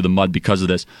flung through the mud because of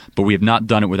this. But we have not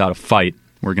done it without a fight.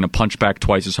 We're going to punch back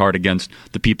twice as hard against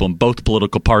the people in both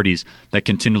political parties that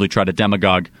continually try to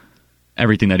demagogue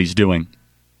everything that he's doing.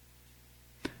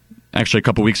 Actually, a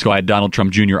couple weeks ago, I had Donald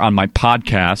Trump Jr. on my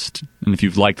podcast. And if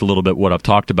you've liked a little bit what I've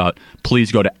talked about,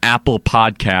 please go to Apple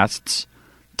Podcasts,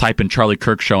 type in Charlie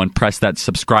Kirk Show, and press that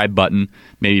subscribe button.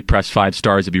 Maybe press 5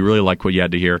 stars if you really like what you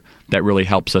had to hear. That really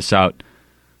helps us out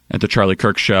at the Charlie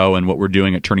Kirk Show and what we're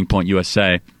doing at Turning Point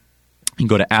USA. You can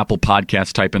go to Apple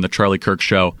Podcasts, type in the Charlie Kirk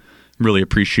Show. Really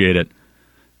appreciate it.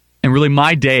 And really,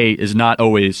 my day is not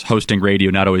always hosting radio,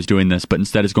 not always doing this, but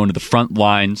instead is going to the front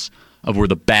lines of where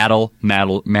the battle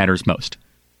matters most.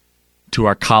 To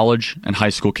our college and high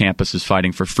school campuses,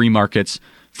 fighting for free markets,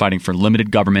 fighting for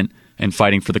limited government, and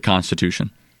fighting for the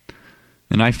Constitution.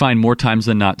 And I find more times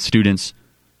than not, students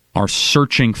are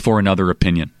searching for another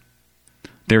opinion.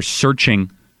 They're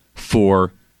searching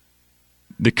for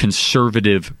the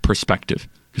conservative perspective.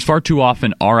 Because far too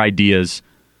often, our ideas,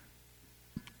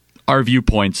 our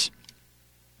viewpoints,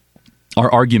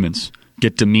 our arguments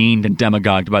get demeaned and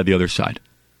demagogued by the other side.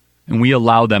 And we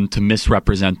allow them to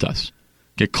misrepresent us,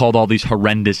 get called all these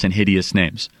horrendous and hideous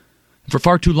names. For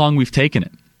far too long, we've taken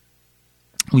it.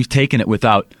 We've taken it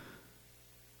without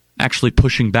actually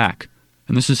pushing back.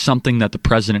 And this is something that the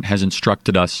president has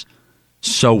instructed us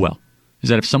so well, is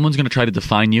that if someone's going to try to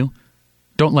define you,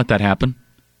 don't let that happen.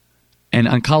 And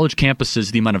on college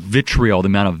campuses, the amount of vitriol, the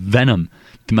amount of venom,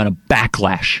 the amount of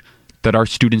backlash that our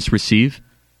students receive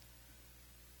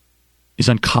is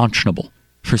unconscionable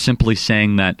for simply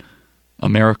saying that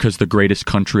America is the greatest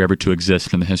country ever to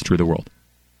exist in the history of the world.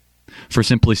 For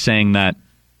simply saying that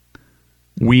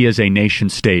we as a nation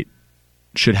state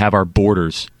should have our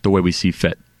borders the way we see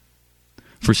fit.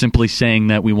 For simply saying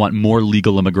that we want more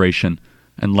legal immigration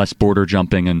and less border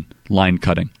jumping and line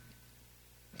cutting.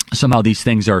 Somehow these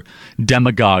things are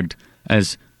demagogued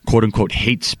as quote-unquote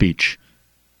hate speech.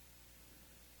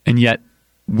 And yet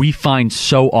we find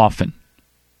so often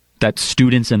that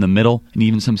students in the middle and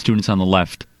even some students on the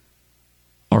left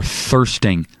are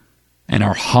thirsting and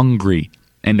are hungry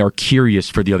and are curious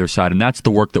for the other side. And that's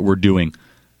the work that we're doing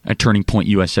at Turning Point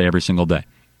USA every single day.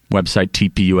 Website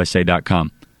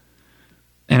tpusa.com.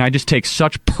 And I just take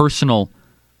such personal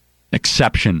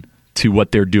exception to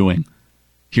what they're doing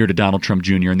here to Donald Trump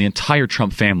Jr. and the entire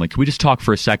Trump family. Can we just talk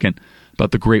for a second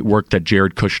about the great work that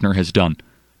Jared Kushner has done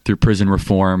through prison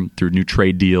reform, through new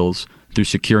trade deals, through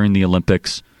securing the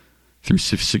Olympics, through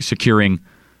securing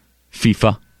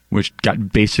FIFA, which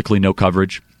got basically no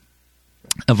coverage.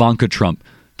 Ivanka Trump,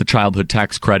 the childhood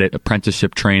tax credit,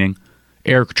 apprenticeship training.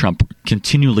 Eric Trump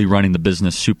continually running the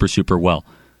business super, super well.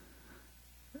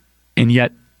 And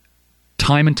yet,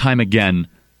 time and time again,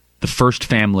 the first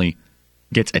family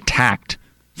gets attacked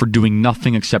for doing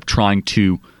nothing except trying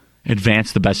to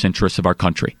advance the best interests of our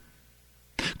country.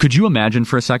 Could you imagine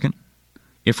for a second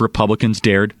if Republicans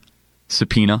dared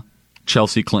subpoena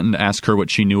Chelsea Clinton to ask her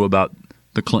what she knew about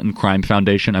the Clinton Crime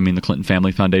Foundation, the Clinton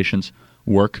Family Foundation's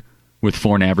work with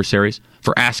foreign adversaries,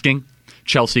 for asking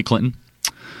Chelsea Clinton,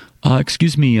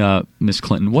 excuse me, Miss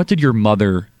Clinton, what did your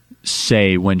mother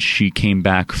say when she came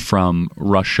back from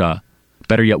Russia?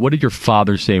 Better yet, what did your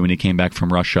father say when he came back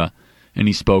from Russia and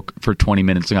he spoke for 20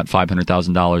 minutes and got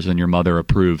 $500,000 and your mother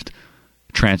approved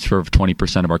transfer of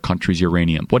 20% of our country's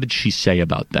uranium? What did she say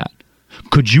about that?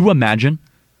 Could you imagine?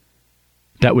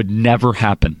 That would never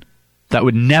happen. That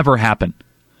would never happen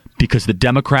because the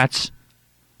Democrats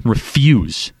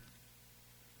refuse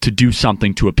to do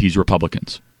something to appease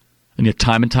Republicans. And yet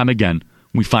time and time again,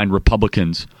 we find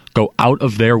Republicans go out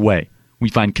of their way. We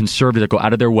find conservatives that go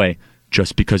out of their way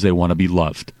just because they want to be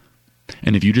loved.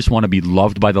 And if you just want to be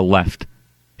loved by the left,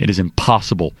 it is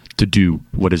impossible to do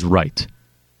what is right.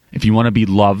 If you want to be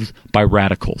loved by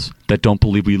radicals that don't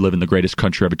believe we live in the greatest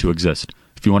country ever to exist,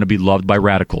 if you want to be loved by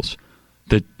radicals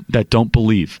that don't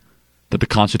believe that the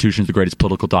Constitution is the greatest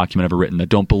political document ever written, that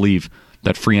don't believe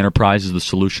that free enterprise is the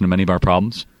solution to many of our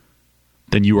problems,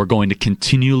 then you are going to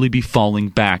continually be falling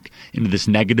back into this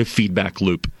negative feedback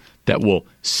loop that will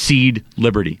cede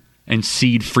liberty and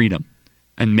cede freedom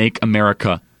and make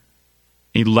America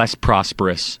a less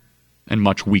prosperous and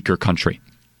much weaker country.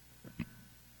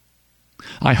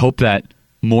 I hope that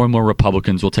more and more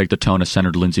Republicans will take the tone of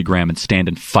Senator Lindsey Graham and stand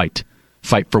and fight.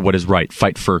 Fight for what is right.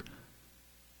 Fight for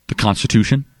the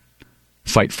Constitution.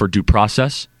 Fight for due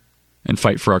process. And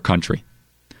fight for our country.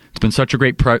 It's been such a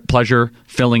great pleasure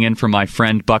filling in for my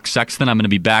friend Buck Sexton. I'm going to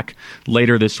be back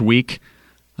later this week,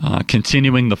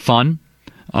 continuing the fun.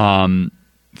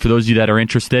 For those of you that are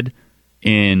interested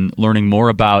in learning more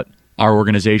about our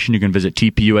organization, you can visit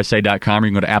tpusa.com or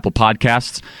you can go to Apple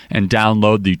Podcasts and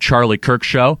download the Charlie Kirk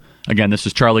Show. Again, this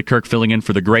is Charlie Kirk filling in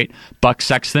for the great Buck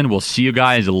Sexton. We'll see you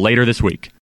guys later this week.